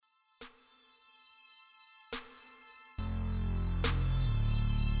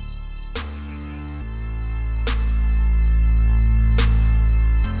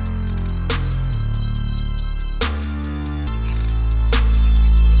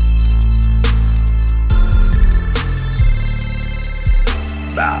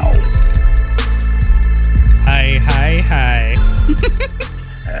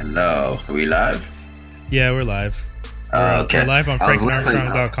Are we live? Yeah, we're live. Okay. We're live on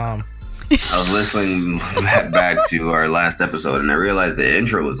franklinarmstrong.com. I was listening back to our last episode, and I realized the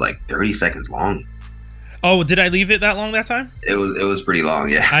intro was like 30 seconds long. Oh, did I leave it that long that time? It was pretty long,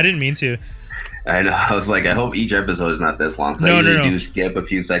 yeah. I didn't mean to. I know. I was like, I hope each episode is not this long. No, I usually no. do skip a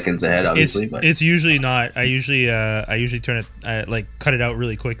few seconds ahead, obviously. But It's usually not. I usually turn it like cut it out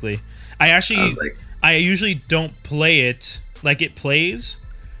really quickly. I usually don't play it like it plays,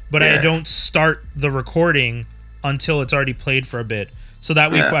 but I don't start the recording until it's already played for a bit. So that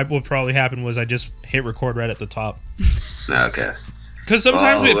week, what would probably happen was I just hit record right at the top. Okay. Because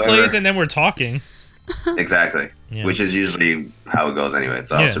sometimes it plays and then we're talking. Exactly. Yeah. Which is usually how it goes anyway.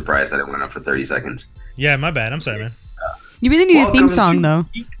 So I was surprised that it went up for 30 seconds. Yeah, my bad. I'm sorry, man. You really need a theme song, though.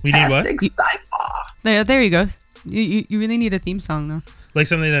 We need what? There you go. You really need a theme song, though. Like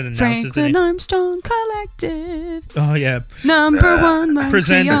something that announces Franklin the name. Armstrong Collective. Oh, yeah. Number one,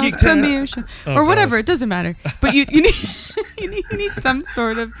 Presents Montreal's Geek premier show. Oh, or whatever, God. it doesn't matter. But you need you need some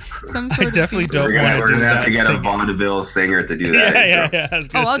sort of I definitely theme don't song. want We're to do going to have that. to get a singing. vaudeville singer to do that. Yeah. I was Oh,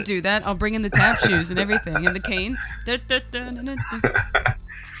 gonna I'll say. do that. I'll bring in the tap shoes and everything and the cane.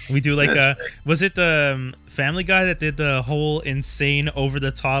 We do like was it the Family Guy that did the whole insane over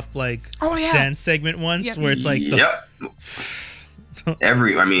the top like dance segment once Yep. where it's like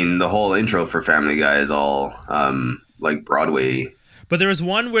The whole intro for Family Guy is all like Broadway. But there was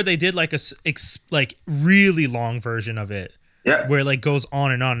one where they did like like really long version of it. Yeah. Where it like goes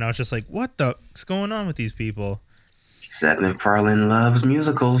on and on. And I was just like, what's going on with these people? Seth MacFarlane loves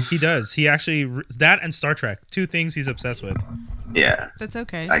musicals. He does. He actually that and Star Trek, two things he's obsessed with. Yeah. That's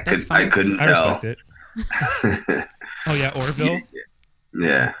okay. I couldn't I tell. respect it. Oh yeah, Orville.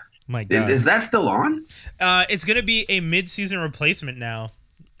 Yeah. My God. Is that still on? It's gonna be a mid-season replacement now.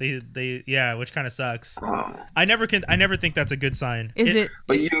 They which kind of sucks. Oh. I never think that's a good sign. Is it?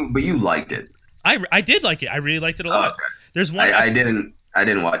 But you liked it. I did like it. I really liked it a lot. Okay. There's one. I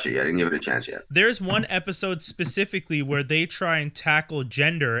didn't watch it yet. I didn't give it a chance yet. There's one episode specifically where they try and tackle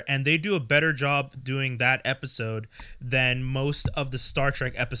gender, and they do a better job doing that episode than most of the Star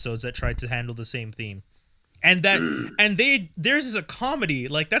Trek episodes that tried to handle the same theme. And theirs is a comedy,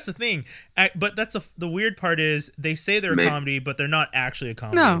 like that's the thing. But the weird part is they say they're a comedy, but they're not actually a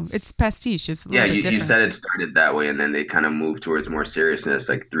comedy. No, it's pastiche. It's a little bit different. You said it started that way, and then they kind of moved towards more seriousness,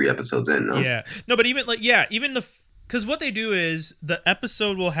 like 3 episodes in. No? Yeah, no, but even because what they do is the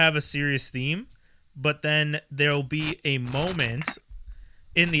episode will have a serious theme, but then there'll be a moment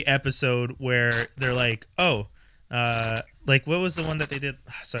in the episode where they're like, like what was the one that they did?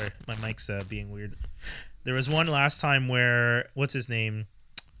 Sorry, my mic's being weird. There was one last time where what's his name?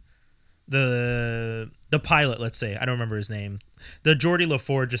 The pilot, let's say. I don't remember his name. The Geordie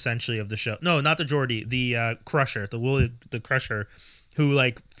LaForge essentially of the show. No, not the Geordie, the Crusher, the Crusher who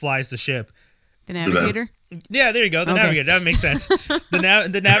like flies the ship. The navigator? Yeah, there you go. The navigator. That makes sense.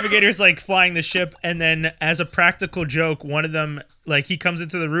 The navigator's like flying the ship, and then as a practical joke, one of them like he comes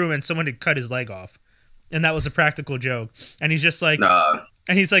into the room and someone had cut his leg off. And that was a practical joke. And he's just like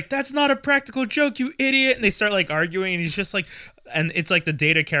and he's like, that's not a practical joke, you idiot. And they start like arguing, and he's just like, and it's like the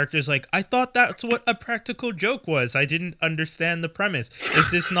Data character's like, I thought that's what a practical joke was. I didn't understand the premise. Is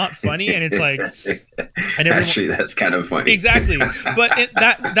this not funny? And it's like, actually, that's kind of funny. Exactly. But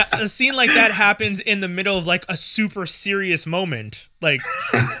that a scene like that happens in the middle of like a super serious moment. Like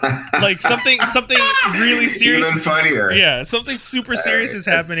something really serious. Even funnier. Yeah, something super serious is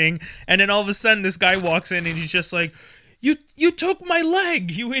happening, and then all of a sudden this guy walks in and he's just like, "You took my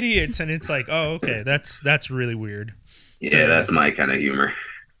leg, you idiots!" And it's like, oh, okay, that's really weird. Yeah, that's my kind of humor.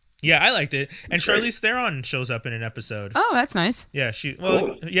 Yeah, I liked it. And That's Charlize Theron shows up in an episode. Oh, that's nice. Yeah,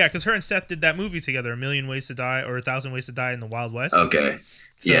 because her and Seth did that movie together, A Million Ways to Die or 1,000 Ways to Die in the Wild West. Okay.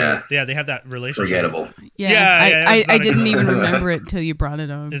 So, yeah, they have that relationship. Forgettable. Yeah, I didn't even remember it till you brought it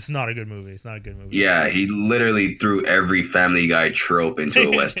up. It's not a good movie. Yeah, he literally threw every Family Guy trope into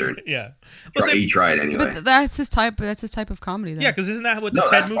a Western. Yeah. He tried anyway. But that's his type of comedy, though. Yeah, because isn't that what the No,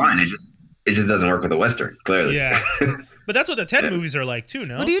 Ted that's movies? fine. It just doesn't work with a Western, clearly. Yeah. But that's what the Ted movies are like too,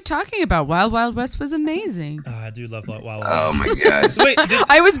 no? What are you talking about? Wild Wild West was amazing. I do love Wild Wild West. Oh my god. Wait,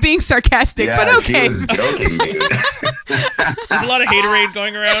 I was being sarcastic, but okay. She was joking, dude. There's a lot of haterade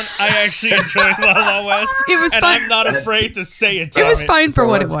going around. I actually enjoyed Wild Wild West. It was and fun. I'm not afraid to say it. It was fine for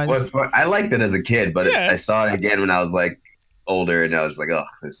what it was. I liked it as a kid, but I saw it again when I was like older, and I was like, oh,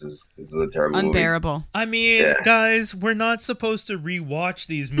 this is a terrible movie. Unbearable. I mean, Yeah. guys, we're not supposed to rewatch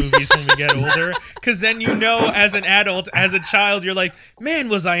these movies when we get older, because then as an adult, as a child, you're like, man,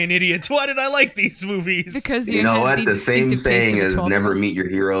 was I an idiot? Why did I like these movies? Because You know what? The same distinctive taste saying of a as 12-year-old. never meet your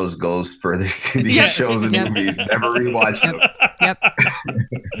heroes goes for these Yep. shows and Yep. movies. Never rewatch them. Yep.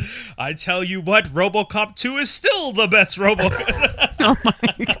 I tell you what, RoboCop 2 is still the best RoboCop. Oh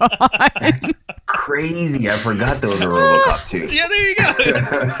my god. Crazy. I forgot those were RoboCop 2. Yeah, there you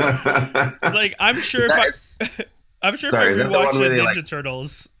go. Like, I'm sure if I Sorry, is that the rewatched one where they, Ninja like-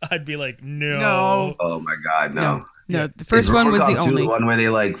 Turtles, I'd be like, no. No. Oh my god, no. No, the first Is one was the RoboCop 2 only. the one where they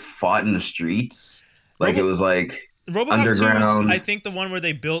like fought in the streets? Like it was like RoboCop Underground. 2 is, I think, the one where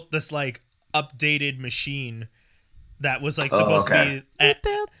they built this like updated machine that was like supposed to be. We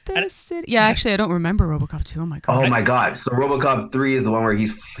built this city. Yeah, actually, I don't remember RoboCop 2. Oh my god. oh my god. So RoboCop 3 is the one where he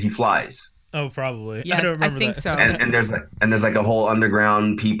flies. Oh, probably. Yes, I don't remember think that. so. And there's like a whole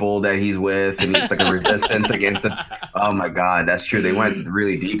underground people that he's with, and it's like a resistance against it. Oh my god, that's true. They went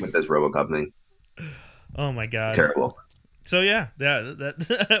really deep with this RoboCop thing. Oh my god. Terrible. So yeah,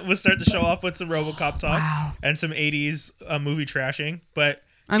 that we'll start to show off with some RoboCop talk Wow. and some '80s movie trashing. But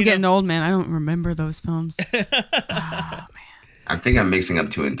I'm you getting know, old, man. I don't remember those films. I think I'm mixing up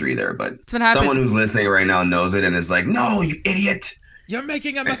 2 and 3 there, but It's what happened. someone who's listening right now knows it and is like, "No, you idiot!" You're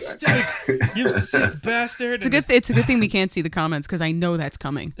making a mistake, you sick bastard. It's a good thing we can't see the comments because I know that's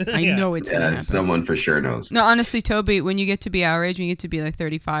coming. I Yeah. know it's gonna Yeah, happen. someone for sure knows. No, honestly, Toby, when you get to be our age, when you get to be like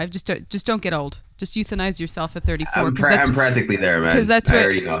 35, just don't get old. Just euthanize yourself at 34 I'm, because I'm practically there, man. 'cause that's I where-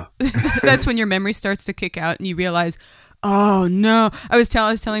 already know. that's when your memory starts to kick out and you realize, oh no. I was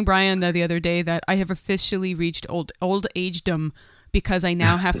telling Brian the other day that I have officially reached old agedom because I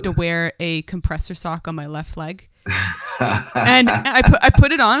now have to wear a compressor sock on my left leg. And I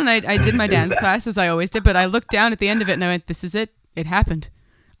put it on and I did my dance class as I always did, but I looked down at the end of it and I went, this is it. It happened.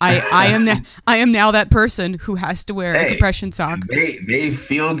 I am now that person who has to wear a compression sock. They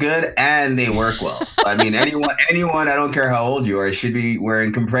feel good and they work well. So, I mean, anyone, I don't care how old you are, should be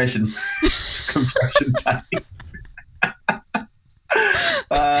wearing compression tight.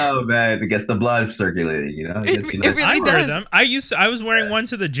 Oh man, it gets the blood circulating, you know. It really I wear does. them. I was wearing one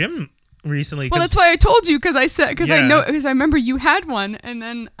to the gym recently. Well, 'cause- that's why I told you because I Yeah. know because I remember you had one, and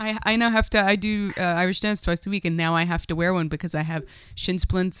then I now have to. I do Irish dance twice a week, and now I have to wear one because I have shin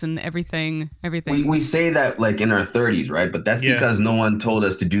splints and everything. We say that like in our 30s, right? But that's Yeah. because no one told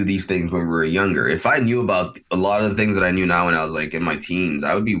us to do these things when we were younger. If I knew about a lot of the things that I knew now when I was like in my teens,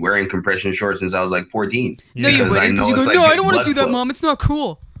 I would be wearing compression shorts since I was like 14. No, you Because I wouldn't. know Because you go, it's like no, I good don't want to blood do that, flow. Mom. It's not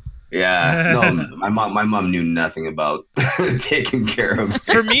cool. Yeah, no, my mom knew nothing about taking care of.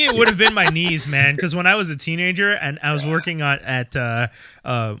 For me, it would have been my knees, man. Because when I was a teenager and I was working at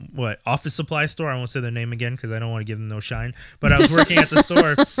office supply store, I won't say their name again because I don't want to give them no shine. But I was working at the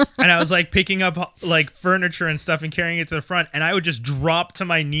store and I was like picking up like furniture and stuff and carrying it to the front, and I would just drop to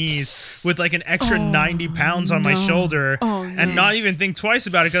my knees with like an extra 90 pounds on my shoulder and not even think twice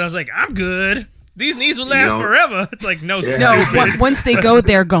about it because I was like, I'm good. These knees will last forever. It's like, no, No, stupid. once they go,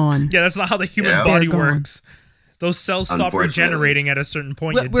 they're gone. Yeah, that's not how the human Yeah. body They're gone. works. Those cells stop Unfortunately. regenerating at a certain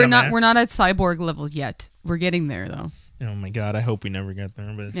point. you We're dumbass. not at cyborg level yet. We're getting there though. Oh my god, I hope we never get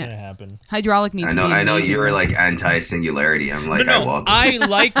there, but it's Yeah. gonna happen. Hydraulic knees. I would know, be I know amazing, you were though. like anti-singularity. I'm like, No, I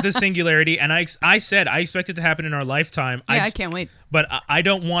like the singularity, and I said I expect it to happen in our lifetime. Yeah, I can't wait. But I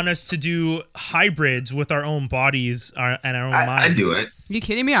don't want us to do hybrids with our own bodies and our own minds. I do it. Are you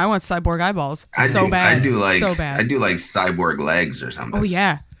kidding me? I want cyborg eyeballs. I so do, bad. I do like so bad. I do like cyborg legs or something. Oh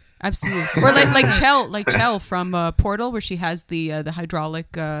yeah, absolutely. Or like Chell from Portal, where she has the hydraulic.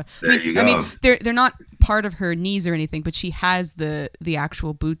 you go. I mean, they're not part of her knees or anything, but she has the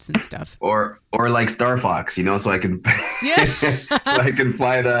actual boots and stuff. Or like Star Fox, you know, so I can Yeah. so I can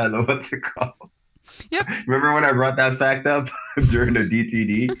fly the what's it called? Yep. Remember when I brought that fact up during the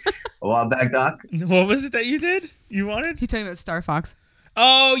DTD a while back, Doc? What was it that you did? You wanted? He's talking about Star Fox.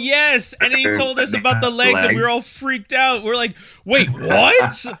 Oh yes, and he told us about the legs, and we were all freaked out. We're like, "Wait,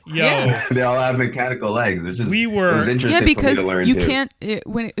 what?" Yo, Yeah. They all have mechanical legs. It's just, We were- it was interesting Yeah, because for me to learn you too. can't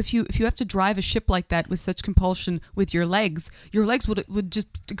if you have to drive a ship like that with such compulsion with your legs would just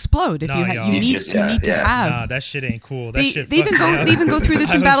explode if Nah, you y'all. you need Yeah, to yeah. have. nah, that shit ain't cool. That They, shit. they even fucked me go up. they even go through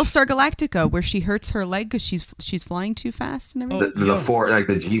this in I was- Battlestar Galactica where she hurts her leg because she's flying too fast and everything. the like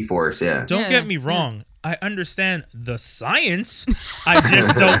the G-force, yeah. Don't Yeah, get me wrong. I understand the science. I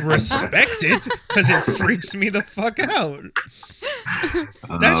just don't respect it because it freaks me the fuck out.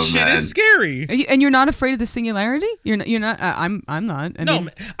 That shit is scary. And you're not afraid of the singularity? You're not. I'm not. I No,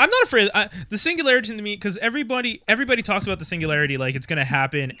 mean, I'm not afraid. The singularity to me, because everybody talks about the singularity like it's going to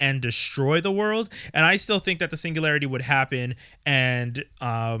happen and destroy the world, and I still think that the singularity would happen and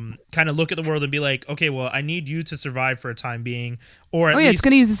kind of look at the world and be like, okay, well, I need you to survive for a time being, or at least it's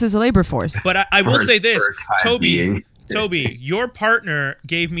going to use this as a labor force. But I will say this, for a time Toby. being. Toby, your partner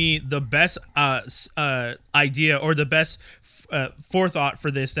gave me the best idea or the best forethought for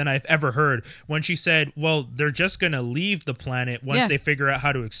this than I've ever heard when she said, well, they're just going to leave the planet once they figure out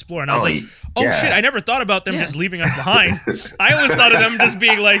how to explore. And I was like, shit, I never thought about them just leaving us behind. I always thought of them just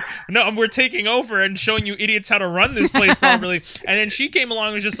being like, no, we're taking over and showing you idiots how to run this place properly. And then she came along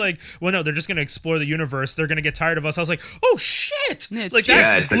and was just like, well, no, they're just going to explore the universe. They're going to get tired of us. I was like, oh, shit. Like,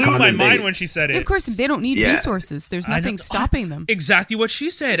 that blew my mind when she said it. Of course, they don't need resources. There's nothing stopping them. Exactly what she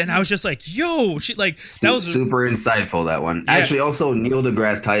said. And I was just like, yo, she like, that was super insightful, that one. Yeah. Actually, also Neil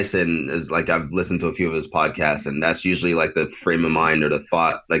deGrasse Tyson is like, I've listened to a few of his podcasts, and that's usually like the frame of mind or the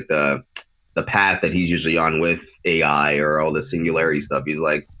thought, like the path that he's usually on with AI or all the singularity stuff. He's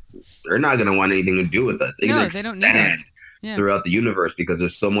like, they're not going to want anything to do with us. They don't need us. Throughout the universe because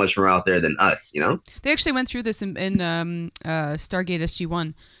there's so much more out there than us, you know? They actually went through this in Stargate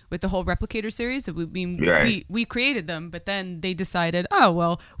SG-1 with the whole replicator series. We created them, but then they decided, oh,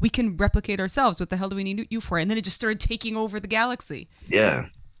 well, we can replicate ourselves. What the hell do we need you for? And then it just started taking over the galaxy. Yeah.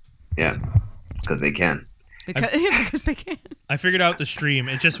 Because they can. Because they can. I figured out the stream.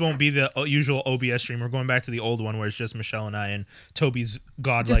 It just won't be the usual OBS stream. We're going back to the old one where it's just Michelle and I and Toby's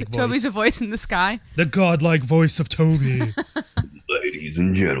godlike voice. Toby's a voice in the sky. The godlike voice of Toby. Ladies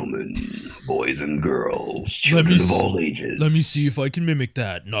and gentlemen, boys and girls, children of all ages. Let me see if I can mimic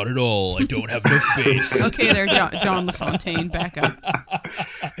that. Not at all. I don't have enough bass. Okay, there, John LaFontaine, back up.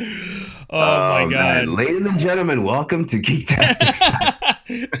 Oh my God. Man. Ladies and gentlemen, welcome to Geektastic.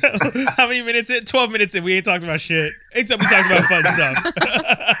 How many minutes in? 12 minutes in. We ain't talked about shit. Except we talked about fun stuff.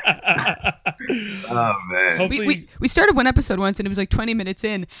 Oh, man. We started one episode once and it was like 20 minutes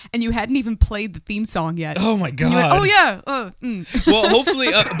in and you hadn't even played the theme song yet. Oh, my God. And you went, oh, yeah. Well,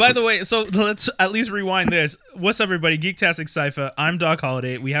 hopefully, by the way, so let's at least rewind this. What's up, everybody? Geektastic Cypher. I'm Doc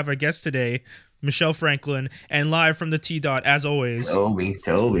Holliday. We have our guest today, Michelle Franklin, and live from the T-Dot, as always. Toby.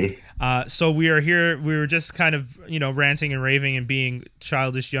 So we are here. We were just kind of, ranting and raving and being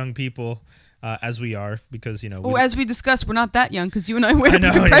childish young people, as we are, because, as we discussed, we're not that young because you and I wear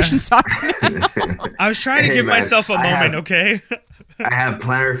the compression socks now. I was trying to give myself a moment, okay? I have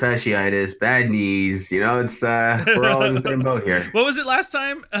plantar fasciitis, bad knees. It's we're all in the same boat here. What was it last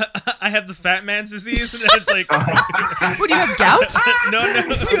time? I have the fat man's disease, and it's like, what, do you have gout? No.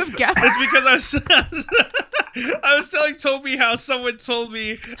 You have gout. It's because I was telling Toby how someone told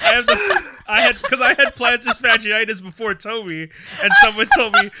me I had plantar fasciitis before Toby, and someone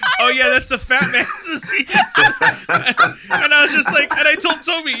told me, oh yeah, that's the fat man's disease. And I was just like, and I told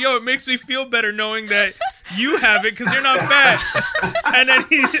Toby, yo, it makes me feel better knowing that you have it because you're not fat. And then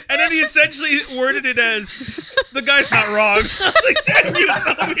he essentially worded it as, the guy's not wrong. I was like, damn you,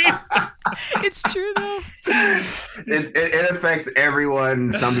 Toby. It's true though. It affects everyone.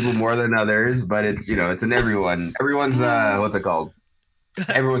 Some people more than others, but it's it's in everyone. Everyone's what's it called?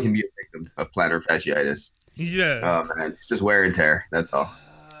 Everyone can be a victim of plantar fasciitis. Yeah. Oh man, it's just wear and tear. That's all.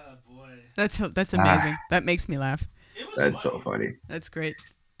 Boy. That's amazing. That makes me laugh. That's so funny. That's great.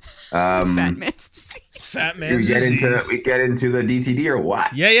 Fat man's disease. We get into the DTD or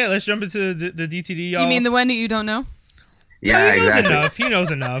what? Yeah. Let's jump into the DTD, y'all. You mean the one that you don't know? Yeah, He knows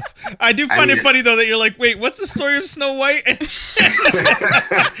enough. I do find it funny though that you're like, wait, what's the story of Snow White? And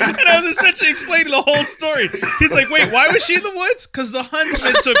I was essentially explaining the whole story. He's like, wait, why was she in the woods? Because the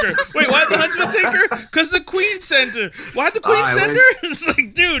huntsman took her. Wait, why did the huntsman take her? Because the queen sent her. Why'd the queen send her? It's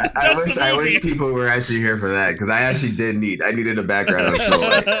like, dude, that's the movie. I wish people were actually here for that because I actually needed a background on Snow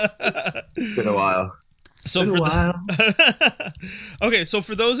White. It's been a while. So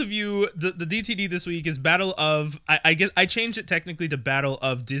for those of you, the DTD this week is Battle of, I changed it technically to Battle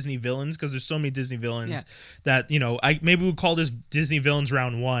of Disney Villains because there's so many Disney villains that, maybe we'll call this Disney Villains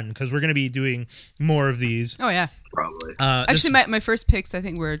Round 1 because we're going to be doing more of these. Oh, yeah. Probably. Actually, my first picks, I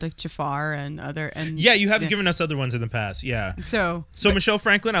think, were like Jafar and other. And yeah, you have given us other ones in the past. Yeah. So Michelle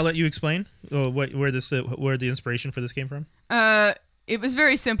Franklin, I'll let you explain where the inspiration for this came from. It was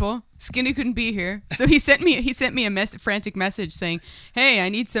very simple. Skinny couldn't be here, so he sent me a frantic message saying, "Hey, I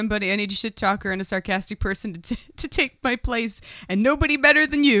need a shit talker and a sarcastic person to take my place, and nobody better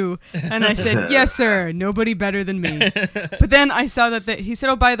than you." And I said, "Yes, sir, nobody better than me." But then I saw that he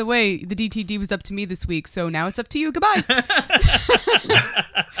said, "Oh, by the way, the DTD was up to me this week, so now it's up to you. Goodbye."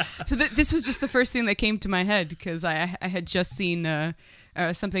 So this this was just the first thing that came to my head because I had just seen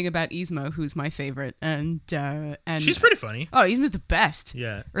something about Yzma, who's my favorite, and she's pretty funny. Oh, Yzma's the best.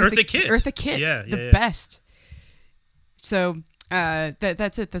 Yeah, Eartha Kitt. Eartha Kitt. Yeah, the best. So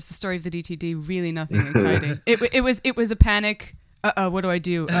that's it. That's the story of the DTD. Really nothing exciting. It was a panic. What do I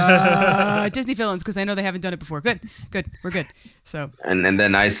do? Disney villains, because I know they haven't done it before. Good, we're good. So and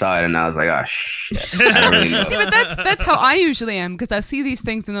then I saw it and I was like, oh shit. I don't really know. See, but that's how I usually am, because I see these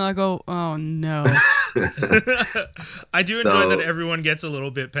things and then I'll go, oh no. I do enjoy that everyone gets a little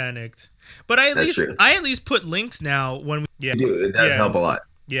bit panicked, but I at least put links now when we Dude, it does help a lot.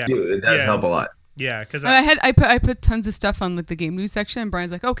 Yeah, dude, it does help a lot. Yeah, because I put tons of stuff on like the game news section, and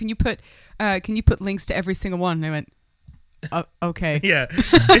Brian's like, oh, can you put links to every single one? And I went, okay. Yeah,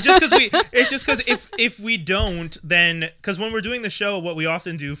 it's just because if we don't, then because when we're doing the show, what we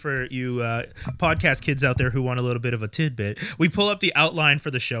often do for you podcast kids out there who want a little bit of a tidbit, we pull up the outline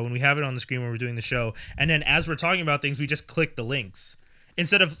for the show and we have it on the screen when we're doing the show, and then as we're talking about things, we just click the links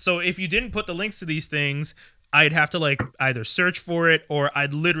instead of. So if you didn't put the links to these things, I'd have to like either search for it, or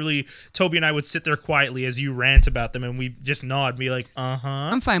I'd literally, Toby and I would sit there quietly as you rant about them, and we just nod and be like,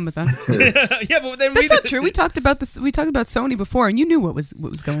 I'm fine with that. Yeah, but then that's not true. We talked about this. We talked about Sony before, and you knew what was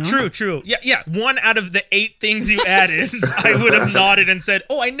going on. True. Yeah. One out of the 8 things you added, I would have nodded and said,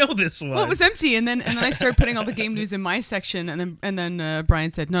 "Oh, I know this one." Well, it was empty, and then I started putting all the game news in my section, and then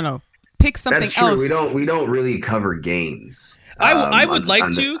Brian said, "No, pick something That's true. else." We don't really cover games. I would like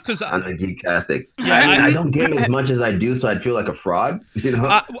to, because on the Geektastic. I don't game as much as I do, so I'd feel like a fraud. You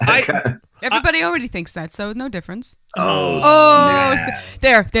know, everybody already thinks that, so no difference. Oh,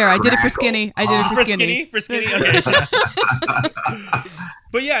 there! I did it for Skinny. For Skinny. Okay.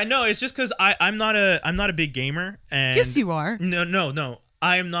 But yeah, no, it's just because I'm not a big gamer. And yes, you are. No.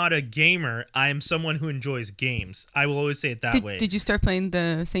 I am not a gamer. I am someone who enjoys games. I will always say it that way. Did you start playing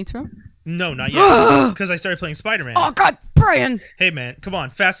the Saints Row? No, not yet. Because I started playing Spider-Man. Oh, God, Brian! Hey, man, come on.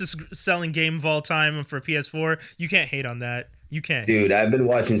 Fastest selling game of all time for PS4. You can't hate on that. You can't. Dude, I've been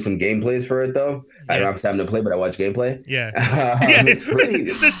watching some gameplays for it, though. Yeah. I don't have time to play, but I watch gameplay. Yeah. It's pretty...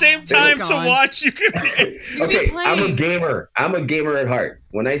 the same time to watch, you could be... Okay, I'm a gamer. I'm a gamer at heart.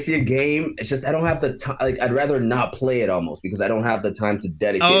 When I see a game, it's just I don't have the time. Like, I'd rather not play it almost because I don't have the time to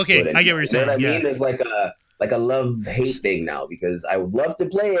dedicate to it. I get what you're saying. You know what I mean? There's like a love-hate thing now because I would love to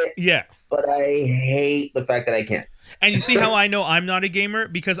play it. Yeah. But I hate the fact that I can't. And you see how I know I'm not a gamer?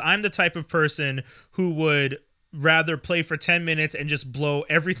 Because I'm the type of person who would rather play for 10 minutes and just blow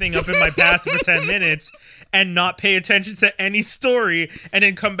everything up in my path for 10 minutes and not pay attention to any story, and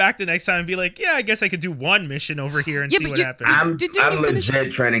then come back the next time and be like, yeah, I guess I could do one mission over here and see what happens. I'm legit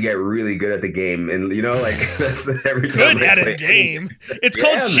trying to get really good at the game, and you know, like that's every time good at a game. It's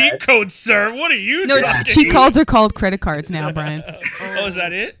called cheat codes, sir. What are you doing? Cheat codes are called credit cards now, Brian. Oh, is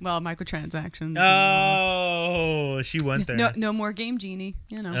that it? Well, microtransactions. Oh, she went there. No more Game Genie,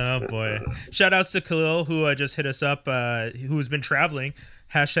 you know. Oh boy. Shout outs to Khalil, who just hit us up, who has been traveling.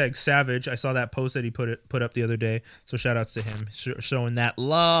 #Savage. I saw that post that he put up the other day. So shout outs to him, showing that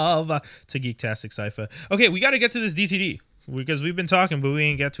love to Geektastic Cypher. Okay, we got to get to this DTD because we've been talking, but we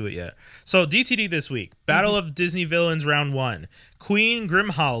ain't get to it yet. So DTD this week: Battle of Disney Villains Round 1. Queen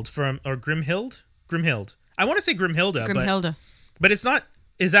Grimhild Grimhild. I want to say Grimhilda. But it's not.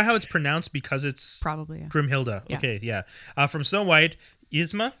 Is that how it's pronounced? Because it's probably Grimhilda. Yeah. Okay, yeah. From Snow White,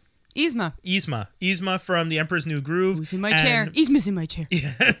 Yzma from The Emperor's New Groove. Who's in my chair? Yzma's in my chair.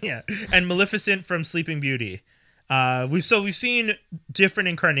 Yeah. And Maleficent from Sleeping Beauty. We've seen different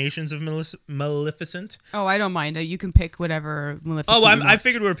incarnations of Maleficent. Oh, I don't mind. You can pick whatever Maleficent. Oh, I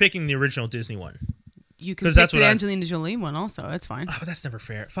figured we were picking the original Disney one. You can pick the Angelina Jolie one also. That's fine. Oh, but that's never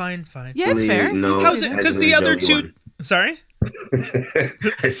fair. Fine. Yeah, it's fair. No, how's it? Because the other two. One. Sorry.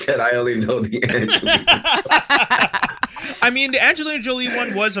 I said I only know the Angelina. I mean, the Angelina Jolie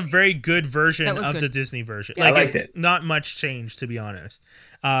one was a very good version of the Disney version. Yeah, I liked it. Not much change, to be honest.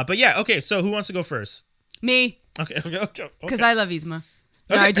 But yeah, okay. So who wants to go first? Me. Okay. Because I love Yzma.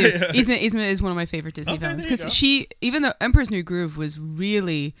 No, I do. Yzma is one of my favorite Disney villains because even though Emperor's New Groove was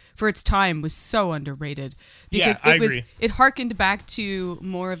really, for its time, was so underrated because I agree. It harkened back to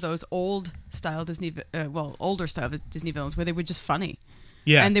more of those older style Disney villains where they were just funny.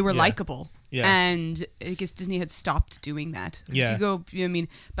 Yeah, and they were likable. Yeah. And I guess Disney had stopped doing that. Yeah. If you go,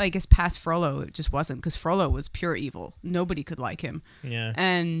 but I guess past Frollo, it just wasn't, because Frollo was pure evil. Nobody could like him. Yeah.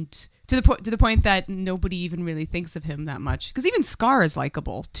 And to the point that nobody even really thinks of him that much. Because even Scar is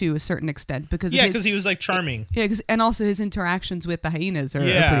likable to a certain extent because he was like charming. Yeah, and also his interactions with the hyenas are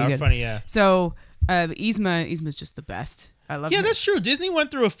pretty good. Funny. Yeah. So Yzma's just the best. I love. Yeah, that's true. Disney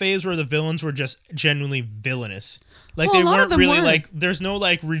went through a phase where the villains were just genuinely villainous. Like Well, they a lot of weren't them really were. like. There's no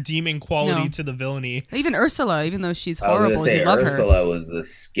like redeeming quality No. to the villainy. Even Ursula, even though she's I was horrible, gonna say you love her. Ursula was the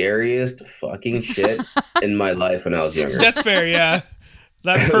scariest fucking shit in my life when I was younger. That's fair, yeah.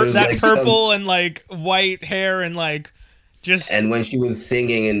 That It was like purple and like white hair and like just And when she was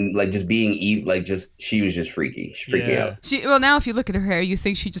singing and like just being she was just freaky. She freaked me out. Well, now if you look at her hair, you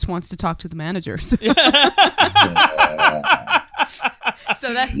think she just wants to talk to the managers.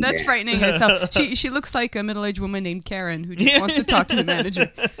 So that's frightening in itself. She looks like a middle-aged woman named Karen who just wants to talk to the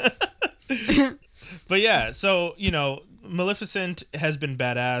manager. But yeah, so Maleficent has been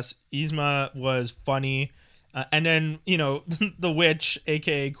badass. Yzma was funny. And then, the witch,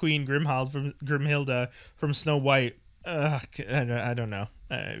 aka Queen Grimhilda from Snow White. I don't know.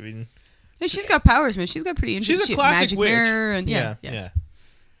 I mean, Hey, she's got powers, man. She's got pretty interesting. she's a classic magic witch. mirror and Yeah.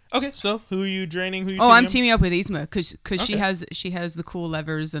 Okay, so who are you draining? Who are you I'm teaming teaming up with Yzma because she Okay. has the cool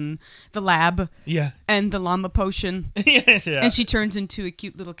levers and the lab Yeah. and the llama potion, yeah. and she turns into a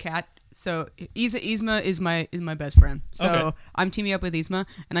cute little cat. So Yzma is my best friend. So Okay. I'm teaming up with Yzma,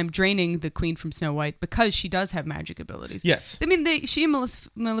 and I'm draining the Queen from Snow White because she does have magic abilities. Yes. I mean, she and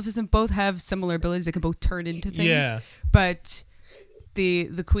Maleficent both have similar abilities. They can both turn into things. Yeah. But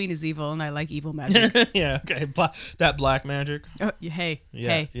the Queen is evil, and I like evil magic. Yeah, okay. That black magic. Oh, hey.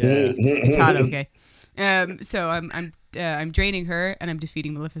 Yeah. It's hot, okay. So I'm draining her and I'm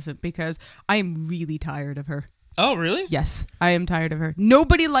defeating Maleficent because I am really tired of her. Oh, really? Yes, I am tired of her.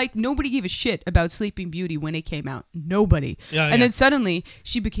 Nobody gave a shit about Sleeping Beauty when it came out. Nobody. Yeah, and then suddenly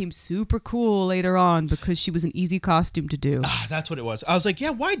she became super cool later on because she was an easy costume to do. That's what it was. I was like, yeah,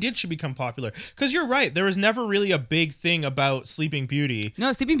 why did she become popular? Because you're right. There was never really a big thing about Sleeping Beauty.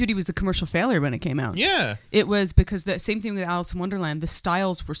 No, Sleeping Beauty was a commercial failure when it came out. Yeah. It was because the same thing with Alice in Wonderland. The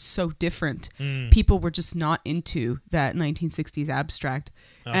styles were so different. People were just not into that 1960s abstract.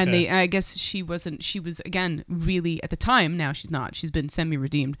 And Okay. I guess she was again really at the time. Now she's not. She's been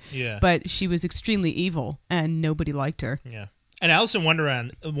semi-redeemed. Yeah. But she was extremely evil, and nobody liked her. Yeah. And Alice in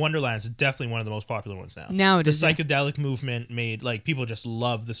Wonderland is definitely one of the most popular ones now. Now it the is, yeah. psychedelic movement made like people just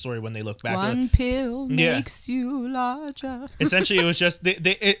love the story when they look back. One pill Yeah. makes you larger. Essentially, it was just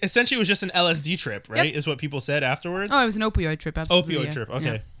essentially it was just an LSD trip, right? Yep. Is what people said afterwards. Oh, it was an opioid trip. Absolutely. Opioid yeah. trip.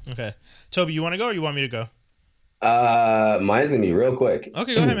 Okay. Okay. Toby, you want to go or you want me to go? Mine's gonna be real quick.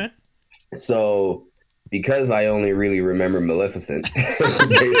 Okay, go ahead, man. So, because I only really remember Maleficent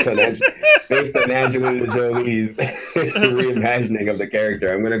based on Angelina Jolie's reimagining of the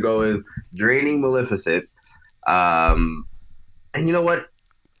character, I'm gonna go with draining Maleficent. And you know what?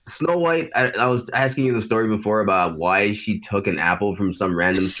 Snow White, I was asking you the story before about why she took an apple from some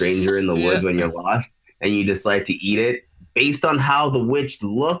random stranger in the woods when you're lost and you decide to eat it. Based on how the witch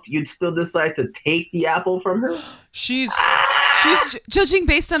looked, you'd still decide to take the apple from her? She's Judging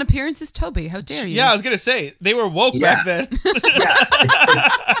based on appearances, Toby. How dare you? yeah, I was gonna say they were woke back then. If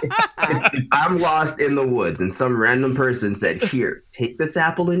I'm lost in the woods and some random person said, "Here, take this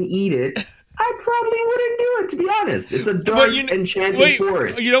apple and eat it," I probably wouldn't do it, to be honest. It's a dark, enchanted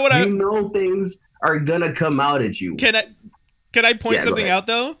forest. You know what? You know things are gonna come out at you. Can I point Yeah, something go ahead. out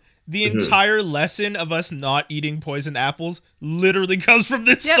though? The entire lesson of us not eating poisoned apples literally comes from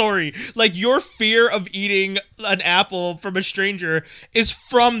this story. Like, your fear of eating an apple from a stranger is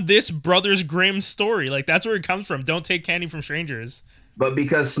from this Brothers Grimm story. Like, that's where it comes from. Don't take candy from strangers. But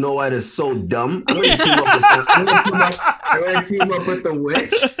because Snow White is so dumb, I'm gonna team up with the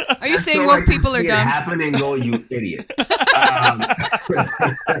witch. Are you saying so woke I can people are see it dumb? happen and go, you idiot.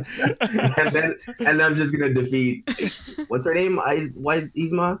 And I'm just gonna defeat. What's her name?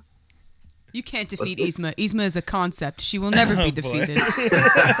 Yzma? You can't defeat Yzma. Yzma is a concept. She will never be defeated.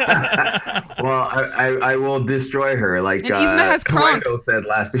 Well, I will destroy her, like And Yzma has Kronk. Commando said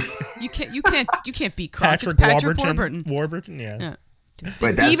last week. You can't beat Kronk. It's Patrick Patrick Warburton. Warburton, yeah. Yeah.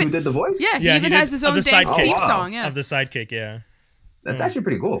 Wait, that's Even- who did the voice? Yeah, he Yeah, even he has did his of own the dance sidekick. theme Oh, wow. song. Yeah, Of the sidekick, yeah. That's actually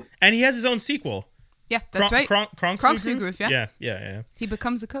pretty cool. And he has his own sequel. yeah, that's right. Kronk Kronk's New Groove, yeah. Yeah. He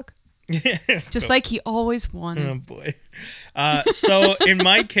becomes a cook, Yeah. just like he always won. Oh boy. So in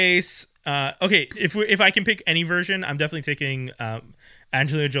my case, okay, if I can pick any version, I'm definitely taking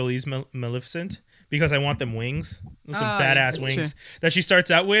Angelina Jolie's Maleficent because I want them wings, some Oh, yeah, badass that's wings true. that she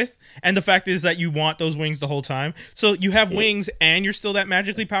starts out with, and the fact is that you want those wings the whole time. So you have wings and you're still that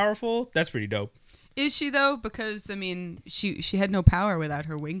magically powerful. That's pretty dope. Is she though? Because I mean, she had no power without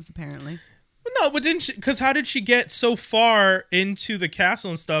her wings, apparently. No, but didn't she? Because how did she get so far into the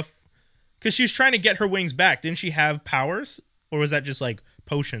castle and stuff? Because she was trying to get her wings back. Didn't she have powers, or was that just like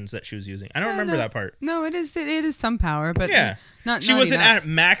potions that she was using? I don't remember that part. No, it is some power, but Yeah, not she not wasn't enough. at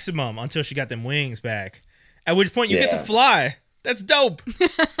maximum until she got them wings back. At which point you get to Yeah. fly. That's dope.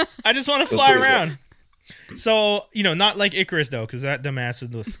 I just want to That's fly pretty around. So, not like Icarus though, because that dumbass is,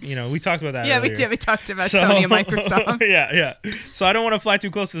 we talked about that. Yeah, earlier. we did. We talked about Sony and Microsoft. yeah. So I don't want to fly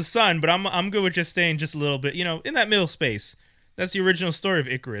too close to the sun, but I'm good with just staying just a little bit, in that middle space. That's the original story of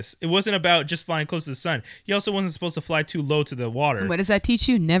Icarus. It wasn't about just flying close to the sun. He also wasn't supposed to fly too low to the water. What does that teach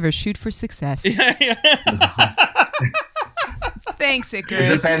you? Never shoot for success. Thanks, Icarus.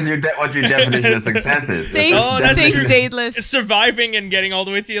 It depends what your definition of success is. Thanks, Daedalus. Surviving and getting all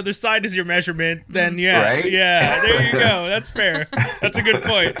the way to the other side is your measurement. Then right? There you go. That's fair. That's a good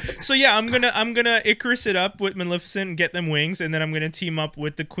point. So yeah, I'm gonna Icarus it up with Maleficent and get them wings, and then I'm gonna team up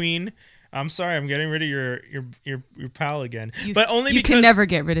with the Queen. I'm sorry, I'm getting rid of your pal again, but only because you can never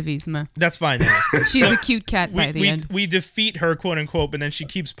get rid of Yzma. That's fine. She's a cute cat by the end. We defeat her, quote unquote, but then she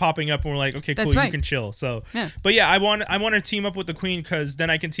keeps popping up, and we're like, okay, cool, you can chill. So, but yeah, I want to team up with the Queen because then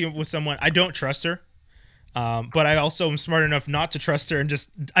I can team up with someone I don't trust her. But I also am smart enough not to trust her and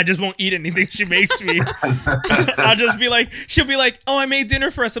I just won't eat anything she makes me. I'll just be like, she'll be like, oh, I made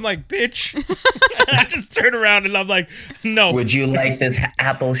dinner for us. I'm like, bitch. And I just turn around and I'm like, no. Would you like this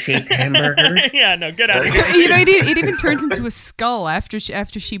apple-shaped hamburger? Yeah, no, get out of here. It even turns into a skull after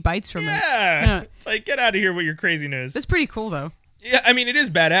she bites from it. Yeah. It's like, get out of here with your craziness. That's pretty cool, though. Yeah, I mean, it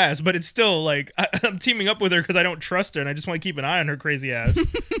is badass, but it's still like I'm teaming up with her because I don't trust her and I just want to keep an eye on her crazy ass.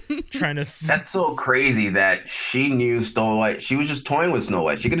 That's so crazy that she knew Snow White. She was just toying with Snow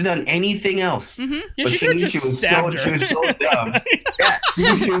White. She could have done anything else. Mm-hmm. Yeah, she could have just stabbed her. She was so dumb. Yeah,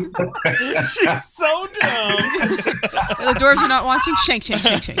 she's so dumb. The dwarves are not watching. Shank.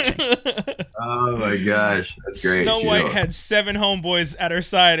 Oh my gosh, that's great. Snow White had 7 homeboys at her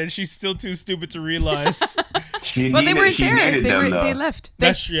side, and she's still too stupid to realize. They weren't there. They left.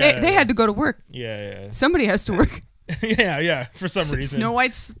 They had to go to work. Yeah. Somebody has to work. Yeah. For some reason, Snow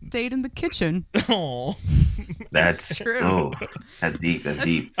White stayed in the kitchen. Oh, that's true. Oh, that's deep. That's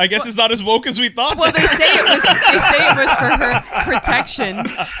deep. I guess it's not as woke as we thought. Well, they say it was for her protection,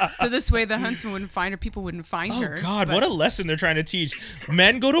 so this way the huntsman wouldn't find her. People wouldn't find her. Oh God, what a lesson they're trying to teach!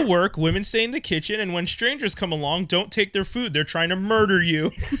 Men go to work, women stay in the kitchen, and when strangers come along, don't take their food. They're trying to murder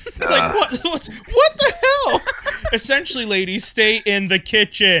you. It's like what the hell? Essentially, ladies, stay in the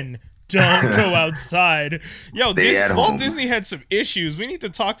kitchen. Don't go outside. Yo, Walt Disney had some issues. We need to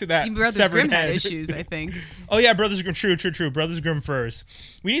talk to that Brothers Grimm had issues, I think. Oh, yeah, Brothers Grimm. True. Brothers Grimm first.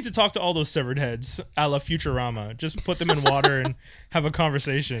 We need to talk to all those severed heads a la Futurama. Just put them in water and have a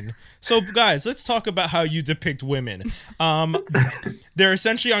conversation. So, guys, let's talk about how you depict women. They're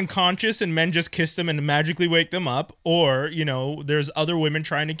essentially unconscious and men just kiss them and magically wake them up. Or, there's other women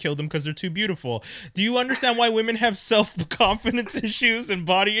trying to kill them because they're too beautiful. Do you understand why women have self-confidence issues and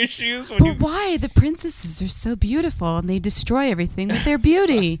body issues? But why? The princesses are so beautiful and they destroy everything with their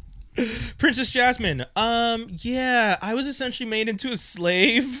beauty. Princess Jasmine. Yeah, I was essentially made into a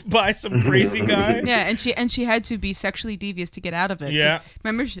slave by some crazy guy. Yeah, and she had to be sexually devious to get out of it. Yeah.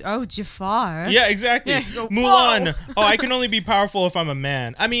 Remember? Jafar. Yeah, exactly. Yeah, Mulan. Oh, I can only be powerful if I'm a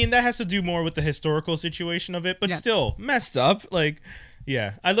man. I mean, that has to do more with the historical situation of it, but still messed up. Like,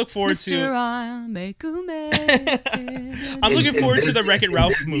 yeah, I look forward to. I'll make you I'm looking forward to the Wreck-It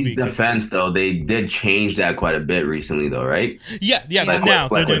Ralph movie. Defense though, they did change that quite a bit recently, though, right? Yeah. Now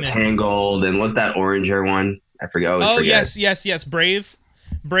they're doing Tangled, and what's that orange hair one? I forget. Yes. Brave,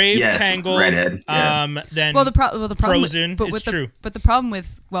 yes, Tangled. Redhead. Yeah. Then the problem Frozen. But the problem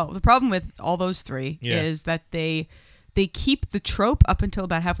with all those three is that they keep the trope up until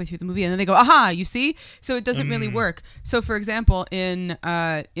about halfway through the movie, and then they go, aha, you see? So it doesn't really work. So, for example, in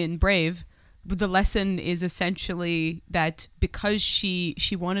Brave, the lesson is essentially that because she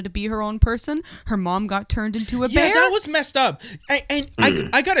wanted to be her own person, her mom got turned into a bear. Yeah, that was messed up.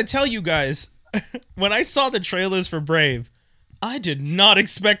 I got to tell you guys, when I saw the trailers for Brave, I did not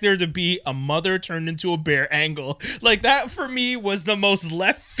expect there to be a mother turned into a bear angle. Like, that for me was the most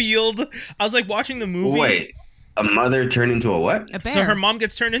left field. I was like watching the movie. Wait. A mother turned into a what? A bear. So her mom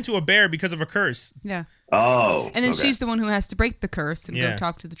gets turned into a bear because of a curse. Yeah. Oh. And then she's the one who has to break the curse and go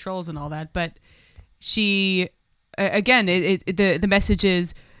talk to the trolls and all that. But she, again, the message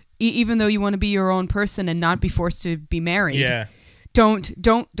is, even though you want to be your own person and not be forced to be married, don't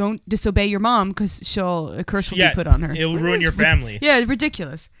disobey your mom because a curse will be put on her. It'll ruin your family. Yeah,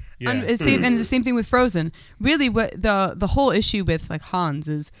 ridiculous. Yeah. And the same thing with Frozen. Really, what the whole issue with like Hans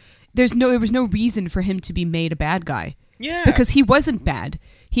is. There was no reason for him to be made a bad guy. Yeah. Because he wasn't bad.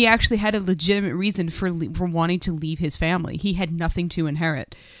 He actually had a legitimate reason for wanting to leave his family. He had nothing to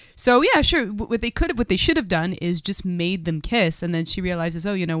inherit. So yeah, sure. What they should have done is just made them kiss, and then she realizes,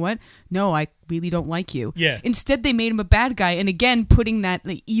 oh, you know what? No, I really don't like you. Yeah. Instead, they made him a bad guy, and again, putting that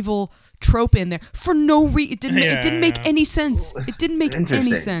evil trope in there for no reason. It didn't make any sense. It didn't make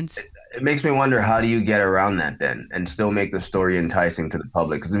any sense. it makes me wonder, how do you get around that then and still make the story enticing to the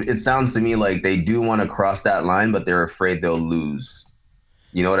public? Because it sounds to me like they do want to cross that line, but they're afraid they'll lose.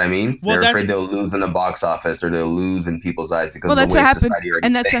 You know what I mean? Well, they're afraid they'll lose in the box office, or they'll lose in people's eyes because of the that's way what happened, society already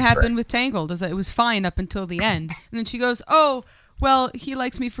and that's what thinks, happened right? with Tangled. Is that it was fine up until the end, and then she goes, "Oh, well, he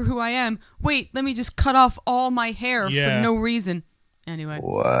likes me for who I am. Wait, let me just cut off all my hair for no reason." Anyway,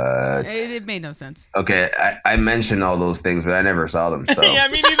 What? it made no sense. Okay, I mentioned all those things, but I never saw them. So Yeah,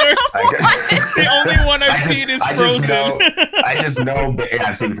 me neither. The only one I've seen is Frozen. I just know. Yeah,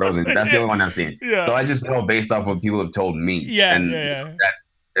 I've seen Frozen. That's the only one I've seen. Yeah. So I just know based off what people have told me. Yeah, and yeah.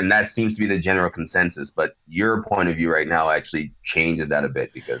 that seems to be the general consensus. But your point of view right now actually changes that a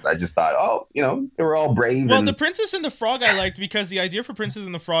bit, because I just thought, oh, they were all brave. Well, and the Princess and the Frog I liked, because the idea for Princess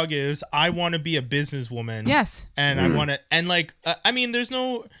and the Frog is I want to be a businesswoman. Yes. And I want to, and like, I mean, there's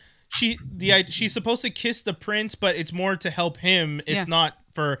no, she's supposed to kiss the prince, but it's more to help him. It's not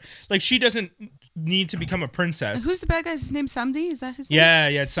for, like, she doesn't need to become a princess. And who's the bad guy? Is his name Samdi? Is that his name? Yeah,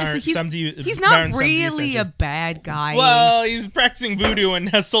 it's Samdi. He's Baron not Samdi, really a bad guy. Well, he's practicing voodoo and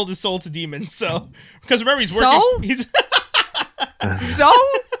has sold his soul to demons. So, because remember, he's So? working. So?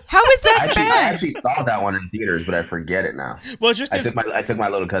 How is that bad? I actually saw that one in theaters, but I forget it now. Well, it's just I took my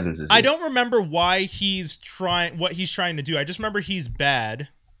little cousins to see. I don't remember what he's trying to do. I just remember he's bad,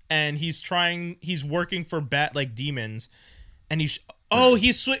 and he's working for demons, and he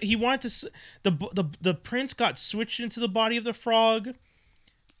wanted to. The prince got switched into the body of the frog,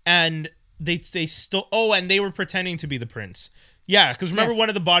 and they stole. Oh, and they were pretending to be the prince. Yeah, because remember, one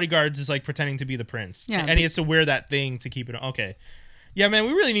of the bodyguards is like pretending to be the prince. Yeah, and he has to wear that thing to keep it. Okay. Yeah, man,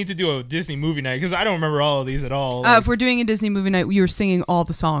 we really need to do a Disney movie night, because I don't remember all of these at all. If we're doing a Disney movie night, you're singing all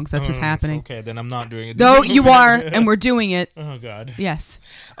the songs. That's what's happening. Okay, then I'm not doing it. No, you are, and we're doing it. Oh, God. Yes.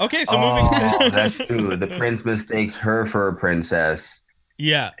 Okay, so moving. Oh, that's true. The prince mistakes her for a princess.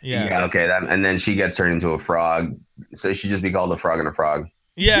 Yeah. Okay, and then she gets turned into a frog. So she just be called a frog and a frog.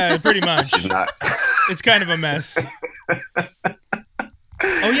 Yeah, pretty much. She's not. It's kind of a mess.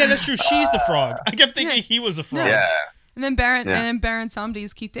 Oh yeah, that's true. She's the frog. I kept thinking he was a frog. Yeah. And then Baron Samdi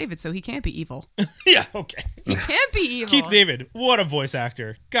is Keith David, so he can't be evil. Yeah, okay. He can't be evil. Keith David, what a voice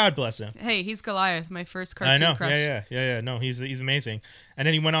actor. God bless him. Hey, he's Goliath, my first cartoon crush. Yeah. No, he's amazing. And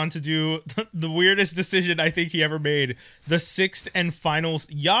then he went on to do the weirdest decision I think he ever made, the 6th and final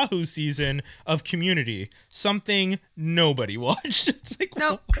Yahoo season of Community. Something nobody watched. It's like,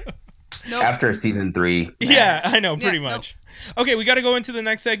 Nope. After season 3. Yeah, I know, pretty much. Nope. Okay, we got to go into the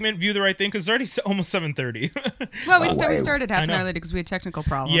next segment, View the Right Thing, because it's already almost 7:30. Well, we started half an hour later because we had technical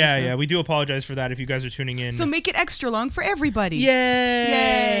problems. Yeah, we do apologize for that if you guys are tuning in. So make it extra long for everybody.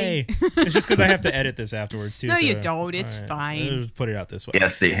 Yay! It's just because I have to edit this afterwards, too. No, so, you don't. It's right, fine. I'll just put it out this way.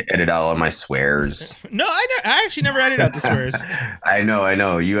 Yes, they edit out all my swears. No, I actually never edit out the swears. I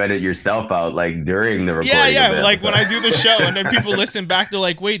know. You edit yourself out like during the recording. Yeah. Like when I do the show and then people listen back, they're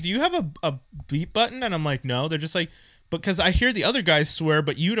like, wait, do you have a beep button? And I'm like, no. They're just like, because I hear the other guys swear,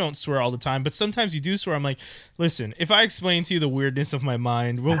 but you don't swear all the time. But sometimes you do swear. I'm like, listen, if I explain to you the weirdness of my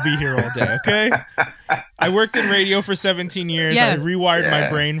mind, we'll be here all day, okay? I worked in radio for 17 years. Yeah. I rewired my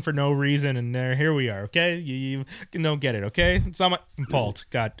brain for no reason, and here we are, okay? You don't get it, okay? It's not my fault.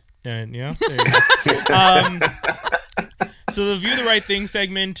 God, there you go. So the View the Right Thing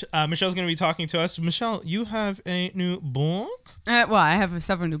segment, Michelle's going to be talking to us. Michelle, you have a new book? Well, I have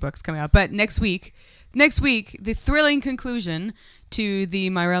several new books coming out, but next week, the thrilling conclusion to the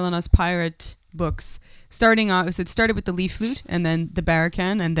Myrellanos Pirate books. Starting off, so it started with the Leaf Flute, and then the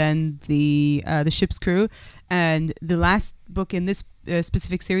Barracan, and then the Ship's Crew, and the last book in this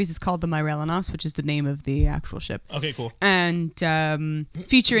specific series is called the Myrellanos, which is the name of the actual ship. Okay, cool. And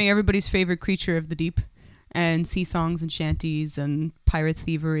featuring everybody's favorite creature of the deep, and sea songs and shanties and pirate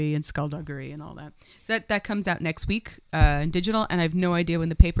thievery and skullduggery and all that. So that comes out next week in digital, and I have no idea when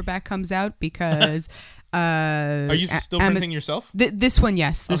the paperback comes out because are you still printing yourself? This one,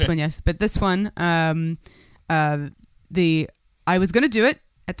 yes. But this one, I was going to do it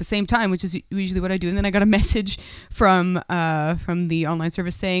at the same time, which is usually what I do, and then I got a message from the online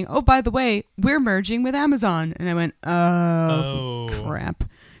service saying, "Oh, by the way, we're merging with Amazon," and I went, "Oh. Crap."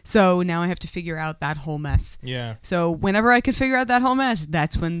 So now I have to figure out that whole mess. Yeah. So whenever I can figure out that whole mess,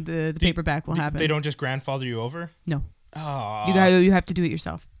 that's when the paperback will happen. They don't just grandfather you over? No. Oh. You have to do it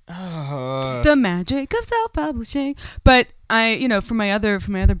yourself. The magic of self-publishing. But for my other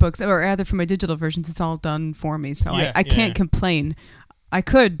books, or rather for my digital versions, it's all done for me. So I can't complain. I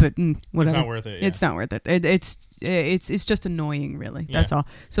could, but whatever. It's not worth it. Yeah. It's not worth it. It's just annoying, really. Yeah. That's all.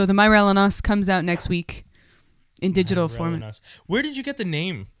 So the Myrellanos comes out next week. In digital format. Where did you get the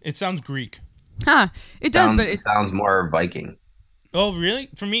name? It sounds Greek. It does, but it sounds more Viking. Oh, really?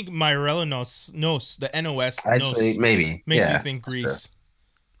 For me, Myrellanos, the NOS, Actually, nos, maybe. makes Yeah, me think Greece.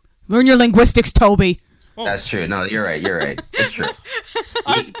 Learn your linguistics, Toby. Oh. That's true. No, you're right. It's true.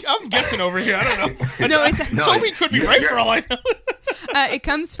 I'm guessing over here. I don't know. No, Toby could be right for all I know. It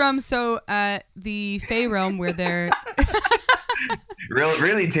comes from the Fey realm where they're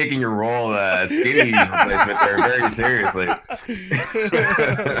Really taking your role skinny replacement there very seriously.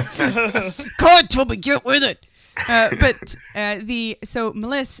 God, Toby, get with it.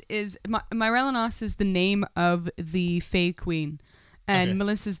 Meliss is Myrellanos is the name of the Fey Queen, and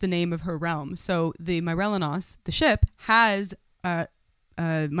Meliss is the name of her realm. So the Myrellanos, the ship, has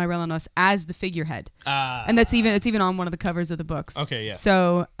Myrellanos as the figurehead, and it's even on one of the covers of the books. Okay, yeah.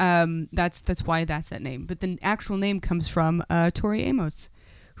 So that's why that's that name. But the actual name comes from Tori Amos,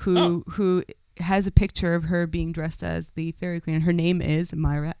 who has a picture of her being dressed as the fairy queen, and her name is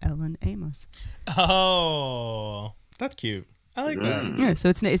Myra Ellen Amos. Oh, that's cute. I like that. Yeah, so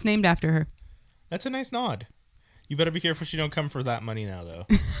it's named after her. That's a nice nod. You better be careful she don't come for that money now, though.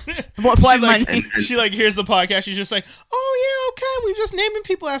 What money? She hears the podcast. She's just like, oh, yeah, okay. We're just naming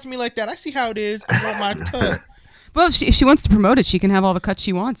people after me like that. I see how it is. I want my cut. Well, if she wants to promote it, she can have all the cuts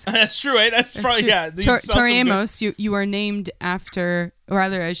she wants. That's true, right? That's probably, true. yeah. Tori Amos, you are named after, or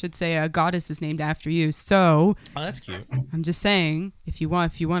rather, I should say, a goddess is named after you. So, oh, that's cute. I'm just saying, if you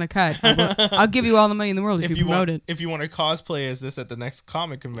want a cut, I'll give you all the money in the world if you promote it. If you want to cosplay as this at the next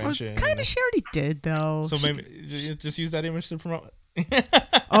comic convention. Well, kind of, she already did, though. So maybe just use that image to promote.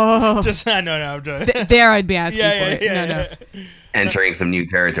 Oh, just no, I'm joking. There, I'd be asking for it. No. Entering some new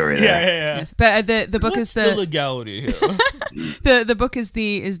territory there. Yeah. Yes. But the book What's is the legality here. the book is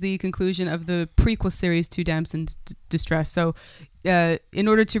the conclusion of the prequel series to Damson Distress. So, in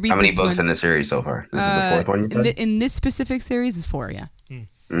order to read how many this books one, in the series so far? This is the fourth one you said? in this specific series is 4, yeah.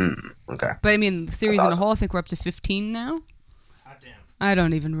 Okay. But I mean, the series as a whole, I think we're up to 15 now. I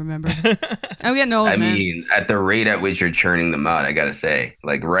don't even remember. I'm getting old, man. I mean, at the rate at which you're churning them out, I gotta say,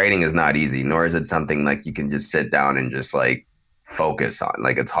 like, writing is not easy, nor is it something like you can just sit down and just like focus on.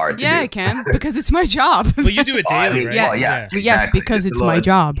 Like, it's hard to do. Yeah, I can, because it's my job. But you do it daily, right? Yeah, well, yeah. Well, yes, Exactly. because Just it's my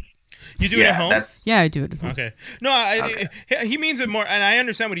job. You do it at home? Yeah, I do it at home. Okay. No, he means it more, and I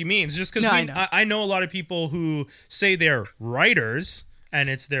understand what he means. Just because I know a lot of people who say they're writers and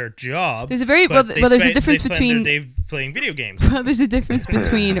it's their job. There's a there's a difference between playing video games. There's a difference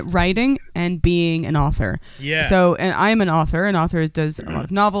between writing and being an author. Yeah. So, and I'm an author. An author does a lot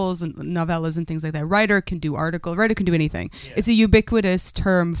of novels and novellas and things like that. Writer can do writer can do anything. Yeah. It's a ubiquitous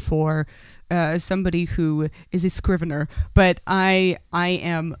term for somebody who is a scrivener, but I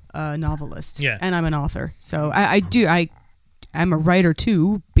am a novelist. Yeah. And I'm an author. So I'm a writer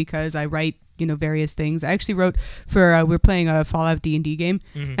too, because I write various things. I actually wrote for we're playing a Fallout D&D game,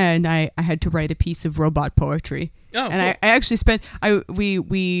 and I had to write a piece of robot poetry. Oh, and cool. I actually spent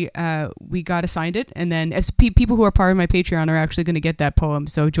we got assigned it, and then as people who are part of my Patreon are actually going to get that poem.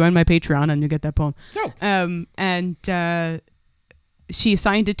 So join my Patreon and you get that poem. Oh. She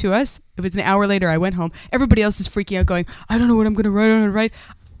assigned it to us. It was an hour later. I went home. Everybody else is freaking out, going, I don't know what I'm going to write.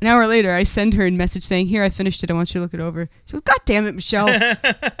 An hour later, I send her a message saying, "Here, I finished it. I want you to look it over." She goes, "God damn it, Michelle!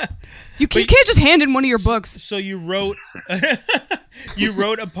 you can't just hand in one of your books." So you wrote, you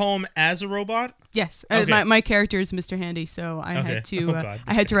wrote a poem as a robot? Yes, Okay. my character is Mr. Handy, so I Okay. had to God,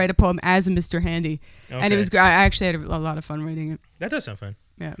 I had to write a poem as a Mr. Handy, and it was great. I actually had a lot of fun writing it. That does sound fun.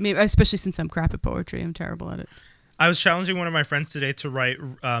 Yeah, I mean, especially since I'm crap at poetry. I'm terrible at it. I was challenging one of my friends today to write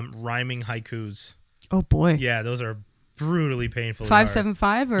rhyming haikus. Oh boy! Yeah, those are brutally painful.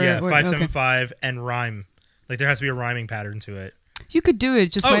 575 or 575 and rhyme. Like there has to be a rhyming pattern to it. You could do it.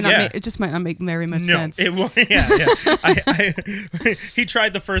 It just might not make very much sense. It won't. Yeah. He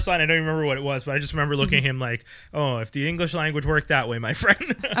tried the first line. I don't even remember what it was, but I just remember looking at him like, "Oh, if the English language worked that way, my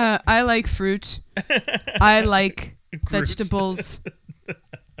friend." I like fruit. I like Groot. vegetables.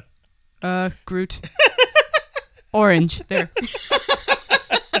 Groot. Orange. There.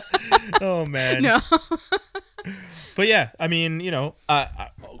 Oh man. No. But yeah, I mean,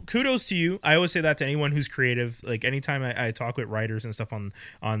 kudos to you. I always say that to anyone who's creative. Like anytime I talk with writers and stuff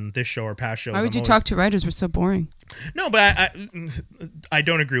on this show or past shows. Why would you talk to writers? We're so boring. No, but I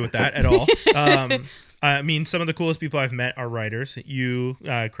don't agree with that at all. I mean, some of the coolest people I've met are writers. You,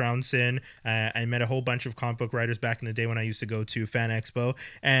 Crown Sin. I met a whole bunch of comic book writers back in the day when I used to go to Fan Expo.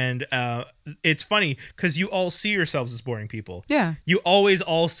 And it's funny because you all see yourselves as boring people. Yeah. You always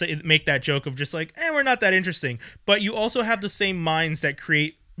make that joke of just like, we're not that interesting. But you also have the same minds that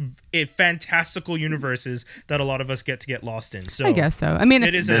create fantastical universes that a lot of us get lost in. So I guess so. I mean,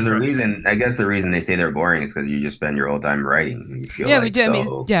 it is. There's a reason. I guess the reason they say they're boring is because you just spend your whole time writing. You feel Yeah, like we do. I mean,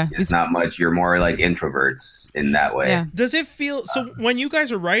 so yeah, it's not much. You're more like introverts in that way. Yeah. Does it feel so when you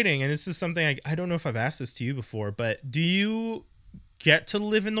guys are writing? And this is something I don't know if I've asked this to you before, but do you get to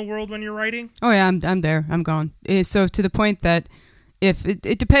live in the world when you're writing? Oh yeah, I'm there. I'm gone. So to the point that if it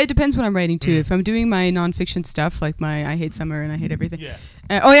depends what I'm writing too. If I'm doing my nonfiction stuff, like my I Hate Summer and I Hate Everything. Yeah.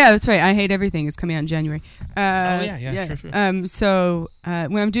 Oh yeah, that's right. I Hate Everything is coming out in January. Sure. So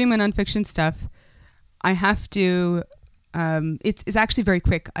when I'm doing my nonfiction stuff, I have to. It's actually very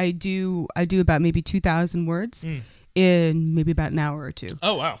quick. I do about maybe 2,000 words in maybe about an hour or two.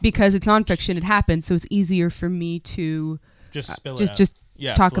 Oh wow! Because it's nonfiction, it happens, so it's easier for me to just spill it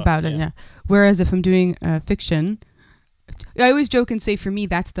out. Talk about it. Yeah. Whereas if I'm doing fiction, I always joke and say for me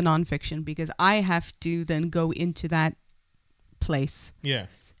that's the nonfiction because I have to then go into that place. Yeah.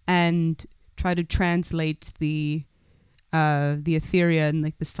 And try to translate the ethereal and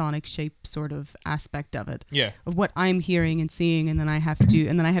like the sonic shape sort of aspect of it. Yeah. Of what I'm hearing and seeing, and then I have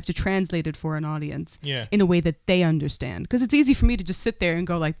to translate it for an audience. Yeah. In a way that they understand. Because it's easy for me to just sit there and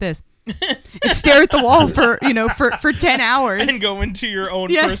go like this. And stare at the wall for 10 hours and go into your own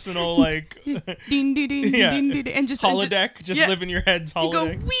personal like ding, ding, ding, yeah. ding, ding, and just holodeck, just live in your head's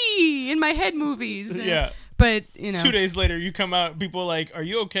holodeck. You go wee in my head movies. Yeah. But 2 days later you come out, people are like, "Are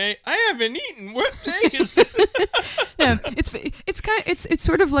you okay?" "I haven't eaten. What day is it?" Yeah, it's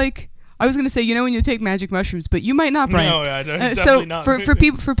sort of like I was going to say, when you take magic mushrooms, but you might not, Brian. No, I don't, definitely not.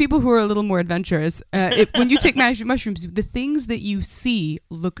 For people who are a little more adventurous, when you take magic mushrooms, the things that you see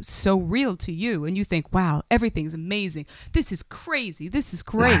look so real to you, and you think, "Wow, everything's amazing. This is crazy. This is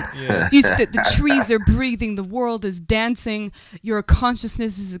great." Yeah. The trees are breathing, the world is dancing, your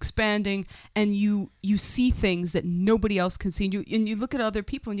consciousness is expanding, and you see things that nobody else can see. And you look at other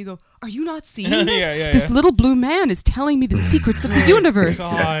people and you go, "Are you not seeing this? This little blue man is telling me the secrets of the universe."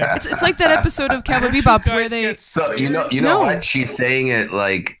 It's like that episode of Cowboy Bebop where they. So you know what she's saying it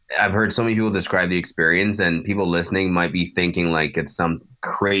like I've heard so many people describe the experience, and people listening might be thinking like it's some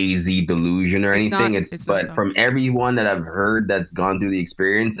crazy delusion or anything. It's but from everyone that I've heard that's gone through the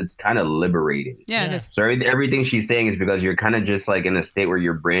experience, it's kind of liberating. Yeah, it is. So everything she's saying is because you're kind of just like in a state where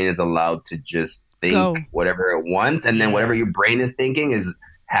your brain is allowed to just think whatever it wants, and then whatever your brain is thinking is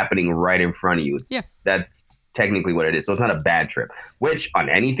happening right in front of you. That's technically what it is. So it's not a bad trip, which on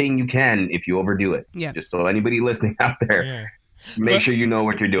anything you can if you overdo it. Yeah. Just so anybody listening out there, make sure you know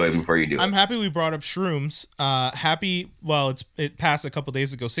what you're doing before you do it. I'm happy we brought up shrooms. It passed a couple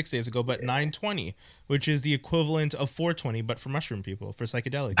days ago, 6 days ago, but 920, which is the equivalent of 420, but for mushroom people, for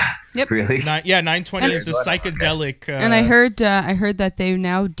psychedelics. Yep. Really? 920 is the psychedelic. And I heard that they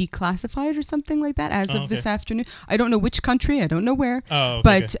now declassified or something like that as of this afternoon. I don't know which country. I don't know where. Oh,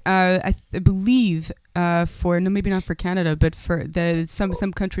 okay. But I believe maybe not for Canada, but for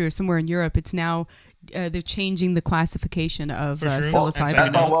some country or somewhere in Europe, it's now they're changing the classification of psilocybin.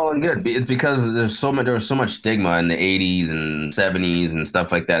 That's all well and good. It's because there was so much stigma in the 80s and 70s and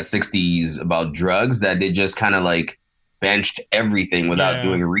stuff like that, 60s about drugs that they just kind of like benched everything without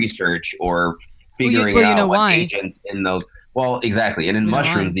doing research or figuring out what agents in those. Well, exactly. And in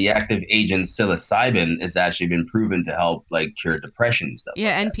mushrooms, the active agent psilocybin has actually been proven to help like cure depression and stuff.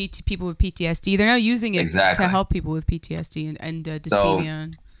 Yeah, like and people with PTSD. They're now using it to help people with PTSD and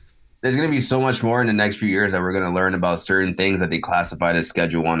dysphonia. There's going to be so much more in the next few years that we're going to learn about certain things that they classified as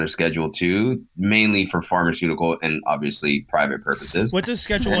Schedule 1 or Schedule 2, mainly for pharmaceutical and obviously private purposes. What does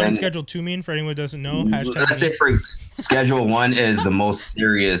Schedule 1 and Schedule 2 mean for anyone who doesn't know? Let's say for Schedule 1 is the most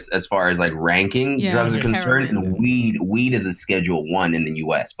serious as far as like ranking drugs are concerned, and weed is a Schedule 1 in the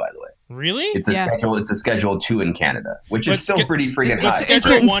U.S., by the way. Really? It's a Schedule 2 in Canada, which is still pretty freaking high. In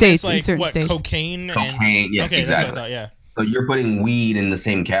certain states. Like, in certain states. Cocaine, yeah, okay, exactly. That's what I thought, yeah. So you're putting weed in the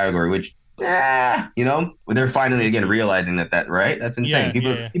same category, which, they're finally again realizing that right? That's insane.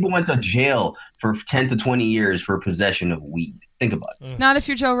 People went to jail for 10 to 20 years for possession of weed. Think about it. Not if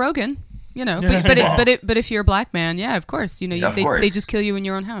you're Joe Rogan, but if you're a black man, yeah, of course. They just kill you in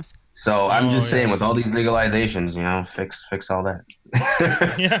your own house. So I'm just saying, with all these legalizations, fix all that.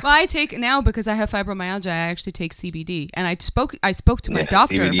 Well, I take now because I have fibromyalgia. I actually take CBD, and I spoke to my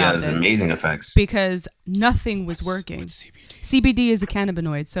doctor CBD about has this. Amazing effects because nothing was working. CBD is a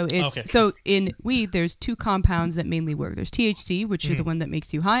cannabinoid, so in weed there's two compounds that mainly work. There's THC, which is the one that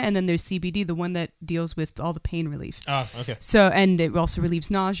makes you high, and then there's CBD, the one that deals with all the pain relief. Oh, okay. So and it also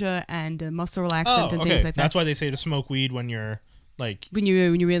relieves nausea and muscle relaxant and things like that. That's why they say to smoke weed when you're Like when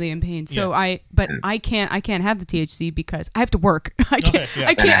you're really in pain. So I can't have the THC because I have to work. I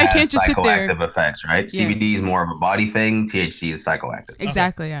can't just sit there. Psychoactive effects, right? Yeah. CBD is more of a body thing. THC is psychoactive.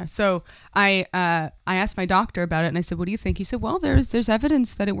 Exactly. Yeah. So I asked my doctor about it, and I said, "What do you think?" He said, "Well, there's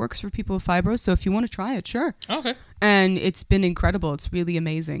evidence that it works for people with fibro. So if you want to try it, sure." Okay. And it's been incredible. It's really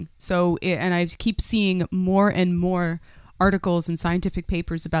amazing. So and I keep seeing more and more articles and scientific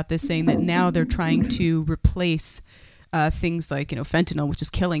papers about this, saying that now they're trying to replace things like fentanyl, which is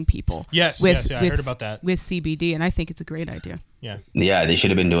killing people. Yes, I heard about that with CBD, and I think it's a great idea. Yeah, they should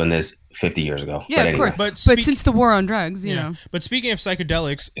have been doing this 50 years ago. Yeah, of course. But since the war on drugs, you know. But speaking of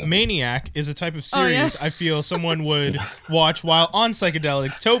psychedelics, Maniac is a type of series I feel someone would watch while on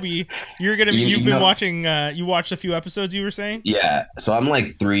psychedelics. Toby, you've been watching. You watched a few episodes. You were saying. Yeah, so I'm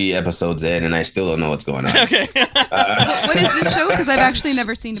like 3 episodes in, and I still don't know what's going on. Okay. What is this show? Because I've actually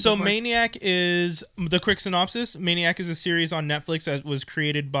never seen it before. So Maniac is the quick synopsis. Maniac is a series on Netflix that was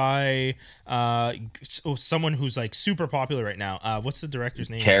created by someone who's like super popular right now. What's the director's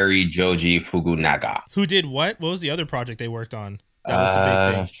name? Cary Joji Fukunaga. Who did what? What was the other project they worked on? That was the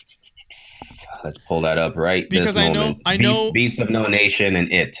big thing. Let's pull that up because I know Beast of No Nation and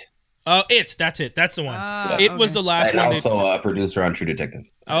It. That's it. That's the one. It was the last one. And also a producer on True Detective.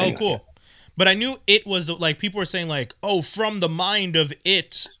 Oh, cool. But I knew It was like people were saying like, oh, from the mind of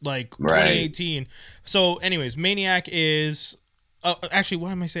It, like 2018. So, anyways, Maniac is. Actually,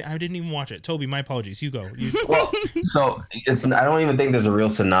 what am I saying? I didn't even watch it. Toby, my apologies. You go. Well, so I don't even think there's a real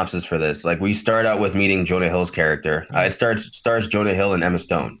synopsis for this. Like, we start out with meeting Jonah Hill's character. It stars Jonah Hill and Emma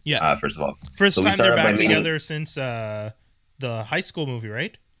Stone. Yeah. First of all, first time they're back together since the high school movie,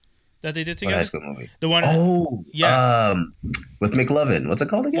 right? That they did together. High school movie. The one. Oh, yeah. With McLovin. What's it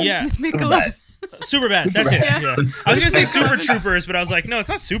called again? Yeah, with McLovin. Superbad. That's it. Yeah. I was gonna say Super Troopers, but I was like, no, it's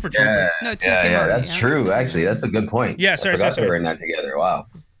not Super Troopers. No, that's true. Actually, that's a good point. Yeah, sorry. They were in that together. Wow.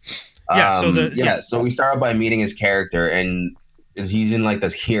 Yeah. So we start out by meeting his character, and he's in like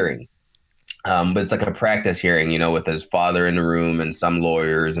this hearing, but it's like a practice hearing, with his father in the room and some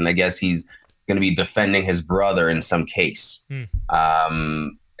lawyers, and I guess he's going to be defending his brother in some case.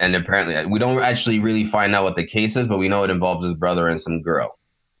 And apparently, we don't actually really find out what the case is, but we know it involves his brother and some girl.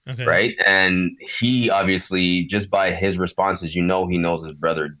 Okay. Right. And he obviously, just by his responses, he knows his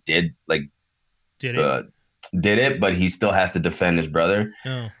brother did it, but he still has to defend his brother.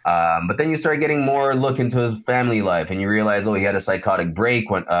 Oh. But then you start getting more look into his family life, and you realize, he had a psychotic break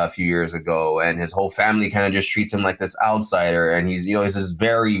a few years ago, and his whole family kind of just treats him like this outsider, and he's this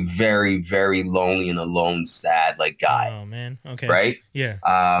very, very, very lonely and alone, sad guy. Oh man. Okay. Right. Yeah.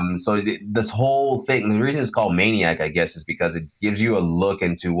 So this whole thing, the reason it's called Maniac, I guess, is because it gives you a look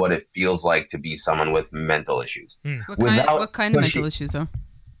into what it feels like to be someone with mental issues. What kind of mental issues though?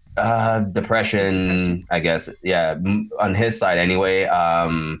 Depression, I guess. Yeah, on his side anyway.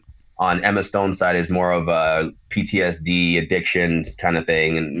 On Emma Stone's side is more of a PTSD, addiction kind of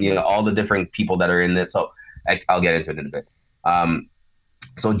thing, and all the different people that are in this. So I'll get into it in a bit.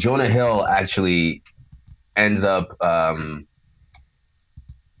 So Jonah Hill actually ends up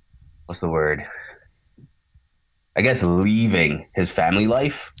what's the word? I guess leaving his family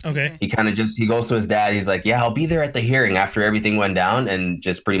life. Okay. He kind of he goes to his dad. He's like, yeah, I'll be there at the hearing after everything went down, and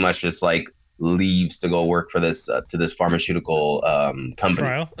just pretty much leaves to go work for this to this pharmaceutical company.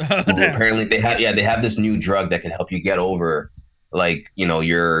 Trial. Apparently they have this new drug that can help you get over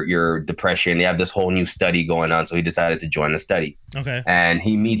your depression. They have this whole new study going on, so he decided to join the study. Okay. And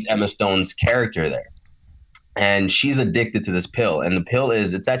he meets Emma Stone's character there. And she's addicted to this pill, and the pill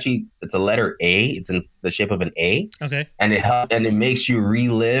it's a letter A. It's in the shape of an A. Okay. And it makes you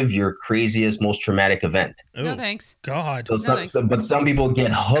relive your craziest, most traumatic event. Ooh, no thanks. God. But some people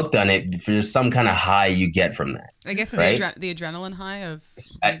get hooked on it for some kind of high you get from that. I guess right? the adrenaline high of.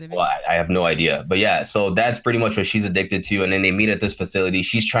 I have no idea, but yeah. So that's pretty much what she's addicted to. And then they meet at this facility.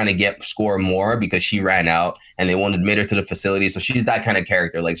 She's trying to score more because she ran out, and they won't admit her to the facility. So she's that kind of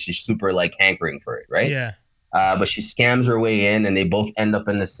character. She's super hankering for it, right? Yeah. But she scams her way in, and they both end up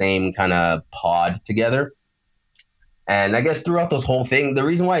in the same kind of pod together. And I guess throughout this whole thing, the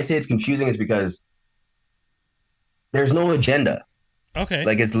reason why I say it's confusing is because there's no agenda. Okay.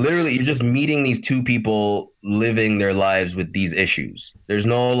 It's literally, you're just meeting these two people living their lives with these issues. There's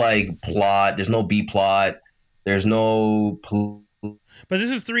no plot. There's no B plot. There's no. But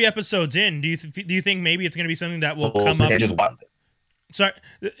this is 3 episodes in. Do you think maybe it's going to be something that will come up? Sorry,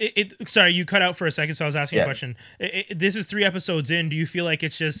 sorry, you cut out for a second, so I was asking a question. This is 3 episodes in. Do you feel like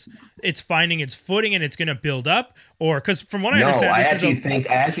it's finding its footing and it's going to build up, or because from what I understand, I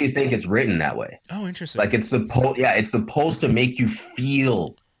actually think it's written that way. Oh, interesting. It's supposed to make you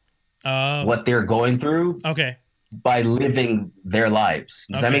feel what they're going through. Okay. by living their lives.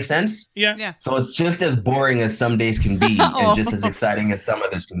 Does that make sense? Yeah. Yeah. So it's just as boring as some days can be, and just as exciting as some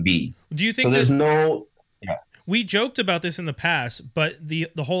others can be. Do you think so? There's no. Yeah. We joked about this in the past, but the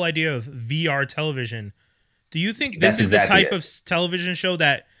whole idea of VR television. Do you think this is exactly the type of television show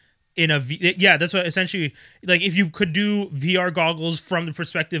that that's what essentially, like, if you could do VR goggles from the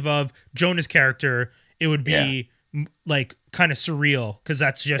perspective of Jonah's character, it would be like kind of surreal, because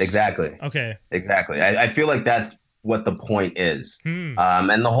that's just exactly I feel like that's what the point is. And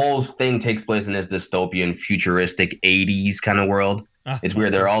the whole thing takes place in this dystopian, futuristic 80s kind of world. It's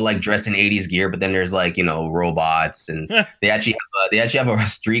weird. They're all like dressed in 80s gear, but then there's like, robots, and they actually have a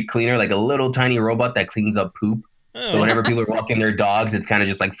street cleaner, like a little tiny robot that cleans up poop. So whenever people are walking their dogs, it's kind of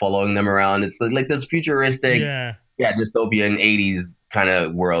just like following them around. It's like this futuristic, dystopian 80s kind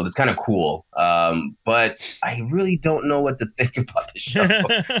of world. It's kind of cool. But I really don't know what to think about the show.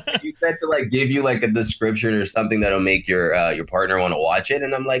 You said to like give you like a description or something that'll make your partner want to watch it,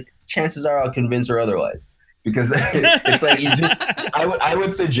 and I'm like, chances are I'll convince her otherwise. Because it's like I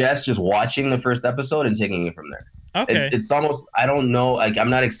would suggest just watching the first episode and taking it from there. Okay. It's almost, I don't know, like, I'm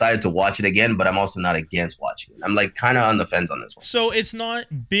not excited to watch it again, but I'm also not against watching it. I'm like kind of on the fence on this one. So it's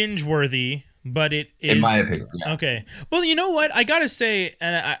not binge worthy, but it is, in my opinion. Yeah. Okay. Well, you know what? I gotta say,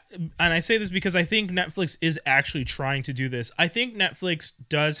 and I say this because I think Netflix is actually trying to do this. I think Netflix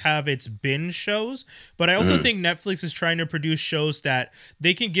does have its binge shows, but I also think Netflix is trying to produce shows that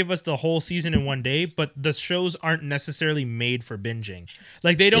they can give us the whole season in one day, but the shows aren't necessarily made for binging.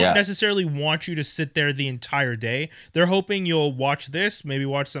 Like, they don't necessarily want you to sit there the entire day. They're hoping you'll watch this, maybe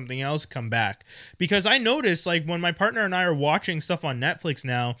watch something else, come back. Because I notice, like, when my partner and I are watching stuff on Netflix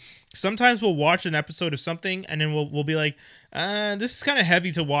now, sometimes we'll watch an episode of something and then we'll be like, this is kind of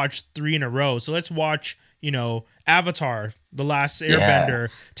heavy to watch 3 in a row. So let's watch, Avatar, The Last Airbender,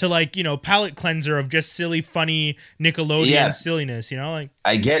 to like, palate cleanser of just silly, funny Nickelodeon silliness, like.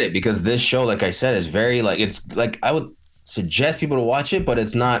 I get it, because this show, like I said, is very like, it's like, I would suggest people to watch it, but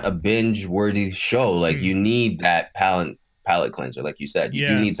it's not a binge worthy show. Like you need that palate cleanser, like you said. You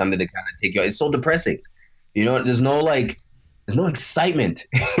do need something to kind of take you out. It's so depressing. There's no excitement.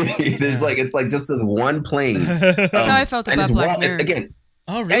 There's like, it's like just this one plane. That's how I felt about Black Mirror. Again,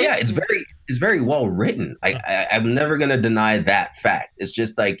 oh really? Yeah, it's very well written. I'm never gonna deny that fact. It's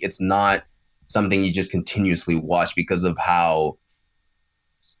just like, it's not something you just continuously watch because of how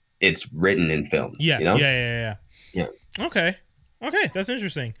it's written in film. Yeah. Okay, that's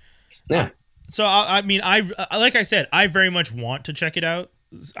interesting. Yeah. So I mean, I like I said, I very much want to check it out.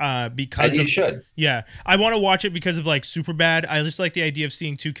 Because you should. Yeah, I want to watch it because of like Superbad. I just like the idea of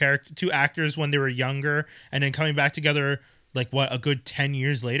seeing two actors when they were younger and then coming back together, like a good 10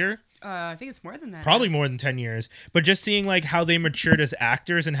 years later. I think it's more than that. Probably more than 10 years. But just seeing like how they matured as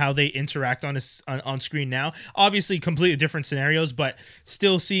actors and how they interact on screen now. Obviously completely different scenarios, but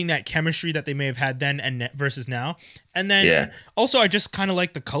still seeing that chemistry that they may have had then and versus now. And then also I just kind of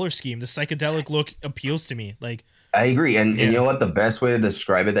like the color scheme. The psychedelic look appeals to me. Like, I agree. And you know what? The best way to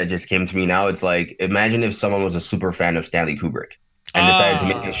describe it that just came to me now, it's like, imagine if someone was a super fan of Stanley Kubrick and decided to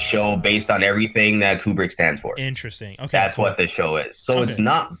make a show based on everything that Kubrick stands for. Interesting. Okay. That's what the show is. So it's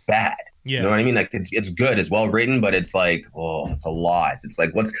not bad. Yeah. You know what I mean? Like, it's good. It's well written, but it's like, it's a lot. It's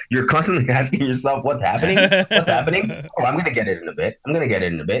like, you're constantly asking yourself, what's happening? What's happening? Oh, I'm going to get it in a bit. And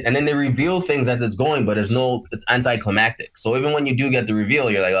then they reveal things as it's going, but it's anticlimactic. So even when you do get the reveal,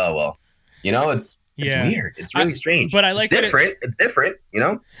 you're like, oh, well, it's weird. It's really strange. But I like it's different,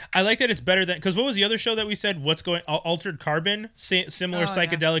 I like that it's better than, because what was the other show that we said? Altered Carbon, similar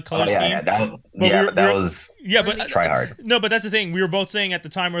psychedelic color scheme. But try hard. No, but that's the thing. We were both saying at the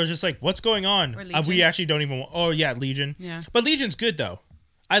time, where it was just like, what's going on? We actually don't even. Legion. Yeah. But Legion's good though.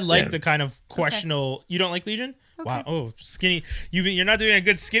 I like the kind of questionable. Okay. You don't like Legion? Okay. Wow. Oh, Skinny. You're not doing a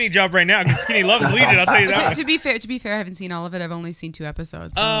good Skinny job right now, because Skinny loves Legion. I'll tell you that. To be fair, I haven't seen all of it. I've only seen 2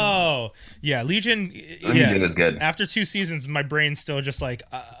 episodes. So. Oh, yeah. Legion is good. After 2 seasons, my brain's still just like,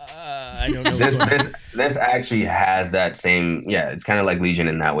 I don't know. This actually has that same. Yeah, it's kind of like Legion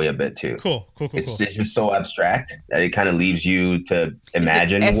in that way a bit too. Cool. It's just so abstract that it kind of leaves you to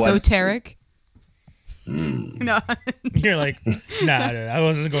imagine. Is it esoteric? No. You're like, nah, I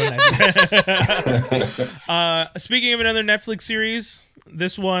wasn't going that. Speaking of another Netflix series,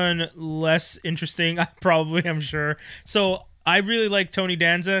 this one less interesting, I'm sure. So I really like Tony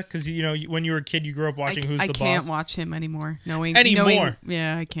Danza, because when you were a kid, you grew up watching Who's the Boss. I can't watch him anymore. Knowing,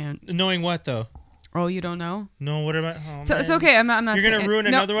 yeah, I can't. Knowing what though? Oh, you don't know? No, what about? Oh, so it's okay. I'm not. You're gonna ruin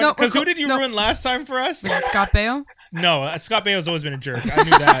another one. Because who did you ruin last time for us? Scott Baio. No, Scott Baio's always been a jerk. I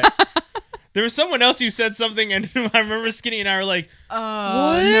knew that. There was someone else who said something, and I remember Skinny and I were like,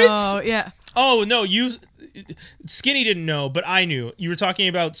 "What?" No, yeah. Oh no, Skinny didn't know, but I knew. You were talking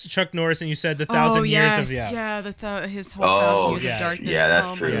about Chuck Norris, and you said the 1,000 years of his whole 1,000 years of darkness. Yeah,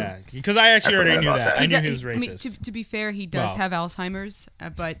 that's true. Yeah, because I actually already knew that. I knew he was racist. I mean, to be fair, he does have Alzheimer's,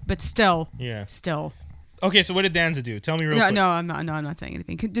 but still. Yeah. Still. Okay, so what did Danza do? Tell me real quick. No, I'm not saying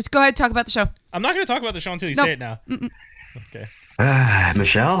anything. Just go ahead and talk about the show. I'm not going to talk about the show until you say it now. Okay.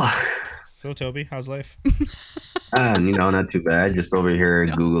 Michelle. So, Toby, how's life? Not too bad. Just over here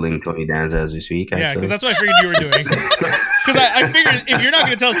Googling Tony Danza as we speak. Yeah, because that's what I figured you were doing. Because I figured if you're not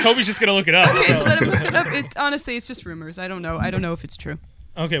going to tell us, Toby's just going to look it up. Okay, so let him look it up. Honestly, it's just rumors. I don't know if it's true.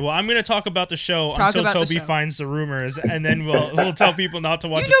 Okay, well, I'm going to talk about the show until Toby finds the rumors, and then we'll tell people not to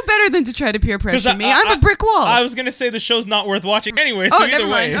watch it. You know better than to try to peer pressure me. I'm a brick wall. I was going to say the show's not worth watching anyway, so either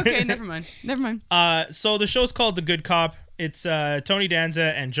way. Okay, never mind. So the show's called The Good Cop. It's Tony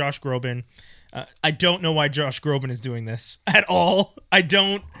Danza and Josh Groban. I don't know why Josh Groban is doing this at all. I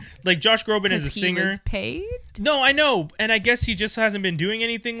don't like Josh Groban is a singer. He was paid? No, I know, and I guess he just hasn't been doing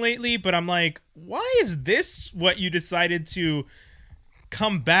anything lately. But I'm like, why is this what you decided to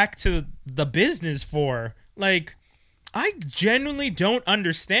come back to the business for? Like, I genuinely don't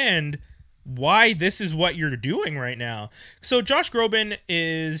understand why this is what you're doing right now. So Josh Groban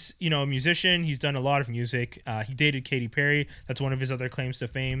is, a musician. He's done a lot of music. He dated Katy Perry. That's one of his other claims to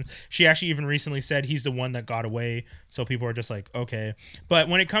fame. She actually even recently said he's the one that got away. So people are just like, okay. But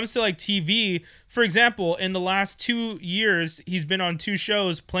when it comes to like TV, for example, in the last 2 years, he's been on 2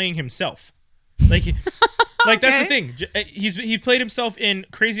 shows playing himself. Like that's the thing. He played himself in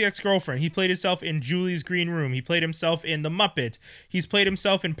Crazy Ex-Girlfriend. He played himself in Julie's Green Room. He played himself in The Muppet. He's played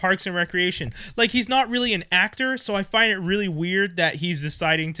himself in Parks and Recreation. Like, he's not really an actor, so I find it really weird that he's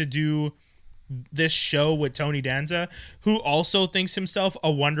deciding to do this show with Tony Danza, who also thinks himself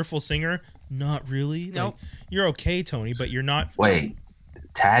a wonderful singer. Not really. Nope. Like, you're okay, Tony, but you're not. Wait,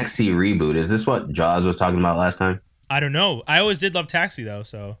 Taxi reboot. Is this what Jaws was talking about last time? I don't know. I always did love Taxi, though,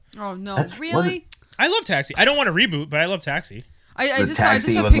 so. Oh, no. Really? I love Taxi. I don't want to reboot, but I love Taxi. I just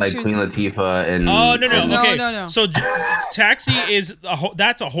Taxi saw with pictures. like Queen Latifah and. Oh no. Okay. No. So Taxi is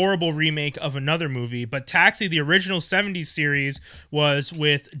that's a horrible remake of another movie, but Taxi, the original '70s series, was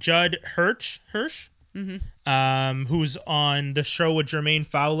with Judd Hirsch. Who's on the show with Jermaine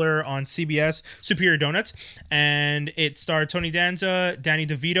Fowler on CBS, Superior Donuts, and it starred Tony Danza, Danny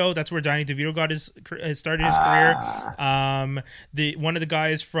DeVito. That's where Danny DeVito started his career. One of the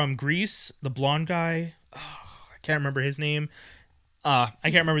guys from Grease, the blonde guy. Oh, I can't remember his name. I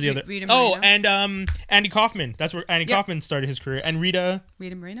can't remember the other. Rita Moreno? And Andy Kaufman. That's where Andy Kaufman started his career. And Rita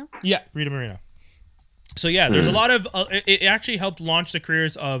Moreno? Yeah, Rita Moreno. So yeah, there's a lot of it actually helped launch the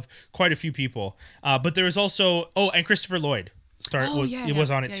careers of quite a few people. But there was also and Christopher Lloyd was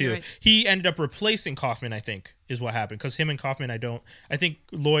on it too. Right. He ended up replacing Kaufman, I think, is what happened, because him and Kaufman, I think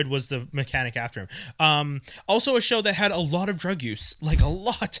Lloyd was the mechanic after him. Also a show that had a lot of drug use, like a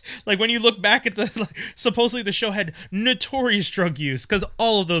lot. Like when you look back at supposedly the show had notorious drug use, because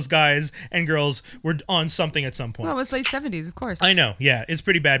all of those guys and girls were on something at some point. Well, it was late 70s, of course. I know, yeah, it's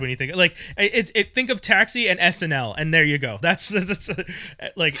pretty bad when you think like think of Taxi and SNL, and there you go. That's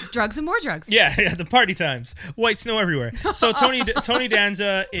like drugs and more drugs. Yeah, the party times, white snow everywhere. So Tony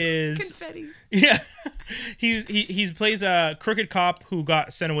Danza is confetti. Yeah. He plays a crooked cop who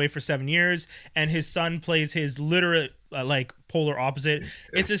got sent away for 7 years, and his son plays his literal like polar opposite.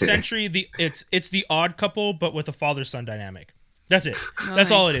 It's essentially it's the Odd Couple, but with a father-son dynamic. That's it.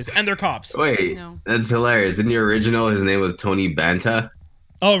 That's all it is, and they're cops. Wait, that's hilarious. In the original, his name was Tony Banta.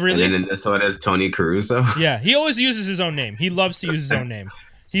 Oh, really? And then in this one, it's Tony Caruso. Yeah, he always uses his own name. He loves to use his own name.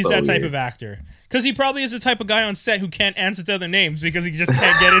 He's that type of actor. Because he probably is the type of guy on set who can't answer to other names because he just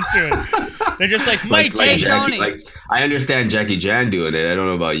can't get into it. They're just like, Mike, like Tony. Like, I understand Jackie Chan doing it. I don't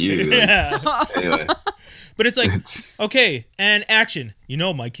know about you. Yeah. Anyway. But it's like, okay, and action.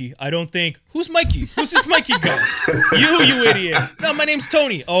 Mikey, I don't think. Who's Mikey? Who's this Mikey guy? You idiot. No, my name's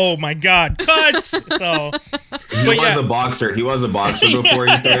Tony. Oh, my God. Cut. So. He was a boxer. He was a boxer before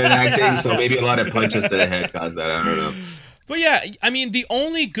he started acting, so maybe a lot of punches to the head caused that. I don't know. But yeah, I mean, the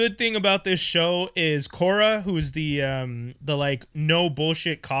only good thing about this show is Cora, who's the like no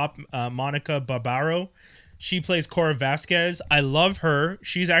bullshit cop, Monica Barbaro. She plays Cora Vasquez. I love her.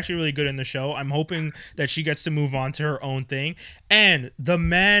 She's actually really good in the show. I'm hoping that she gets to move on to her own thing. And the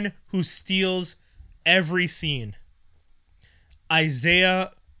man who steals every scene,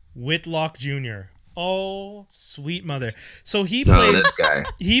 Isaiah Whitlock Jr. Oh, sweet mother. So this guy.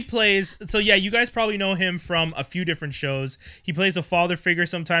 He plays. So yeah, you guys probably know him from a few different shows. He plays a father figure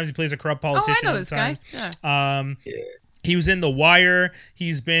sometimes. He plays a corrupt politician. Oh, I know this guy. Yeah. He was in The Wire.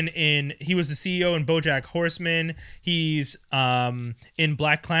 He was the CEO in BoJack Horseman. He's in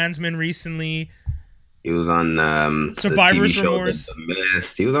Black Klansman recently. He was on Survivor's the TV show Remorse. The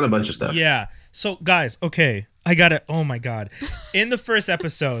Mist. He was on a bunch of stuff. Yeah. So guys, okay, I gotta. Oh my god! In the first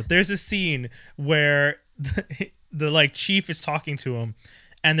episode, there's a scene where the like chief is talking to him,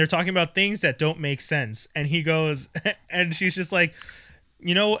 and they're talking about things that don't make sense, and he goes, and she's just like,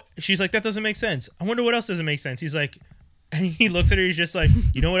 she's like, that doesn't make sense. I wonder what else doesn't make sense. He's like, and he looks at her, he's just like,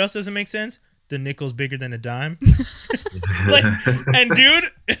 you know what else doesn't make sense? The nickel's bigger than a dime. Like, and dude,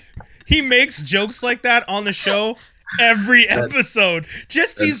 he makes jokes like that on the show every episode.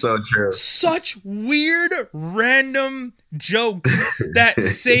 Just these so true. Such weird random jokes that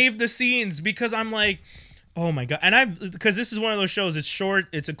save the scenes, because I'm like, oh my god. And because this is one of those shows, it's short,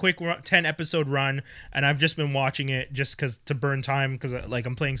 it's a quick 10 episode run, and I've just been watching it just because to burn time, because like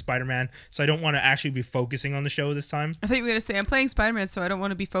I'm playing Spider-Man, so I don't want to actually be focusing on the show this time. I thought you were gonna say I'm playing Spider-Man, so I don't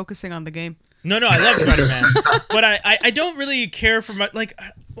want to be focusing on the game. No, I love Spider-Man, but I don't really care for much. Like,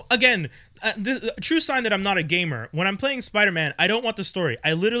 again, the true sign that I'm not a gamer. When I'm playing Spider-Man, I don't want the story.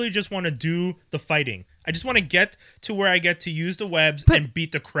 I literally just want to do the fighting. I just want to get to where I get to use the webs and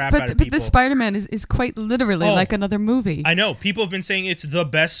beat the crap out of people. But the Spider-Man is quite literally like another movie. I know. People have been saying it's the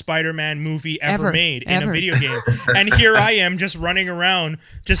best Spider-Man movie ever made in a ever. video game. And here I am just running around,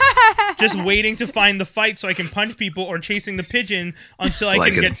 just waiting to find the fight so I can punch people, or chasing the pigeon until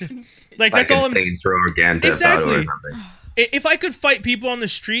I can get to... Like that's all I'm... Saints Row or Grand Theft Auto or something. If I could fight people on the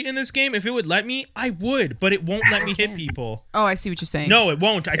street in this game, if it would let me, I would, but it won't let me hit people. Oh, I see what you're saying. No, it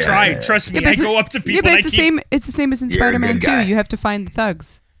won't. I tried. Trust me. I go up to people. Yeah, but it's the same. It's the same as in Spider-Man 2. You have to find the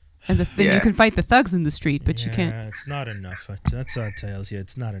thugs, and then you can fight the thugs in the street, but you can't. It's not enough. That's our tales. Yeah,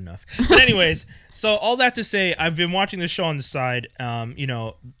 it's not enough. But anyways, so all that to say, I've been watching this show on the side.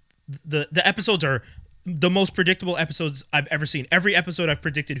 The episodes are the most predictable episodes I've ever seen. Every episode, I've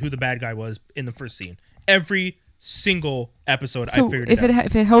predicted who the bad guy was in the first scene. Every single episode, I figured it out.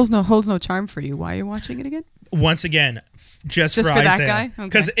 If it holds no charm for you, why are you watching it again? Once again, just for that Isaiah. guy,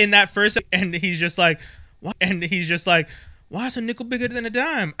 because in that first, and he's just like, what? And he's just like, why is a nickel bigger than a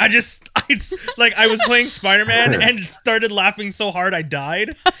dime? I was playing Spider-Man and started laughing so hard I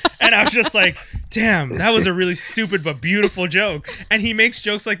died, and I was just like, damn, that was a really stupid but beautiful joke. And he makes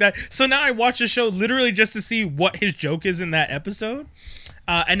jokes like that, so now I watch the show literally just to see what his joke is in that episode.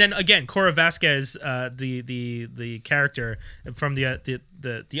 And then again, Cora Vasquez, the character from the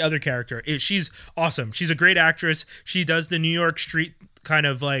other character, she's awesome. She's a great actress. She does the New York street kind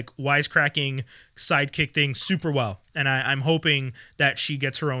of like wisecracking sidekick thing super well. And I'm hoping that she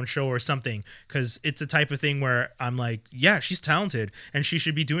gets her own show or something, because it's a type of thing where I'm like, yeah, she's talented and she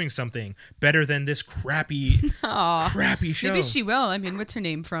should be doing something better than this crappy show. Maybe she will. I mean, what's her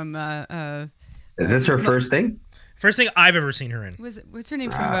name from? Is this her first thing? First thing I've ever seen her in. What's her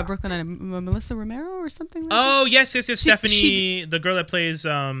name from Brooklyn Nine-Nine? Melissa Romero or something like that? Oh, yes. Stephanie, the girl that plays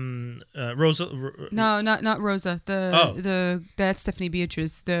Rosa. No, not Rosa. That's Stephanie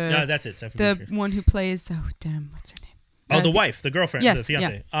Beatriz. No, that's it. Stephanie Beatriz. One who plays. Oh, damn, what's her name? Oh, the wife, the girlfriend, the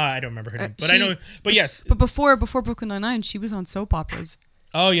fiance. Yeah. I don't remember her name, but I know. But yes. But before Brooklyn Nine-Nine, she was on soap operas.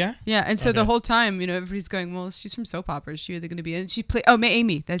 Oh yeah. Yeah, and so the whole time, everybody's going, well, she's from soap operas. She's either going to be, and she play. Oh,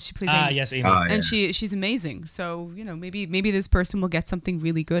 Amy. She plays Amy. Yes, Amy. And she's amazing. So maybe this person will get something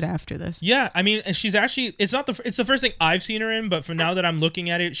really good after this. Yeah, I mean, and she's actually it's the first thing I've seen her in, but from now that I'm looking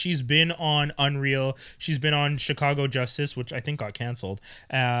at it, she's been on Unreal. She's been on Chicago Justice, which I think got canceled,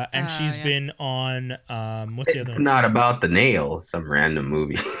 and she's been on what's the other? It's not about the nail, some random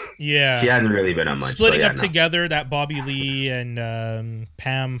movie. Yeah, she hasn't really been on much. Splitting Up Together, that Bobby Lee and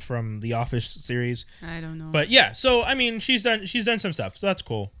Pam from the Office series. I don't know. But yeah, so I mean, she's done some stuff, so that's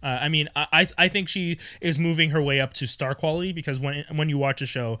cool. I mean, I think she is moving her way up to star quality, because when you watch a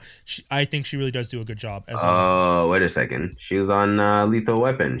show, I think she really does do a good job. Wait a second. She was on Lethal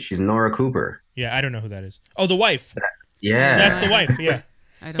Weapon. She's Nora Cooper. Yeah, I don't know who that is. Oh, the wife. Yeah, that's the wife. Yeah.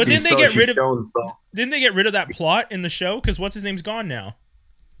 But didn't they get rid of that plot in the show? Because what's his name's gone now.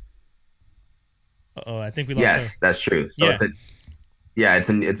 I think we lost. Yes, that's true. So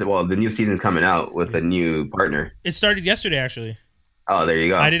the new season's coming out with a new partner. It started yesterday, actually. Oh, there you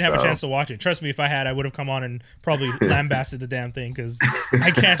go. I didn't have a chance to watch it. Trust me, if I had, I would have come on and probably lambasted the damn thing, because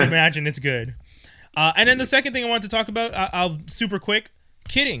I can't imagine it's good. And then the second thing I want to talk about, I'll super quick.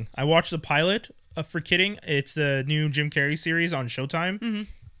 Kidding. I watched the pilot for Kidding. It's the new Jim Carrey series on Showtime. Mm-hmm.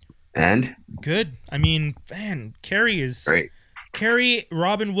 And? Good. I mean, man, Carrey is... Great. Carrey,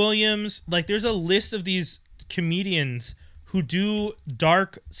 Robin Williams, like there's a list of these comedians who do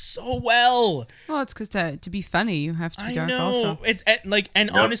dark so well. Well, it's because to be funny, you have to be dark also.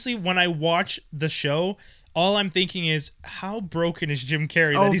 Honestly, when I watch the show, all I'm thinking is, how broken is Jim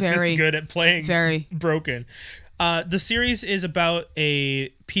Carrey that he's this good at playing broken? The series is about a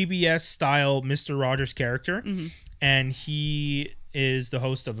PBS style Mr. Rogers character, and he is the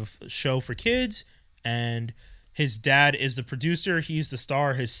host of a show for kids, and his dad is the producer. He's the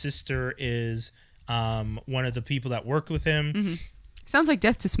star. His sister is one of the people that work with him. Sounds like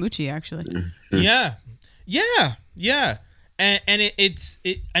Death to Smoochie, actually. Yeah. And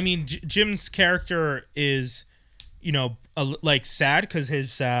I mean, Jim's character is, you know, like sad because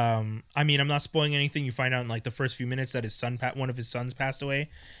his I mean, I'm not spoiling anything. You find out in like the first few minutes that one of his sons passed away,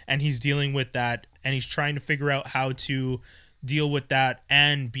 and he's dealing with that, and he's trying to figure out how to deal with that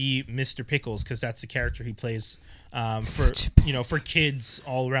and be Mr. Pickles, because that's the character he plays for kids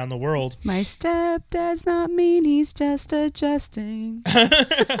all around the world. My stepdad's not mean, he's just adjusting.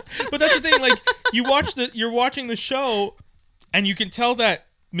 But that's the thing, like you're watching the show and you can tell that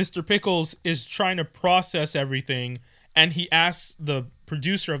Mr. Pickles is trying to process everything, and he asks the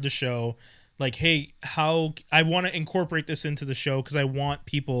producer of the show, like, hey, how I want to incorporate this into the show because I want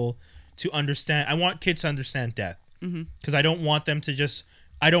people to understand, I want kids to understand death, because I don't want it to just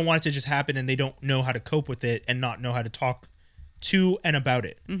happen and they don't know how to cope with it and not know how to talk to and about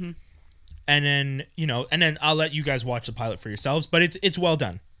it. And then, and then I'll let you guys watch the pilot for yourselves, but it's well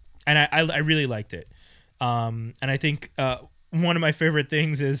done, and I really liked it. And I think one of my favorite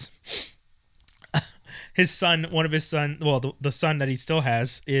things is the son that he still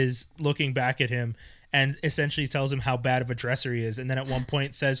has is looking back at him and essentially tells him how bad of a dresser he is, and then at one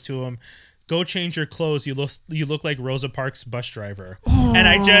point says to him, "Go change your clothes. You look like Rosa Parks' bus driver." Oh. And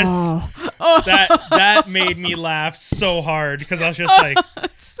I just that made me laugh so hard because I was just like,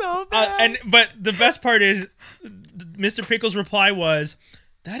 so bad. But the best part is, Mr. Pickles' reply was,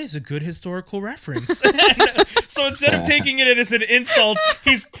 "That is a good historical reference." So instead of taking it as an insult,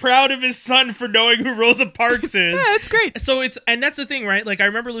 he's proud of his son for knowing who Rosa Parks is. Yeah, that's great. So and that's the thing, right? Like, I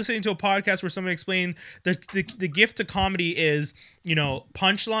remember listening to a podcast where someone explained the gift to comedy is,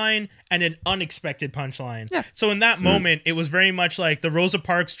 punchline and an unexpected punchline. Yeah. So in that moment, it was very much like the Rosa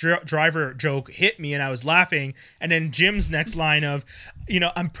Parks driver joke hit me and I was laughing. And then Jim's next line of,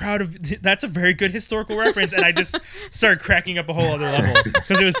 I'm proud of, that's a very good historical reference. And I just started cracking up a whole other level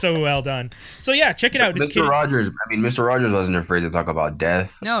because it was so well done. So yeah, check it out. Mr. Rogers wasn't afraid to talk about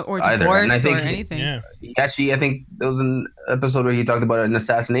death. No, or divorce or anything. Yeah. Actually, I think there was an episode where he talked about an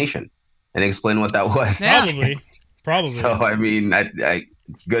assassination and explained what that was. Yeah. Probably. So, I mean,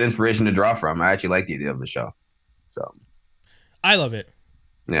 it's good inspiration to draw from. I actually like the idea of the show. So, I love it.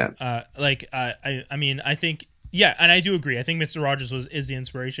 Yeah. I mean, I think, yeah, and I do agree. I think Mr. Rogers is the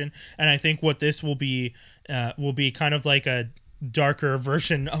inspiration, and I think what this will be kind of like a darker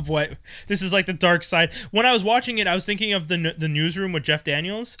version of what this is, like the dark side. When I was watching it, I was thinking of the Newsroom with Jeff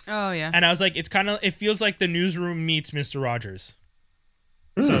Daniels. Oh yeah. And I was like, it feels like the Newsroom meets Mr. Rogers.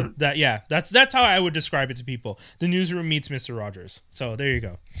 So that's how I would describe it to people. The Newsroom meets Mr. Rogers. So there you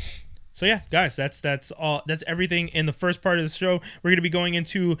go. So yeah, guys, that's all. That's everything in the first part of the show. We're gonna be going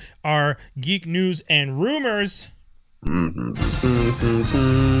into our geek news and rumors.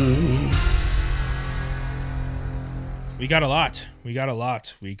 We got a lot.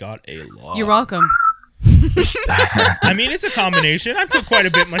 You're welcome. I mean, it's a combination. I put quite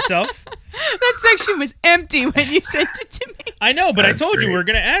a bit myself. That section was empty when you sent it to me. I know, but that's I told great. You we're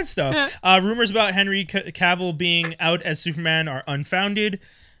going to add stuff. Rumors about Henry Cavill being out as Superman are unfounded.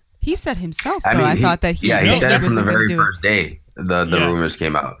 He said himself, though. I thought that he said it from the very first day the rumors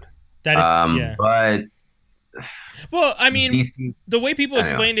came out. That is, But... Well, I mean, the way people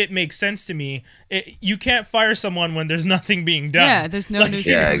explained it makes sense to me. You can't fire someone when there's nothing being done. Yeah, there's no new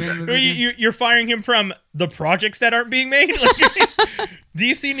Superman movie. You're firing him from the projects that aren't being made.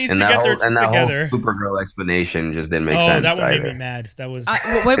 DC needs to get their together. Whole Supergirl explanation just didn't make sense. Oh, that one made me mad. That was.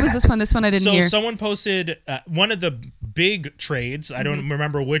 What was this one? This one I didn't hear. So someone posted one of the big trades. I don't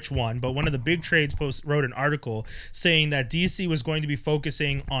remember which one, but one of the big trades wrote an article saying that DC was going to be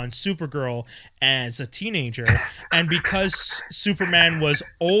focusing on Supergirl as a teenager, and because Superman was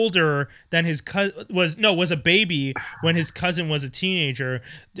older than his was a baby when his cousin was a teenager,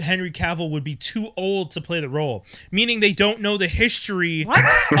 Henry Cavill would be too old to play the role, meaning they don't know the history of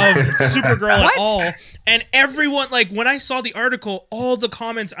Supergirl at all. And everyone, like, when I saw the article, all the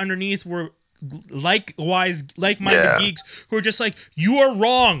comments underneath were like-minded geeks who are just like, "You are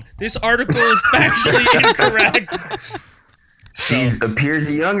wrong. This article is factually incorrect." She appears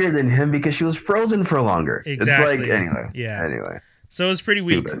younger than him because she was frozen for longer. Exactly. It's like, anyway. Yeah. Anyway. So it was pretty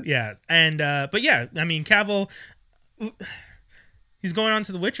weak. Yeah. And, but yeah, I mean, Cavill, he's going on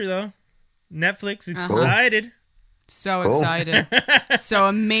to The Witcher, though. Netflix, excited. So excited. So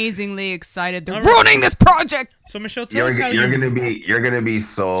amazingly excited. They're ruining this project. So Michelle, tell us how you're gonna be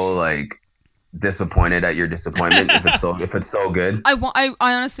so like disappointed at your disappointment if it's so good. I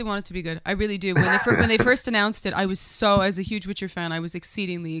honestly want it to be good. I really do. When they first announced it, I was as a huge Witcher fan, I was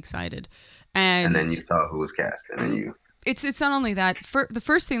exceedingly excited. And then you saw who was cast, and then you. It's not only that. The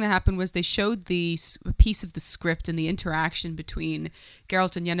first thing that happened was they showed a piece of the script and the interaction between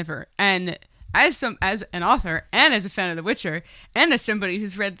Geralt and Yennefer. And as an author and as a fan of The Witcher and as somebody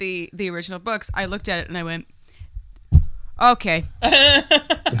who's read the original books, I looked at it and I went, okay.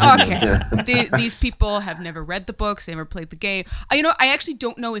 These people have never read the books. They never played the game. I actually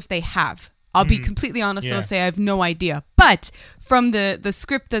don't know if they have. I'll be completely honest. Yeah. I'll say I have no idea. But from the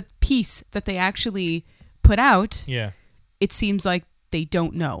script, the piece that they actually put out, it seems like they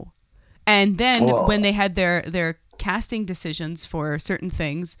don't know. And then when they had their casting decisions for certain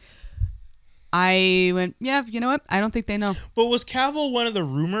things, I went, yeah, you know what? I don't think they know. But was Cavill one of the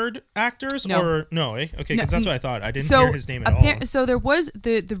rumored actors? No. Or no, eh? Okay, because that's what I thought. I didn't hear his name at all. So there was,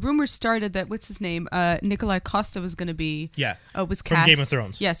 the rumors started that, what's his name? Nikolai Costa was going to be... Yeah, was cast. From Game of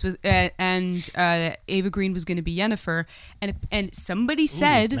Thrones. Yes, and Ava Green was going to be Yennefer. And somebody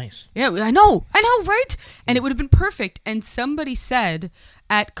said... Ooh, nice. Yeah, I know, right? And it would have been perfect. And somebody said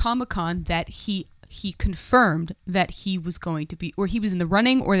at Comic-Con that he confirmed that he was going to be, or he was in the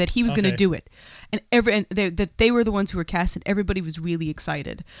running, or that he was going to do it, and that they were the ones who were cast, and everybody was really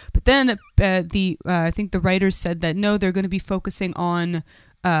excited. But then I think the writers said that no, they're going to be focusing on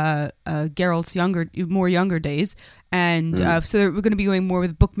Geralt's younger days, and so they're going to be going more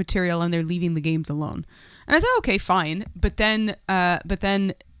with book material, and they're leaving the games alone. And I thought, okay, fine. But then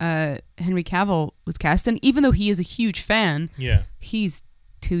Henry Cavill was cast, and even though he is a huge fan, he's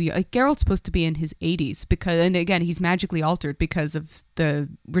too young. Like, Geralt's supposed to be in his 80s and again, he's magically altered because of the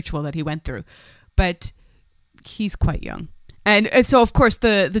ritual that he went through, but he's quite young. And so of course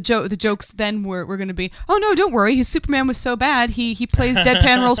the jokes then were going to be, oh no, don't worry, his Superman was so bad he plays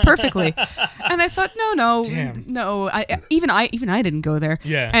deadpan roles perfectly. And I thought, no, I didn't go there.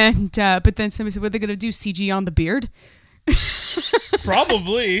 Yeah. And but then somebody said, what are they going to do, CG on the beard?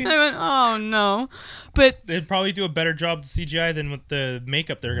 Probably. I went, oh no, but they'd probably do a better job with CGI than with the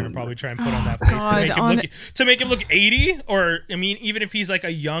makeup they're going to probably try and put on that face to make him look 80. Or I mean, even if he's like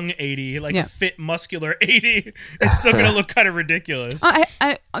a young 80, like a fit, muscular 80, it's still going to look kind of ridiculous.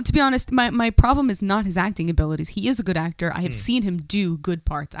 I to be honest, my problem is not his acting abilities. He is a good actor. I have seen him do good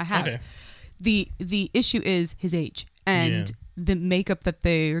parts. I have. Okay. The issue is his age and the makeup that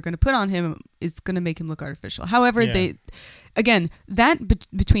they are going to put on him is going to make him look artificial. However, between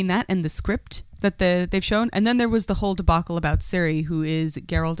that and the script that they've shown, and then there was the whole debacle about Ciri, who is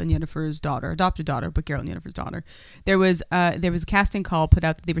Geralt and Yennefer's daughter, adopted daughter, but Geralt and Yennefer's daughter. There was a casting call put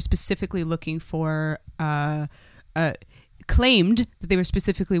out that they were specifically looking for claimed that they were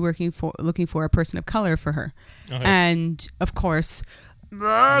specifically looking for a person of color for her. Okay. And of course,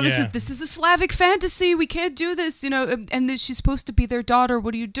 this is a Slavic fantasy. We can't do this, and she's supposed to be their daughter.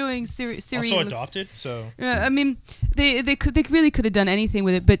 What are you doing? Ciri also adopted, so I mean, they really could have done anything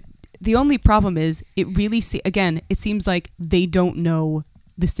with it, but the only problem is it seems like they don't know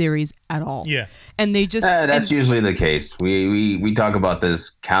the series at all. Yeah, and they just that's usually the case. We talk about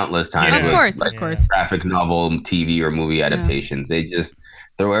this countless times. Yeah. Of course. Graphic novel, TV, or movie adaptations. They just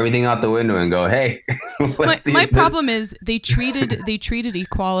throw everything out the window and go, hey. My problem is they treated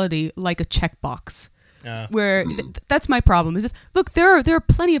equality like a checkbox. That's my problem. Look, there are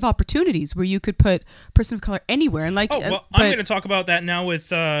plenty of opportunities where you could put person of color anywhere, and I'm going to talk about that now with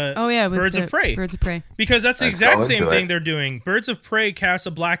Birds of Prey. Birds of Prey, because that's the exact same thing they're doing. Birds of Prey casts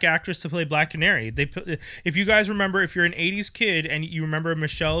a black actress to play Black Canary. If you guys remember, if you're an '80s kid and you remember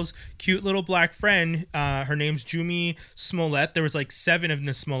Michelle's cute little black friend, her name's Jumi Smollett. There was like 7 of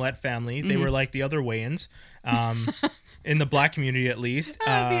the Smollett family. They were like the other Wayans. In the black community, at least.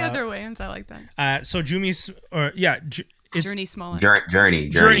 The other Wayans, I like that. So Jumi's, Journey Smollett.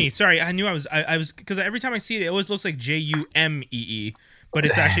 Journey. Sorry, I knew I was because every time I see it, it always looks like Jumee, but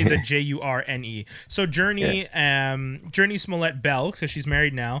it's actually the Jurne. So Journey Smollett Bell, because she's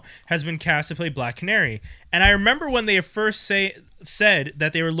married now, has been cast to play Black Canary. And I remember when they first said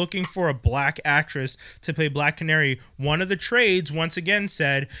that they were looking for a black actress to play Black Canary, one of the trades once again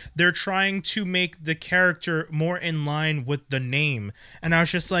said they're trying to make the character more in line with the name. And I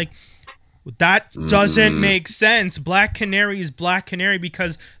was just like, that doesn't make sense. Black Canary is Black Canary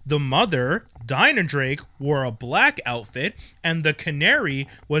because the mother, Dinah Drake, wore a black outfit, and the canary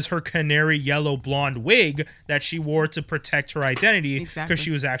was her canary yellow blonde wig that she wore to protect her identity because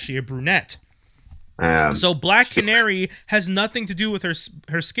she was actually a brunette. So Black Canary has nothing to do with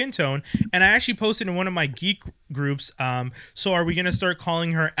her skin tone, and I actually posted in one of my geek groups. So are we gonna start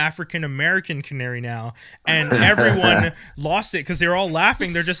calling her African American Canary now? And everyone lost it because they're all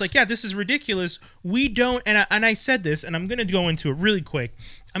laughing. They're just like, "Yeah, this is ridiculous. We don't." And I said this, and I'm gonna go into it really quick.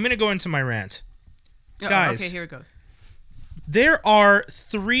 I'm gonna go into my rant, guys. Okay, here it goes. There are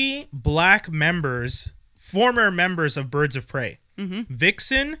 3 black former members of Birds of Prey: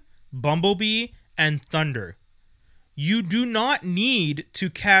 Vixen, Bumblebee, and Thunder. You do not need to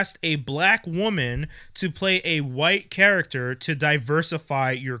cast a black woman to play a white character to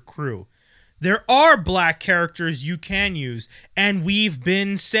diversify your crew. There are black characters you can use, and we've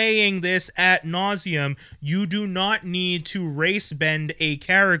been saying this ad nauseum. You do not need to race bend a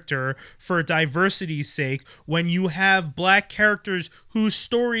character for diversity's sake when you have black characters whose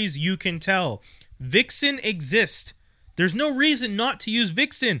stories you can tell. Vixen exists. There's no reason not to use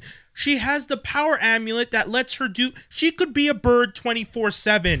Vixen. She has the power amulet that lets her do... She could be a bird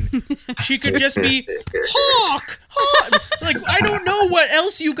 24/7. She could just be hawk. Like, I don't know what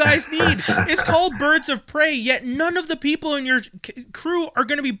else you guys need. It's called Birds of Prey, yet none of the people in your crew are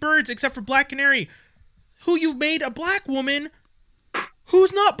going to be birds except for Black Canary, who you've made a black woman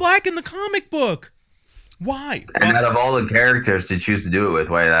who's not black in the comic book. Why? And out of all the characters to choose to do it with,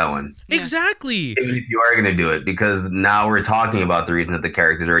 why that one? Exactly. Even if you are going to do it, because now we're talking about the reason that the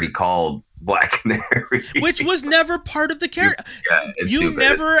character's already called Black Canary. Which was never part of the character. You stupid.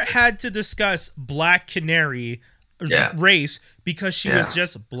 never had to discuss Black Canary race because she was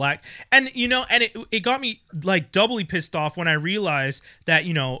just black. And, and it got me like doubly pissed off when I realized that,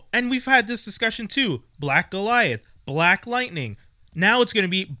 and we've had this discussion too, Black Goliath, Black Lightning. Now it's going to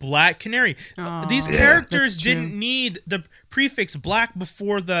be Black Canary. These characters didn't need the prefix black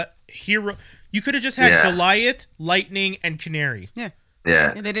before the hero. You could have just had Goliath, Lightning, and Canary. Yeah.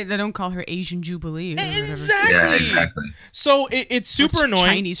 They don't call her Asian Jubilee. Exactly. Yeah, exactly. So it's super annoying.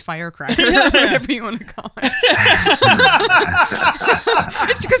 Chinese firecracker, whatever you want to call it.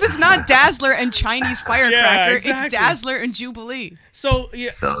 It's because it's not Dazzler and Chinese firecracker. Exactly. It's Dazzler and Jubilee. So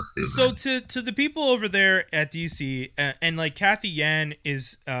stupid. To the people over there at DC, and like Kathy Yan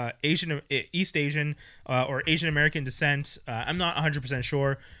is East Asian or Asian American descent. I'm not 100%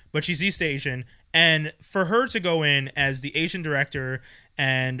 sure, but she's East Asian. And for her to go in as the Asian director,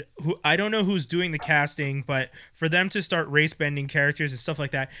 and who I don't know who's doing the casting, but for them to start race bending characters and stuff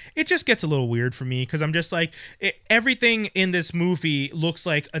like that, it just gets a little weird for me because I'm just like, everything in this movie looks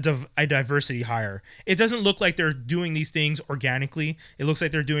like a diversity hire. It doesn't look like they're doing these things organically. It looks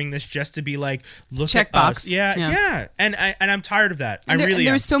like they're doing this just to be like, look check at box. us. Yeah. And I'm tired of that. And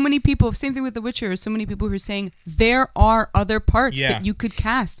there's so many people. Same thing with The Witcher. So many people who are saying there are other parts that you could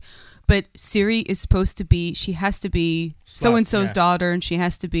cast. But Ciri is supposed to be, she has to be so-and-so's daughter, and she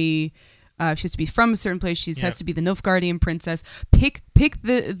has to be from a certain place. She has to be the Nilfgaardian princess. Pick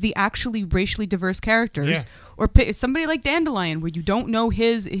the actually racially diverse characters, or pick somebody like Dandelion, where you don't know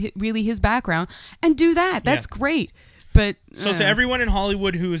his background, and do that. That's great. But so to everyone in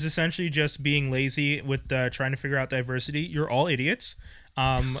Hollywood who is essentially just being lazy with trying to figure out diversity, you're all idiots.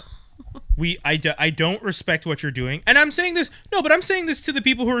 I don't respect what you're doing, and I'm saying this to the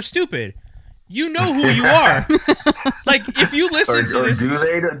people who are stupid. You know who you are. Like, if you listen to this,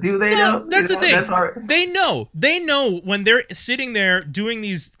 do they know? That's the thing. That's hard. They know when they're sitting there doing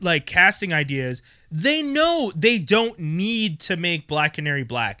these like casting ideas. They know they don't need to make Black Canary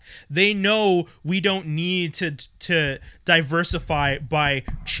black. They know we don't need to diversify by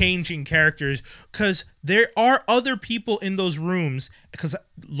changing characters, because there are other people in those rooms. Because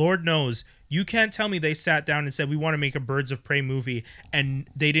Lord knows, you can't tell me they sat down and said, we want to make a Birds of Prey movie, and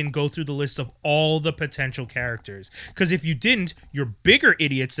they didn't go through the list of all the potential characters. Because if you didn't, you're bigger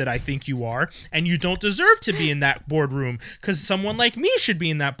idiots that I think you are, and you don't deserve to be in that boardroom, because someone like me should be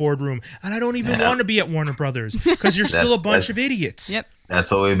in that boardroom, and I don't even want to be at Warner Brothers, because you're still a bunch of idiots. Yep.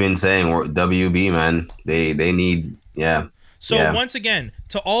 That's what we've been saying. WB, man. They need, So once again,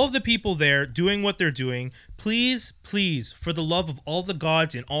 to all of the people there doing what they're doing, please, for the love of all the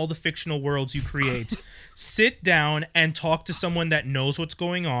gods in all the fictional worlds you create, sit down and talk to someone that knows what's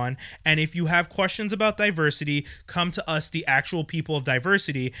going on. And if you have questions about diversity, come to us, the actual people of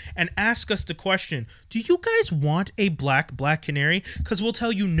diversity, and ask us the question, do you guys want a black canary? Because we'll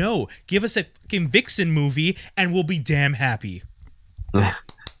tell you no. Give us a fucking Vixen movie and we'll be damn happy.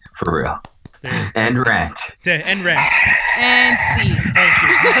 For real. And rant. And rant. And scene. Thank you.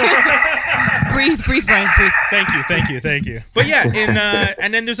 Breathe, Brian, breathe. Thank you. But yeah,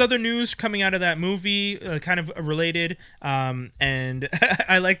 and then there's other news coming out of that movie, kind of related. And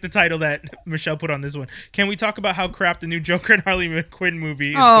I like the title that Michelle put on this one. Can we talk about how crap the new Joker and Harley Quinn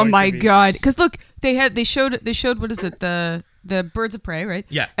movie is Oh going my to be? God! Because look, they showed what is it, the Birds of Prey, right?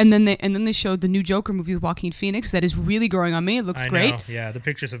 Yeah. And then they showed the new Joker movie with Joaquin Phoenix that is really growing on me. It looks great. Know. Yeah, the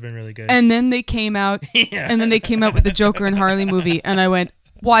pictures have been really good. And then they came out, with the Joker and Harley movie, and I went,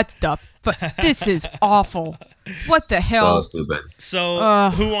 "What the? This is awful. What the hell?" So stupid. So,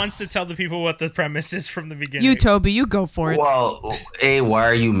 who wants to tell the people what the premise is from the beginning? You, Toby, you go for it. Well, why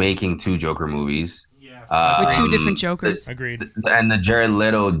are you making 2 Joker movies? With 2 different Jokers. Agreed. And the Jared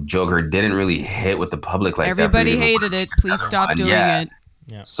Leto Joker didn't really hit with the public like Everybody that. hated it. Please stop doing it.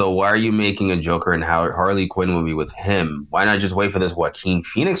 Yeah. So why are you making a Joker and Harley Quinn movie with him? Why not just wait for this Joaquin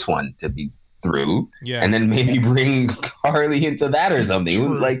Phoenix one to be through, and then maybe bring Harley into that or something?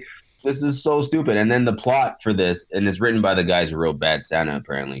 True. Like, this is so stupid. And then the plot for this, and it's written by the guys who wrote Bad Santa,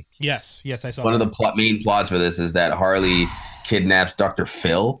 apparently. Yes, I saw One that. of the main plots for this is that Harley kidnaps Dr.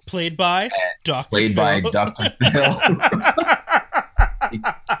 Phil. Played by Dr. Played Phil. by Dr. Phil.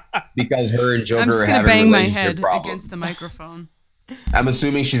 Because her and Joker I'm just are gonna having bang my relationship head problems. against the microphone. I'm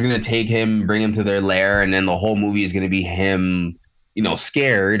assuming she's gonna take him, bring him to their lair, and then the whole movie is gonna be him,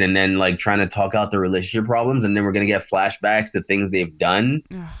 scared, and then like trying to talk out their relationship problems, and then we're gonna get flashbacks to things they've done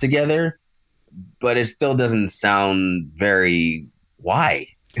together. But it still doesn't sound very why.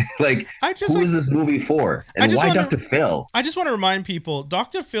 Like, who is this movie for, and why Dr. Phil? I just want to remind people,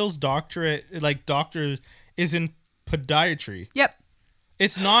 Dr. Phil's doctorate, like doctor, is in podiatry. Yep.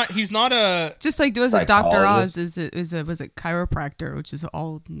 It's not. He's not a. Just like was it Dr. Oz was it chiropractor, which is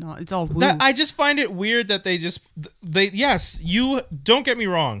all not. It's all woo. I just find it weird that yes, you don't get me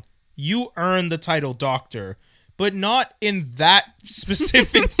wrong, you earn the title doctor, but not in that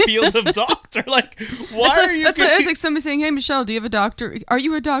specific field of doctor. Like, why are you? That's like somebody saying, "Hey, Michelle, do you have a doctor? Are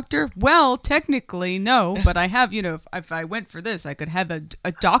you a doctor?" Well, technically, no, but I have. If I went for this, I could have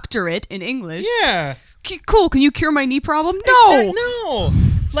a doctorate in English. Yeah. Cool. Can you cure my knee problem? No. No.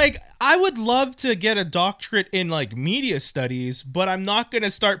 Like, I would love to get a doctorate in like media studies, but I'm not going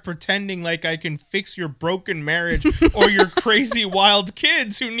to start pretending like I can fix your broken marriage or your crazy wild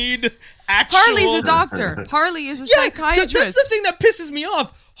kids who need actual... Harley's a doctor. Harley is a psychiatrist. That's the thing that pisses me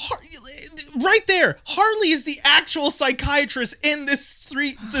off. Right there. Harley is the actual psychiatrist in this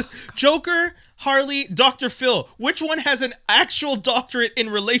the Joker, Harley, Dr. Phil. Which one has an actual doctorate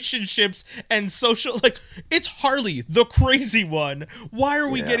in relationships and social? Like, it's Harley, the crazy one. Why are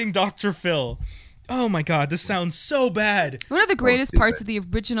we getting Dr. Phil? Oh my God, this sounds so bad. One of the greatest parts of the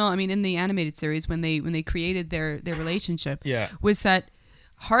original, in the animated series when they created their relationship, was that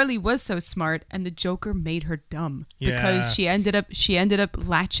Harley was so smart and the Joker made her dumb because she ended up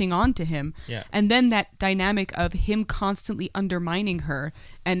latching on to him. Yeah. And then that dynamic of him constantly undermining her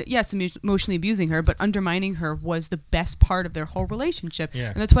and yes, emotionally abusing her, but undermining her was the best part of their whole relationship. Yeah.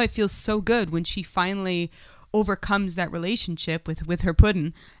 And that's why it feels so good when she finally overcomes that relationship with her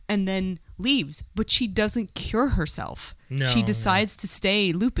pudding and then leaves, but she doesn't cure herself. No, she decides to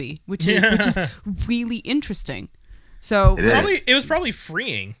stay loopy, which is really interesting. So it was probably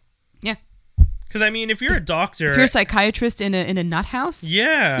freeing. Yeah. Because if you're a doctor, if you're a psychiatrist in a nut house,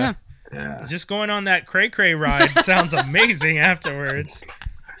 yeah, just going on that cray cray ride sounds amazing afterwards.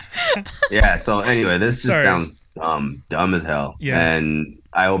 Yeah. So anyway, this just sounds dumb as hell. Yeah. And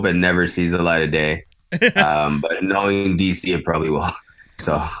I hope it never sees the light of day. But knowing DC, it probably will.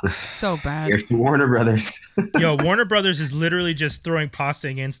 So bad. Here's to Warner Brothers. Yo, Warner Brothers is literally just throwing pasta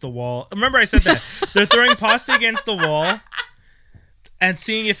against the wall. Remember I said that? They're throwing pasta against the wall and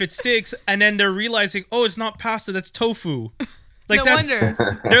seeing if it sticks, and then they're realizing, oh, it's not pasta, that's tofu. Like, no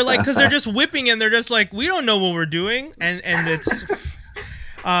wonder. They're like, because they're just whipping and they're just like, we don't know what we're doing. And it's...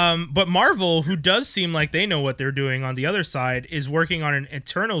 but Marvel, who does seem like they know what they're doing on the other side, is working on an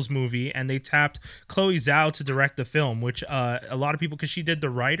Eternals movie, and they tapped Chloe Zhao to direct the film, which a lot of people, because she did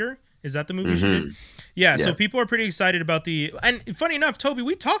The Rider. Is that the movie she did? Yeah, so people are pretty excited about and funny enough, Toby,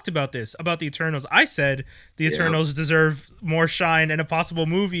 we talked about this, about the Eternals. I said the Eternals deserve more shine and a possible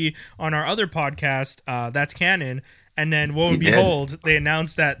movie on our other podcast, That's Canon. And then, lo and behold, they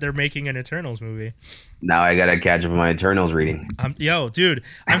announced that they're making an Eternals movie. Now I gotta catch up on my Eternals reading. Yo, dude,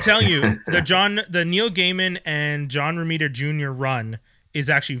 I'm telling you, the Neil Gaiman and John Romita Jr. run is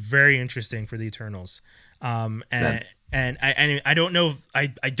actually very interesting for the Eternals. And I don't know. I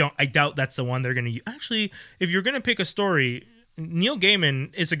doubt that's the one they're gonna use. Actually, if you're gonna pick a story, Neil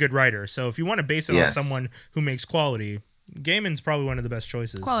Gaiman is a good writer. So if you want to base it on someone who makes quality, Gaiman's probably one of the best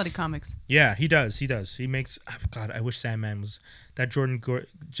choices. Quality comics. Yeah, he does. He makes. Oh God, I wish Sandman was that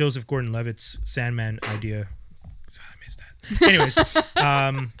Joseph Gordon-Levitt's Sandman idea. I missed that. Anyways,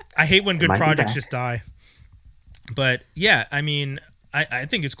 I hate when good projects just die. But yeah, I mean, I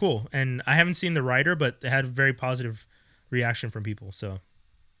think it's cool, and I haven't seen The Rider, but it had a very positive reaction from people. So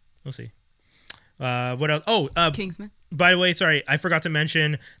we'll see. What else? Oh, Kingsman. By the way, sorry, I forgot to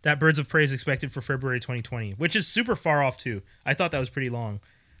mention that Birds of Prey is expected for February 2020, which is super far off too. I thought that was pretty long,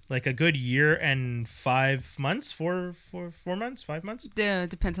 like a good year and 5 months, 4 months, 5 months. Yeah,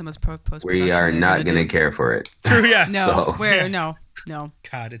 depends how much post. We are not gonna care for it. True, yeah. No, So. No.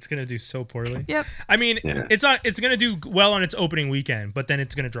 God, it's gonna do so poorly. Yep. I mean, it's gonna do well on its opening weekend, but then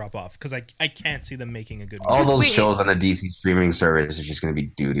it's gonna drop off because I can't see them making a good. All those shows on the DC streaming service is just gonna be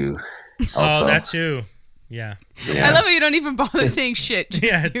doo doo. Oh, that too. Yeah. I love how you don't even bother saying shit. Just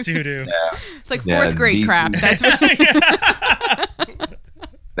Yeah, doo-doo. Yeah. It's like fourth grade DC. crap. That's what.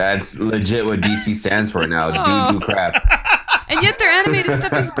 That's legit what DC stands for now. Doo doo crap. And yet their animated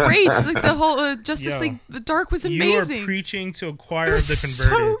stuff is great. Like the whole Justice League The Dark was amazing. You are preaching to acquire the so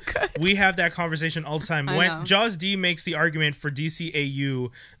converted. good. We have that conversation all the time. I When know. Jaws D makes the argument for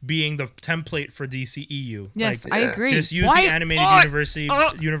DCAU being the template for DCEU. Yes, Like, I agree. just use Why- the animated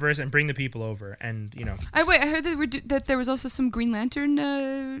universe and bring the people over. And, you know. I heard that there was also some Green Lantern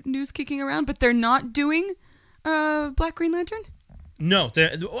news kicking around, but they're not doing Black Green Lantern? No,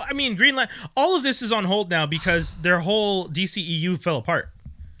 I mean, all of this is on hold now because their whole DCEU fell apart.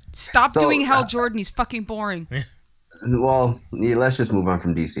 Stop doing Hal Jordan. He's fucking boring. Well, yeah, let's just move on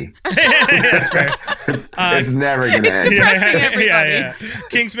from DC. That's fair. It's never gonna end. depressing. Everybody.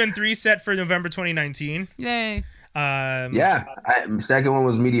 Kingsman 3 set for November 2019. Yay. Second one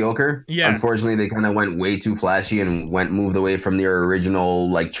was mediocre. Yeah. Unfortunately, they kind of went way too flashy and moved away from their original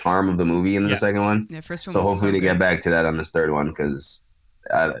like charm of the movie in the second one. Yeah, first one. So was hopefully so they good. get back to that on this third one because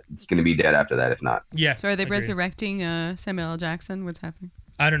it's gonna be dead after that if not. Yeah. So are they agreed. resurrecting Samuel L. Jackson? What's happening?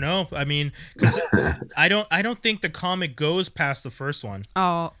 I don't know. I mean, because I don't think the comic goes past the first one.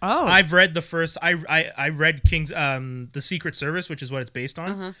 Oh. I've read the first. I read The Secret Service, which is what it's based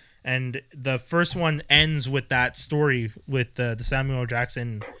on, and the first one ends with that story with the Samuel L.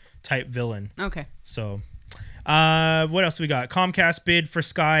 Jackson type villain. Okay. So, what else we got? Comcast bid for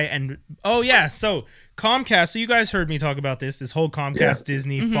Sky and so Comcast. So you guys heard me talk about this whole Comcast,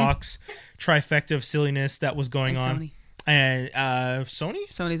 Disney, Fox trifecta of silliness that was going on. Sony. And Sony?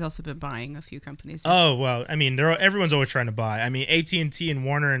 Sony's also been buying a few companies. Oh, well, I mean, everyone's always trying to buy. I mean, AT&T and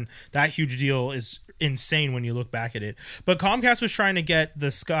Warner and that huge deal is insane when you look back at it. But Comcast was trying to get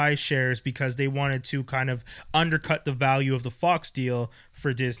the Sky shares because they wanted to kind of undercut the value of the Fox deal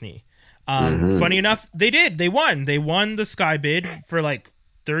for Disney. Funny enough, they did. They won. They won the Sky bid for like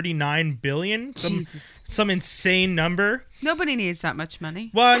 $39 billion. Some insane number. Nobody needs that much money.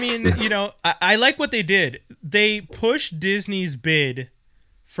 Well, I mean, you know, I like what they did. They pushed Disney's bid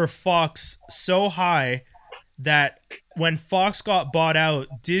for Fox so high that when Fox got bought out,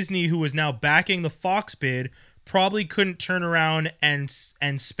 Disney, who was now backing the Fox bid, probably couldn't turn around and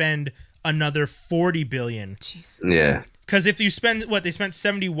spend another $40 billion. Jeez. Yeah. Because if you spend they spent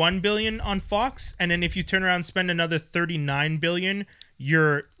 $71 billion on Fox, and then if you turn around and spend another $39 billion,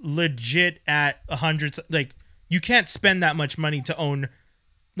 you're legit at 100. Like, you can't spend that much money to own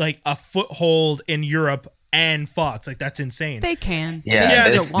like a foothold in Europe and Fox. Like, that's insane. They can. Yeah,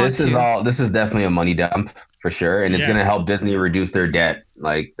 They just don't want to. this is definitely a money dump for sure, and it's Yeah. going to help Disney reduce their debt,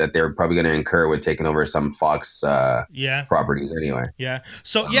 like that they're probably going to incur with taking over some Fox properties anyway. Yeah.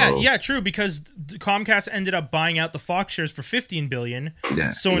 So yeah, true, because Comcast ended up buying out the Fox shares for $15 billion.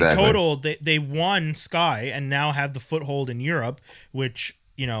 Yeah, So exactly. in total, they won Sky and now have the foothold in Europe, which,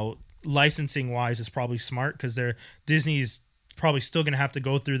 you know, licensing wise is probably smart because Disney's probably still going to have to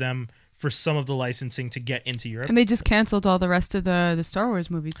go through them for some of the licensing to get into Europe. And they just canceled all the rest of the Star Wars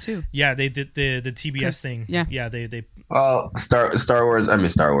movies too. Yeah, they did the TBS thing. Yeah. They Well, Star Wars.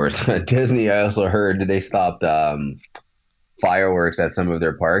 Disney, I also heard they stopped fireworks at some of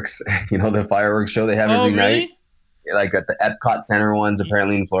their parks. You know, the fireworks show they have every night. Like at the Epcot Center ones,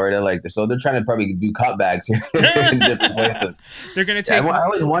 apparently in Florida. Like, so they're trying to probably do cutbacks here in different places. They're gonna take. I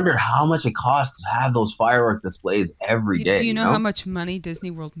always wondered how much it costs to have those firework displays every day. Do you know how much money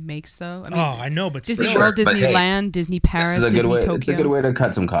Disney World makes though? I mean, I know, but Disney still. World, But hey, Disneyland, Disney Paris, Disney Tokyo. It's a good way to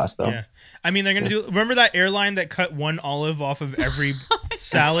cut some costs, though. Yeah. I mean, they're going to do... Remember that airline that cut one olive off of every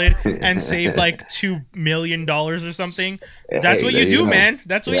salad and saved like $2 million or something? That's what you do, man.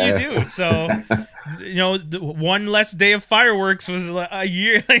 That's what you do. So, you know, one less day of fireworks was a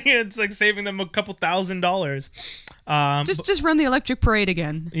year. It's like saving them a couple $1,000s. Just run the electric parade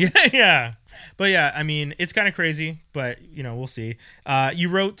again. Yeah. But yeah, I mean, it's kind of crazy, but we'll see. You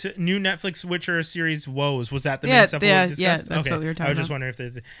wrote new Netflix Witcher series Woes. Was that the main stuff we discussed? Yeah, that's what we were talking about. I was just wondering if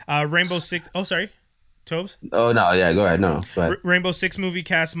there's Rainbow Six. Oh, sorry. Tobes? Oh, no. Yeah, go ahead. No, go ahead. Rainbow Six movie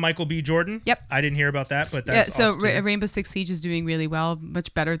cast Michael B. Jordan. Yep. I didn't hear about that, but that's so awesome. Rainbow Six Siege is doing really well,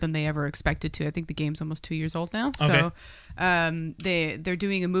 much better than they ever expected to. I think the game's almost 2 years old now. Okay. So they're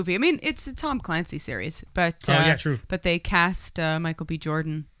doing a movie. I mean, it's a Tom Clancy series, but yeah, true. But they cast Michael B.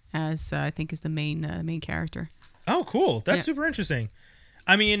 Jordan as I think is the main character. Oh, cool. That's super interesting.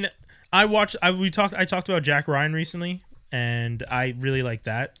 I mean, I talked about Jack Ryan recently, and I really like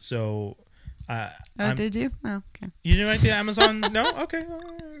that. So did you? Oh, okay. You didn't like the Amazon? No? Okay.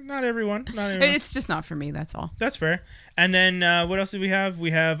 Not everyone. It's just not for me, that's all. That's fair. And then what else do we have?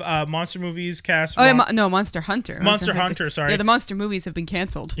 We have Monster Movies cast. Monster Hunter. Monster Hunter, sorry. Yeah, the Monster movies have been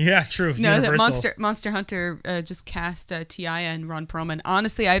canceled. Yeah, true. No, the Monster Hunter just cast T.I. and Ron Perlman.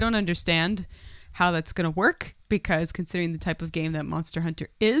 Honestly, I don't understand how that's going to work, because considering the type of game that Monster Hunter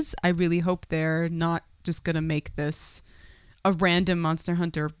is, I really hope they're not just going to make this a random Monster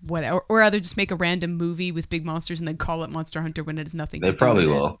Hunter, whatever, or rather just make a random movie with big monsters and then call it Monster Hunter when it has nothing. They probably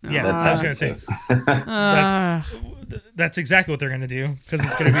will. Yeah, I was gonna say that's exactly what they're gonna do, because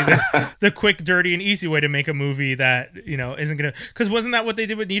it's gonna be the quick, dirty, and easy way to make a movie that isn't gonna. Because wasn't that what they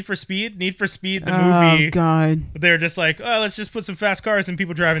did with Need for Speed? Need for Speed, the movie. Oh God! They're just like, let's just put some fast cars and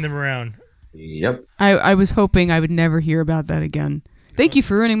people driving them around. Yep. I was hoping I would never hear about that again. Thank you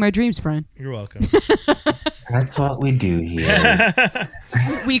for ruining my dreams, Brian. You're welcome. That's what we do here.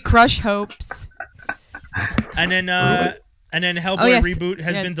 We crush hopes. And then Hellboy reboot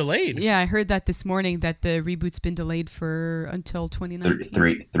has been delayed. Yeah, I heard that this morning, that the reboot's been delayed until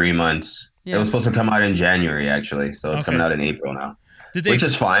 2019. 3 months. Yeah. It was supposed to come out in January, actually, so it's coming out in April now. Which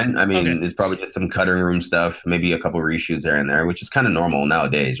is fine. I mean, it's probably just some cutting room stuff, maybe a couple reshoots there and there, which is kind of normal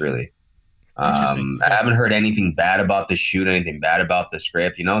nowadays, really. I haven't heard anything bad about the shoot, anything bad about the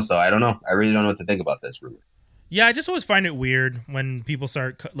script, so I don't know. I really don't know what to think about this rumor. Yeah, I just always find it weird when people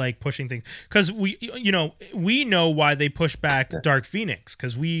start pushing things, because we know why they push back Dark Phoenix,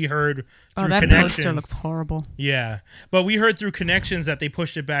 because we heard through that connections. Poster looks horrible. Yeah, but we heard through connections that they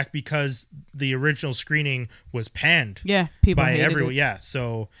pushed it back because the original screening was panned. Yeah, people by hated everyone. it. Yeah,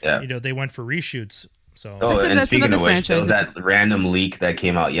 so they went for reshoots. So and speaking of which, there was that random leak that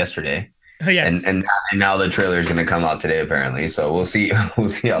came out yesterday. Yes. And now the trailer is going to come out today, apparently. So we'll see how that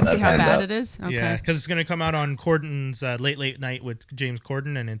pans out. How bad it is. Okay. Yeah, because it's going to come out on Corden's late night with James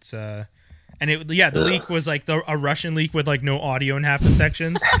Corden, and it's the leak was like a Russian leak with like no audio in half the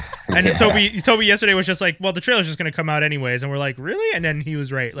sections. And Toby yesterday was just like, well, the trailer's just going to come out anyways, and we're like, really? And then he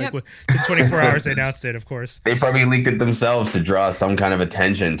was right. Like with the 24 hours they announced it, of course. They probably leaked it themselves to draw some kind of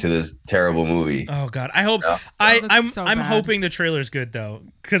attention to this terrible movie. Oh God, I hope I'm hoping the trailer's good though,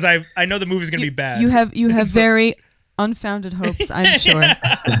 because I know the movie's going to be bad. You have very unfounded hopes, I'm sure.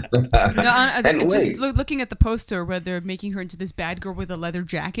 Looking at the poster where they're making her into this bad girl with a leather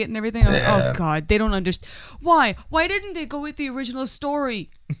jacket and everything, I'm like, oh God, they don't understand. Why didn't they go with the original story?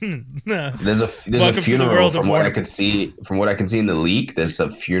 There's a funeral from what I could see in the leak. There's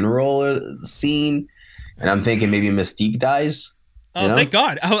a funeral scene, and I'm thinking maybe Mystique dies. Oh, thank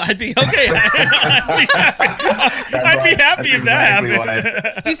God. I'd be okay. I'd be happy if that happened.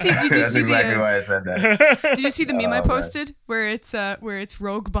 That's exactly why I said that. Did you see the meme I posted where it's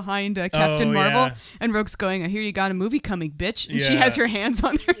Rogue behind Captain Marvel, and Rogue's going, I hear you got a movie coming, bitch. And she has her hands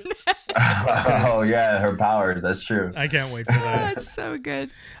on her neck. Oh, yeah, her powers. That's true. I can't wait for that. It's so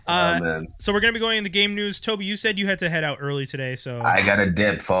good. Man. So we're going to be going into game news. Toby, you said you had to head out early today. So I got a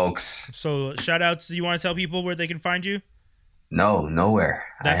dip, folks. So shout outs. Do you want to tell people where they can find you? No, nowhere.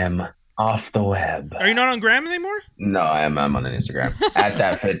 I am off the web. Are you not on Gram anymore? No, I'm on Instagram. At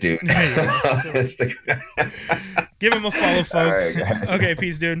that fit dude. Give him a follow, folks. Right, okay,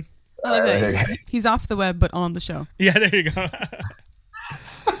 peace, dude. I love it. He's off the web, but on the show. Yeah, there you go.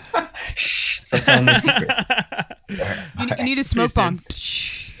 Shh, stop telling me secrets. You need a smoke bomb.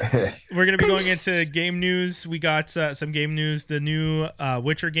 We're going to be going into game news. We got some game news. The new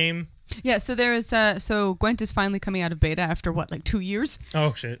Witcher game. Yeah, so there is Gwent is finally coming out of beta after 2 years.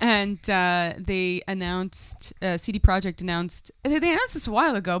 Oh shit! And they announced CD Projekt announced they announced this a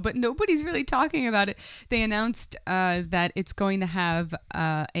while ago, but nobody's really talking about it. They announced that it's going to have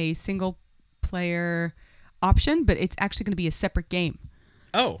a single player option, but it's actually going to be a separate game.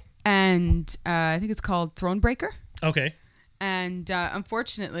 Oh. And I think it's called Thronebreaker. Okay. And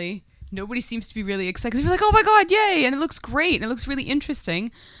unfortunately, nobody seems to be really excited. They're like, "Oh my god, yay!" And it looks great. And it looks really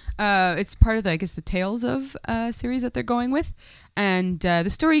interesting. It's part of the Tales of series that they're going with, and the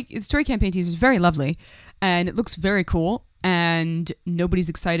story campaign teaser is very lovely, and it looks very cool. and nobody's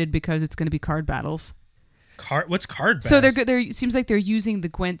excited because it's going to be card battles. What's card battles? So it seems like they're using the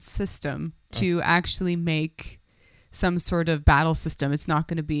Gwent system to actually make some sort of battle system. It's not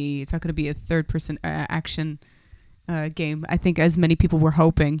going to be a third person action game, I think, as many people were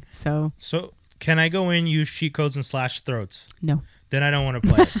hoping. So can I go in, use cheat codes, and slash throats? No. Then I don't want to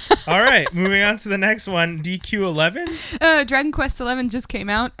play it. All right, moving on to the next one, DQ11. Dragon Quest 11 just came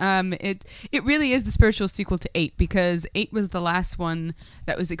out. It really is the spiritual sequel to 8, because 8 was the last one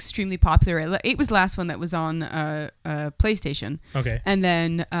that was extremely popular. 8 was the last one that was on PlayStation. Okay. And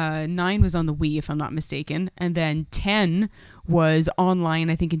then 9 was on the Wii, if I'm not mistaken. And then 10 was online,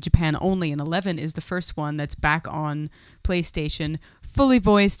 I think, in Japan only. And 11 is the first one that's back on PlayStation, fully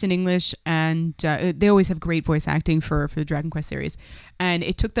voiced in English, and they always have great voice acting for the Dragon Quest series. And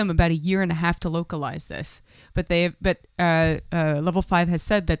it took them about a year and a half to localize this. But Level 5 has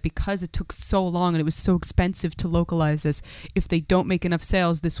said that because it took so long and it was so expensive to localize this, if they don't make enough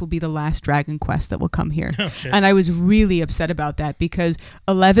sales, this will be the last Dragon Quest that will come here. Oh, shit. And I was really upset about that, because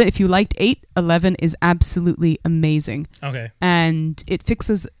 11, if you liked 8, 11 is absolutely amazing. Okay. And it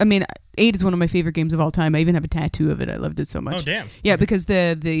fixes, 8 is one of my favorite games of all time. I even have a tattoo of it. I loved it so much. Oh, damn. Yeah, because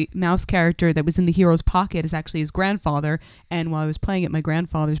the mouse character that was in the hero's pocket is actually his grandfather. And while I was playing it, my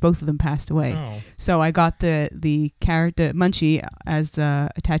grandfathers, both of them passed away. Oh. So I got the character Munchie as a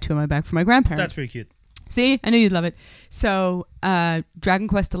tattoo on my back for my grandparents. That's pretty cute. See? I knew you'd love it. So Dragon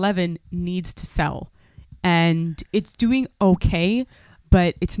Quest 11 needs to sell. And it's doing okay,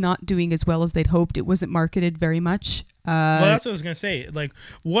 but it's not doing as well as they'd hoped. It wasn't marketed very much. Well, that's what I was going to say. Like,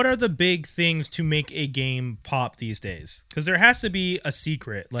 what are the big things to make a game pop these days? Because there has to be a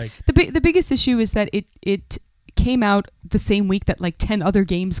secret. Like the biggest issue is that it came out the same week that like 10 other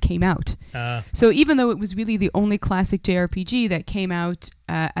games came out. So even though it was really the only classic JRPG that came out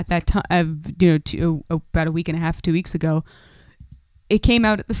at that time, about a week and a half, 2 weeks ago, it came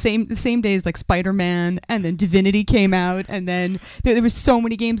out at the same day as like Spider-Man, and then Divinity came out, and then there were so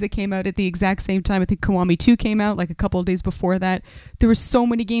many games that came out at the exact same time. I think Kiwami 2 came out like a couple of days before that. There were so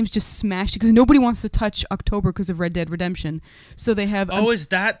many games just smashed because nobody wants to touch October because of Red Dead Redemption. So they have... is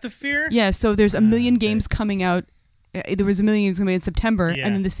that the fear? Yeah, so there's a million games coming out. There was a million games coming out in September,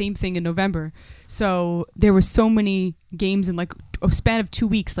 and then the same thing in November. So there were so many games in like a span of 2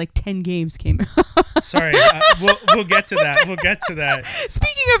 weeks, like 10 games came out. Sorry, we'll get to that. We'll get to that.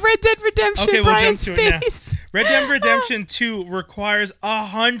 Speaking of Red Dead Redemption, okay, we'll jump Brian's to face. it now. Red Dead Redemption 2 requires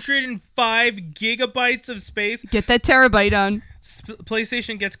 105 gigabytes of space. Get that terabyte on.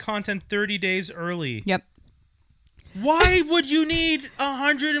 PlayStation gets content 30 days early. Yep. Why would you need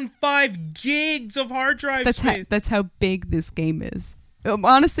 105 gigs of hard drive space? That's how big this game is.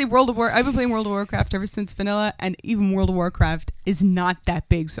 Honestly, I've been playing World of Warcraft ever since vanilla, and even World of Warcraft is not that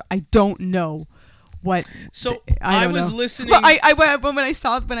big, so I don't know what. So I was know. listening. Well, when I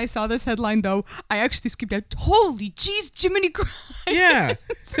saw this headline though, I actually screamed out, "Holy jeez, Jiminy Christ!" Yeah,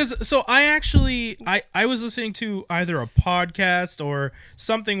 because I was listening to either a podcast or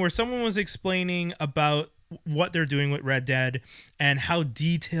something where someone was explaining about what they're doing with Red Dead and how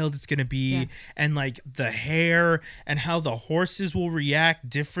detailed it's going to be, and like the hair and how the horses will react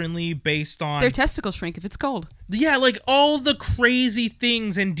differently based on their testicles shrink if it's cold. Yeah, like all the crazy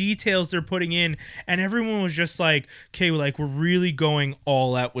things and details they're putting in, and everyone was just like, okay, like we're really going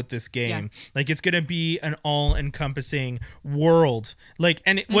all out with this game. Yeah. Like it's going to be an all-encompassing world. Like,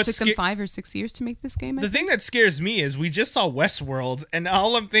 and it took them 5 or 6 years to make this game. The thing that scares me is we just saw Westworld, and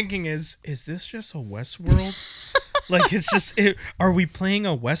all I'm thinking is this just a Westworld? Like it's just, are we playing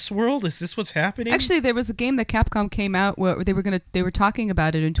a Westworld? Is this what's happening? Actually, there was a game that Capcom came out where they were talking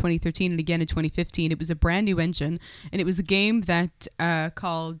about it in 2013 and again in 2015. It was a brand new engine, and it was a game that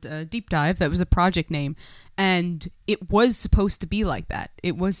called Deep Dive. That was a project name, and it was supposed to be like that.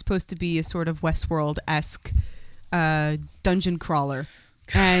 It was supposed to be a sort of Westworld-esque dungeon crawler.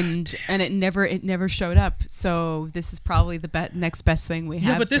 And it never showed up. So this is probably the next best thing we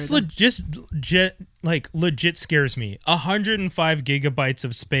have. Yeah, but this legit scares me. 105 gigabytes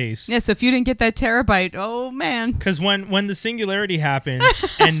of space. Yeah, so if you didn't get that terabyte, oh man. Because when the singularity happens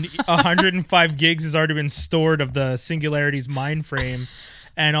and 105 gigs has already been stored of the singularity's mind frame,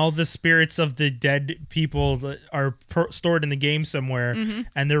 and all the spirits of the dead people that are stored in the game somewhere,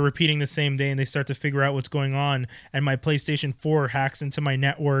 and they're repeating the same day, and they start to figure out what's going on, and my PlayStation 4 hacks into my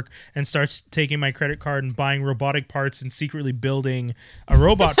network and starts taking my credit card and buying robotic parts and secretly building a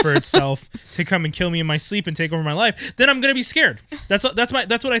robot for itself to come and kill me in my sleep and take over my life, then I'm going to be scared. That's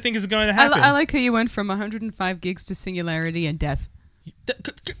what I think is going to happen. I like how you went from 105 gigs to singularity and death.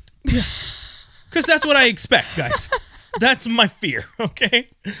 Because that's what I expect, guys. That's my fear. Okay.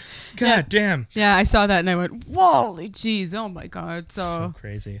 God damn. Yeah, I saw that and I went, "Whoa, jeez, oh my god!" So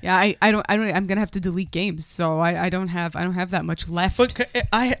crazy. Yeah, I don't. I'm gonna have to delete games, so I don't have that much left. But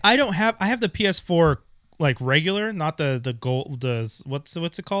I don't have. I have the PS4 like regular, not the gold. What's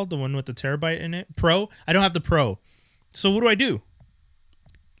it called? The one with the terabyte in it. Pro. I don't have the Pro. So what do?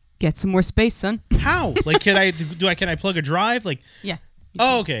 Get some more space, son. How? Like, can I plug a drive? Like, yeah.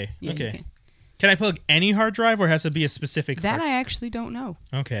 Oh, okay. Yeah, okay. Can I plug any hard drive, or has to be a specific? That I actually don't know.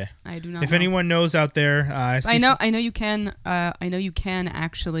 Okay. I do not. If anyone knows out there, I know you can. I know you can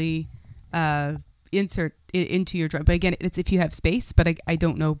actually insert it into your drive, but again, it's if you have space. But I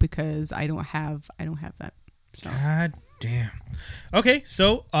don't know because I don't have that. So. God damn. Okay,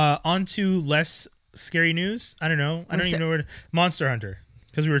 so on to less scary news. I don't know. I don't even know where. Monster Hunter.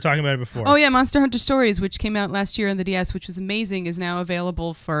 Because we were talking about it before. Oh, yeah. Monster Hunter Stories, which came out last year on the DS, which was amazing, is now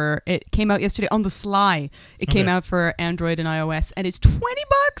available for... It came out yesterday on the sly. It came out for Android and iOS, and it's $20.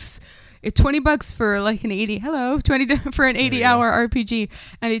 It's $20 for like an 80... Hello. 20 for an 80-hour RPG.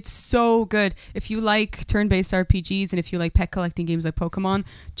 And it's so good. If you like turn-based RPGs and if you like pet collecting games like Pokemon,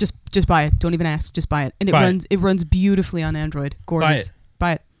 just buy it. Don't even ask. Just buy it. And it runs beautifully on Android. Gorgeous.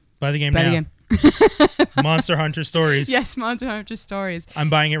 Buy it. Buy the game now. Buy the game. Monster Hunter Stories. Yes, Monster Hunter Stories. I'm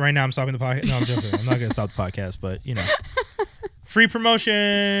buying it right now. I'm stopping the podcast. No, I'm joking. I'm not going to stop the podcast, but free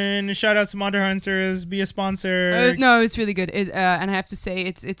promotion. Shout out to Monster Hunters. Be a sponsor. No, it's really good. And I have to say,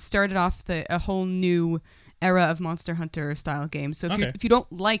 it started off a whole new era of Monster Hunter style games. So if you don't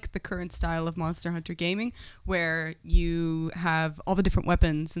like the current style of Monster Hunter gaming, where you have all the different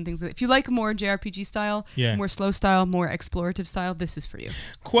weapons and things like that, if you like more JRPG style, more slow style, more explorative style, this is for you.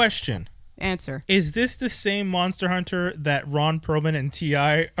 Question. Answer. Is this the same Monster Hunter that Ron Perlman and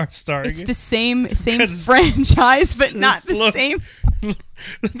T.I. are starring? It's the same franchise, but not the same.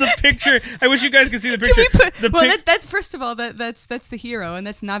 The picture. I wish you guys could see the picture. That's first of all, that's the hero, and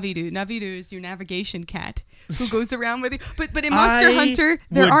that's Navidu. Navidu is your navigation cat who goes around with you. But in Monster Hunter,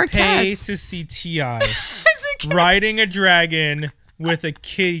 there are cats. I would pay to see T.I. riding a dragon with a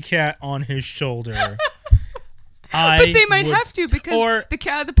kitty cat on his shoulder. But they might have to because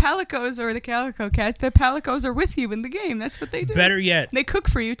the Palicos or the Calico Cats, the Palicos are with you in the game. That's what they do. Better yet, they cook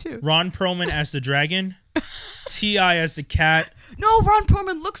for you too. Ron Perlman as the dragon, T.I. as the cat. No, Ron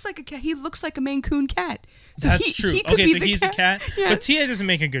Perlman looks like a cat. He looks like a Maine Coon cat. So that's true. Okay, so he's a cat, but T.I. doesn't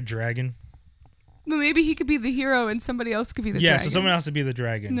make a good dragon. Well, maybe he could be the hero and somebody else could be the dragon. Yeah, so someone else would be the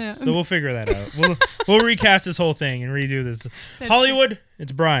dragon. No. So we'll figure that out. We'll recast this whole thing and redo this. Hollywood,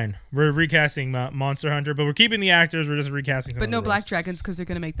 it's Brian. We're recasting Monster Hunter, but we're keeping the actors. We're just recasting. But no black dragons because they're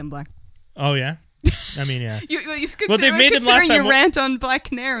going to make them black. Oh yeah, I mean yeah. They've made them last time. Your rant on Black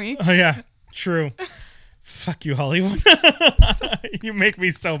Canary. Oh yeah, true. Fuck you, Hollywood. You make me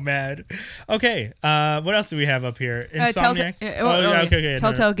so mad. Okay, what else do we have up here? Insomniac?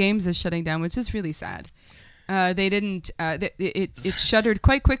 Telltale Games is shutting down, which is really sad. They didn't. It shuttered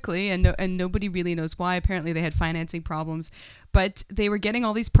quite quickly, and nobody really knows why. Apparently, they had financing problems, but they were getting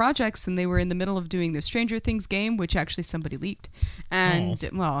all these projects, and they were in the middle of doing their Stranger Things game, which actually somebody leaked. And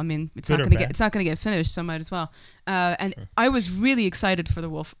well, I mean, it's not going to get finished, so might as well. And sure. I was really excited for The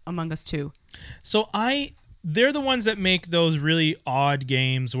Wolf Among Us 2. So they're the ones that make those really odd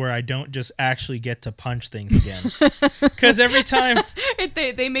games where I don't just actually get to punch things again. Because every time...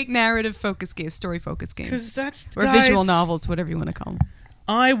 they make narrative focus games, story focus games. Because that's... Or visual novels, whatever you want to call them.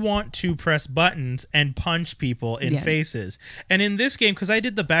 I want to press buttons and punch people in faces. And in this game, because I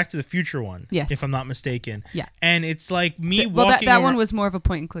did the Back to the Future one, if I'm not mistaken. Yeah. And it's like me walking that one was more of a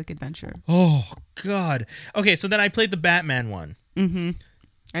point-and-click adventure. Oh, God. Okay, so then I played the Batman one. Mm-hmm.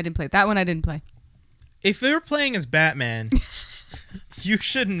 I didn't play. That one I didn't play. If you're playing as Batman, you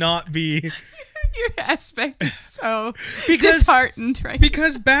should not be... Your aspect is so disheartened right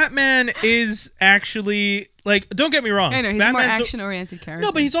because Batman is actually... Like, don't get me wrong. I know, he's a more action-oriented character.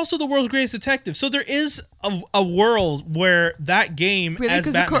 No, but he's also the world's greatest detective. So there is a world where that game really, as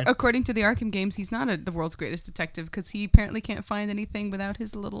Batman... Because according to the Arkham games, he's not the world's greatest detective because he apparently can't find anything without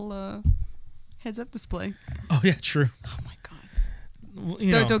his little heads-up display. Oh, yeah, true. Oh, my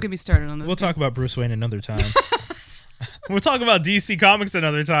God. Don't get me started on this. We'll talk about Bruce Wayne another time. We'll talk about DC Comics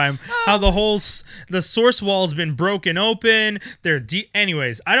another time. How the source wall's been broken open.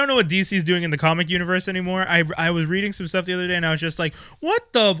 Anyways, I don't know what DC's doing in the comic universe anymore. I was reading some stuff the other day and I was just like,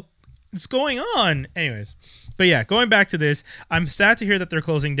 what is going on? Anyways. But yeah, going back to this, I'm sad to hear that they're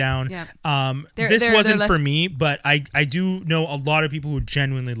closing down. Yeah. This wasn't for me, but I do know a lot of people who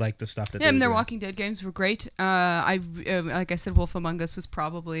genuinely like the stuff that their Walking Dead games were great. Like I said, Wolf Among Us was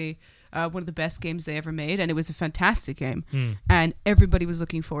probably one of the best games they ever made, and it was a fantastic game. And everybody was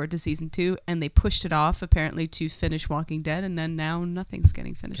looking forward to season 2, and they pushed it off apparently to finish Walking Dead, and then now nothing's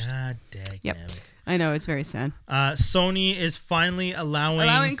getting finished. God dang it. I know, it's very sad. Sony is finally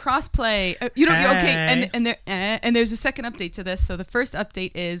allowing crossplay. Okay, and there's a second update to this. So the first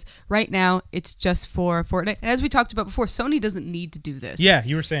update is right now it's just for Fortnite. And as we talked about before, Sony doesn't need to do this. Yeah,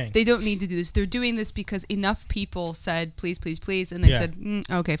 you were saying they don't need to do this. They're doing this because enough people said please, please, please, and they said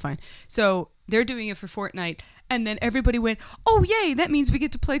okay, fine. So they're doing it for Fortnite. And then everybody went, oh, yay, that means we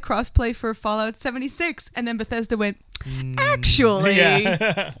get to play crossplay for Fallout 76. And then Bethesda went, actually,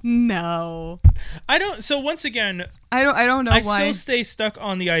 no. I don't. So once again, I don't know why. I still stay stuck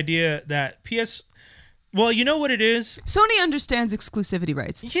on the idea that well, you know what it is? Sony understands exclusivity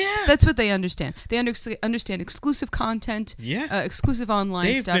rights. Yeah. That's what they understand. They understand exclusive content, exclusive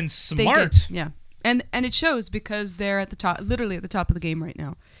online stuff. They've been smart. Yeah. And it shows because they're at the top, literally at the top of the game right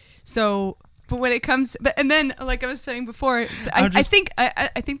now. So... But when it comes, and then like I was saying before, I think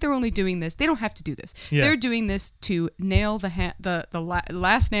they're only doing this. They don't have to do this. Yeah. They're doing this to nail the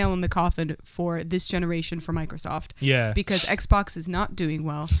last nail in the coffin for this generation for Microsoft. Yeah. Because Xbox is not doing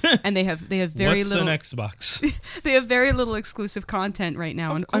well, and they have very What's little. What's an Xbox? They have very little exclusive content right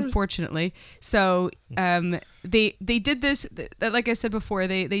now, unfortunately. So they did this. Like I said before,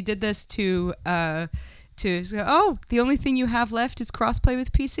 they did this to say, oh, the only thing you have left is crossplay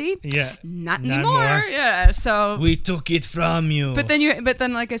with PC. Yeah, not anymore. Yeah, so we took it from you. But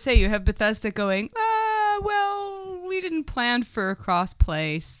then, like I say, you have Bethesda going, well, we didn't plan for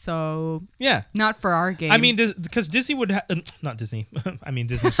crossplay, so not for our game. I mean, because Disney would not Disney. I mean,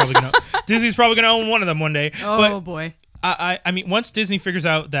 Disney's probably gonna own one of them one day. Oh boy. I mean, once Disney figures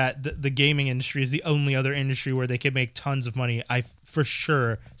out that the gaming industry is the only other industry where they can make tons of money, I for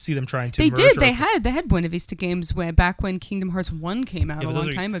sure see them trying to. They had Buena Vista Games back when Kingdom Hearts 1 came out a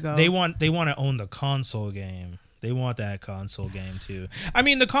long time ago. They want to own the console game. They want that console game too. I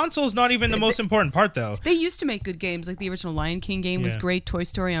mean, the console is not even the most important part, though. They used to make good games, like the original Lion King game was great. Toy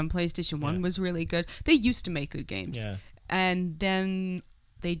Story on PlayStation 1 was really good. They used to make good games. Yeah. And then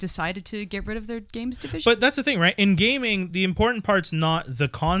they decided to get rid of their games division. But that's the thing, right? In gaming, the important part's not the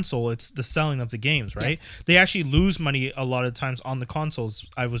console, it's the selling of the games, right? Yes. They actually lose money a lot of times on the consoles,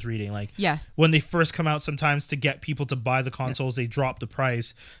 I was reading. Like, when they first come out, sometimes to get people to buy the consoles, they drop the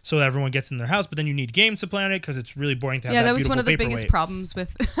price so that everyone gets in their house, but then you need games to play on it because it's really boring to have that was one of the biggest problems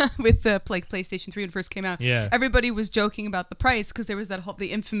with the PlayStation 3 when it first came out. Yeah. Everybody was joking about the price because there was that whole,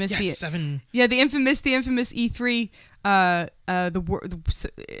 the infamous... the infamous E3... the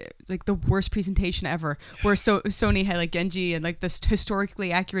worst presentation ever, where Sony had like Genji and like this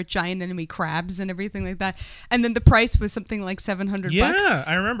historically accurate giant enemy crabs and everything like that, and then the price was something like $700. Yeah,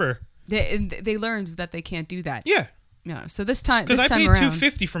 I remember. They learned that they can't do that. Yeah. Yeah. So this time, because I paid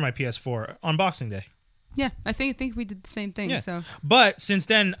 $250 for my PS4 on Boxing Day. Yeah, I think we did the same thing. Yeah. So, but since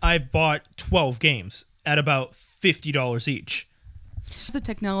then, I've bought 12 games at about $50 each. As the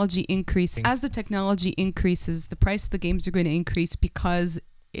technology increases, the price of the games are going to increase because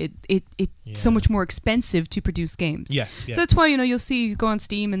it's so much more expensive to produce games. Yeah. So that's why you go on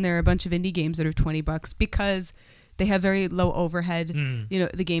Steam and there are a bunch of indie games that are $20 because they have very low overhead.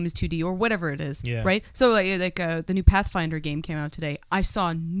 The game is 2D or whatever it is. Yeah. Right. So like the new Pathfinder game came out today. I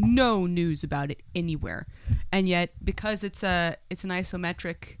saw no news about it anywhere, and yet because it's an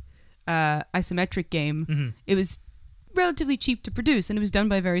isometric game, it was relatively cheap to produce, and it was done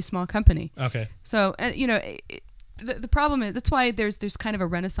by a very small company. Okay. So, the problem is that's why there's kind of a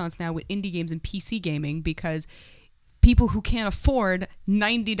renaissance now with indie games and PC gaming, because people who can't afford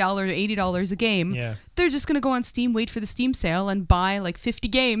 $90 or $80 a game, they're just going to go on Steam, wait for the Steam sale, and buy like 50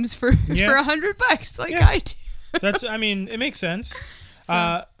 games for $100 like I do. It makes sense.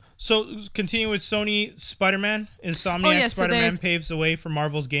 So continue with Sony Spider-Man. Insomniac Spider-Man paves the way for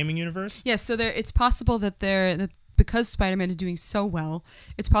Marvel's gaming universe? Yes, so it's possible that because Spider-Man is doing so well,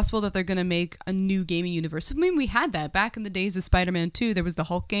 it's possible that they're going to make a new gaming universe. I mean, we had that back in the days of Spider-Man 2. There was the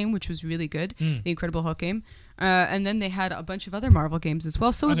Hulk game, which was really good, the Incredible Hulk game. And then they had a bunch of other Marvel games as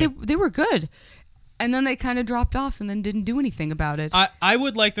well. So they were good. And then they kind of dropped off and then didn't do anything about it. I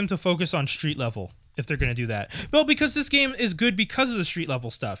would like them to focus on street level if they're going to do that. Well, because this game is good because of the street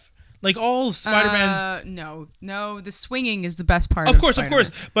level stuff. Like all Spider-Man... No, the swinging is the best part of course.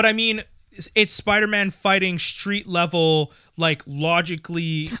 But I mean... It's Spider-Man fighting street level, like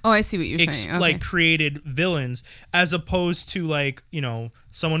logically. Oh, I see what you're saying. Okay. Like created villains, as opposed to like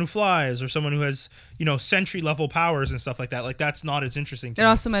someone who flies or someone who has sentry level powers and stuff like that. Like that's not as interesting. It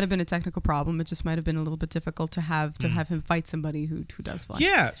also might have been a technical problem. It just might have been a little bit difficult to have him fight somebody who does fly.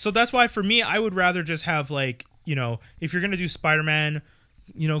 Yeah, so that's why for me, I would rather just have like if you're gonna do Spider-Man.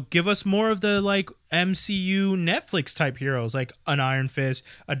 give us more of the like MCU Netflix type heroes, like an Iron Fist,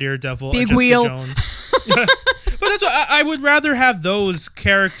 a Daredevil, Big a Jessica Wheel. Jones. But that's what I would rather have those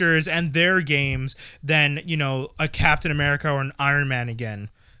characters and their games than a Captain America or an Iron Man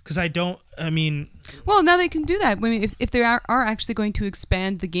again. Because well, now they can do that. I mean, if they are actually going to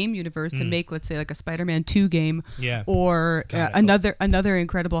expand the game universe and make, let's say, like a Spider-Man 2 game, or another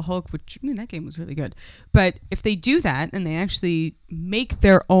Incredible Hulk, which that game was really good. But if they do that and they actually make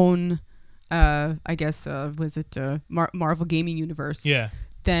their own, Marvel gaming universe? Yeah.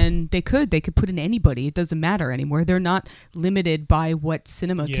 Then they could put in anybody. It doesn't matter anymore. They're not limited by what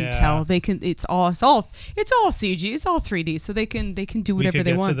cinema can tell. They can. It's all CG. It's all 3D. So they can do whatever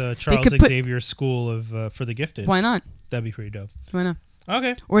they want. To the Charles Xavier School of for the Gifted. Why not? That'd be pretty dope. Why not?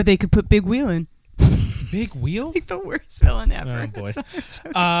 Okay. Or they could put Big Wheel in. Big Wheel? Like the worst villain ever. Oh boy.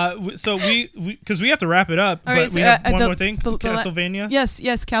 So we because we have to wrap it up. All but right, we have one more thing. Castlevania. Yes,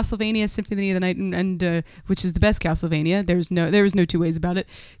 Castlevania Symphony of the Night, and which is the best Castlevania. There is no two ways about it.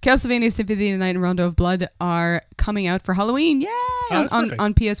 Castlevania Symphony of the Night and Rondo of Blood are coming out for Halloween. Yay!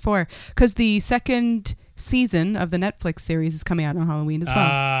 On PS4, because the second season of the Netflix series is coming out on Halloween as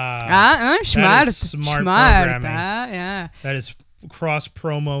well. Smart programming. Yeah. That is cross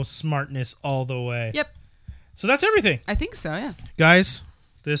promo smartness all the way. Yep. So that's everything. I think so, yeah. Guys,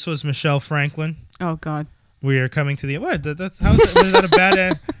 this was Michelle Franklin. Oh God. We are coming to the what? That's how is that? Was that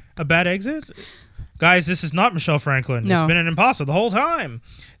a bad exit? Guys, this is not Michelle Franklin. No. It's been an imposter the whole time.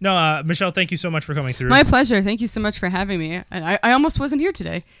 No, Michelle, thank you so much for coming through. My pleasure. Thank you so much for having me. I almost wasn't here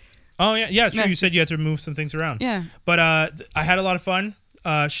today. Oh yeah, true. You said you had to move some things around. Yeah. But I had a lot of fun.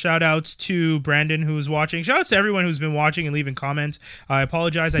 Shout outs to Brandon who was watching. Shout outs to everyone who's been watching and leaving comments. I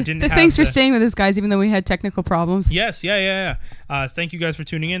apologize I didn't have Thanks for staying with us, guys, even though we had technical problems. Yes, yeah. Thank you guys for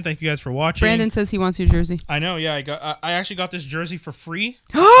tuning in. Thank you guys for watching. Brandon says he wants your jersey. I know, yeah. I actually got this jersey for free.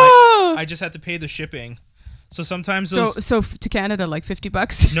 I just had to pay the shipping. So sometimes those... So to Canada, like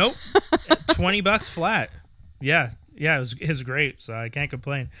 $50? Nope. $20 flat. Yeah, it was great, so I can't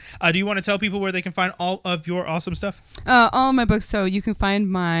complain. Do you want to tell people where they can find all of your awesome stuff? All of my books. So you can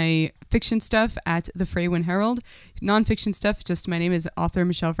find my fiction stuff at the Freywin Herald. Nonfiction stuff, just my name is author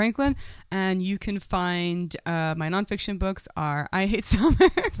Michelle Franklin. And you can find my nonfiction books are I Hate Summer.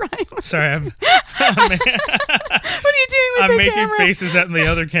 Brian, sorry, what are you doing with I'm the making camera? faces at the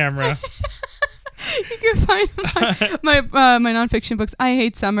other camera. You can find my nonfiction books. I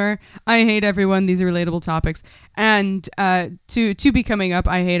Hate Summer. I Hate Everyone. These are relatable topics. And to be coming up,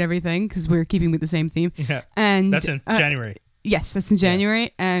 I Hate Everything, because we're keeping with the same theme. Yeah, and that's in January. Yes, that's in January. Yeah.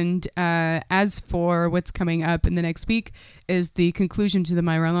 And as for what's coming up in the next week is the conclusion to the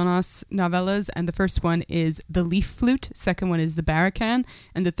Myrellanos novellas. And the first one is The Leaf Flute. Second one is The Barakan.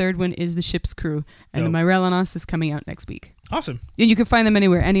 And the third one is The Ship's Crew. And the Myrellanos is coming out next week. Awesome. And you can find them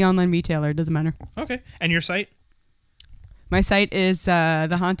anywhere, any online retailer. It doesn't matter. Okay. And your site? My site is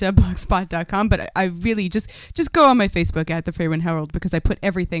thehauntedblogspot.com, but I really just go on my Facebook at the Freywin Herald, because I put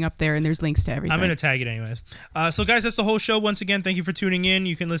everything up there and there's links to everything. I'm going to tag it anyways. So guys, that's the whole show. Once again, thank you for tuning in.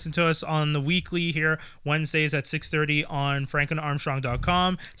 You can listen to us on the weekly here, Wednesdays at 6:30 on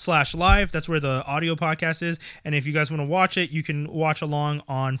franklinarmstrong.com/live. That's where the audio podcast is. And if you guys want to watch it, you can watch along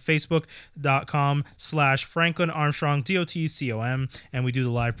on facebook.com/franklinarmstrong, DOTCOM. And we do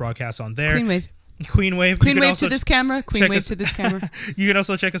the live broadcast on there. Queen Wave to this camera. Queen Wave to this camera. You can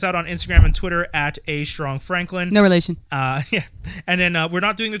also check us out on Instagram and Twitter at @AStrongFranklin. No relation. Yeah. And then we're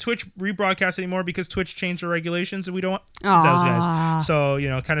not doing the Twitch rebroadcast anymore because Twitch changed their regulations and we don't want those guys. So,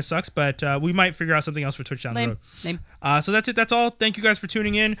 it kind of sucks, but we might figure out something else for Twitch down the road. Lame. So that's it. That's all. Thank you guys for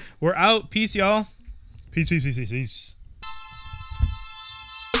tuning in. We're out. Peace, y'all. Peace.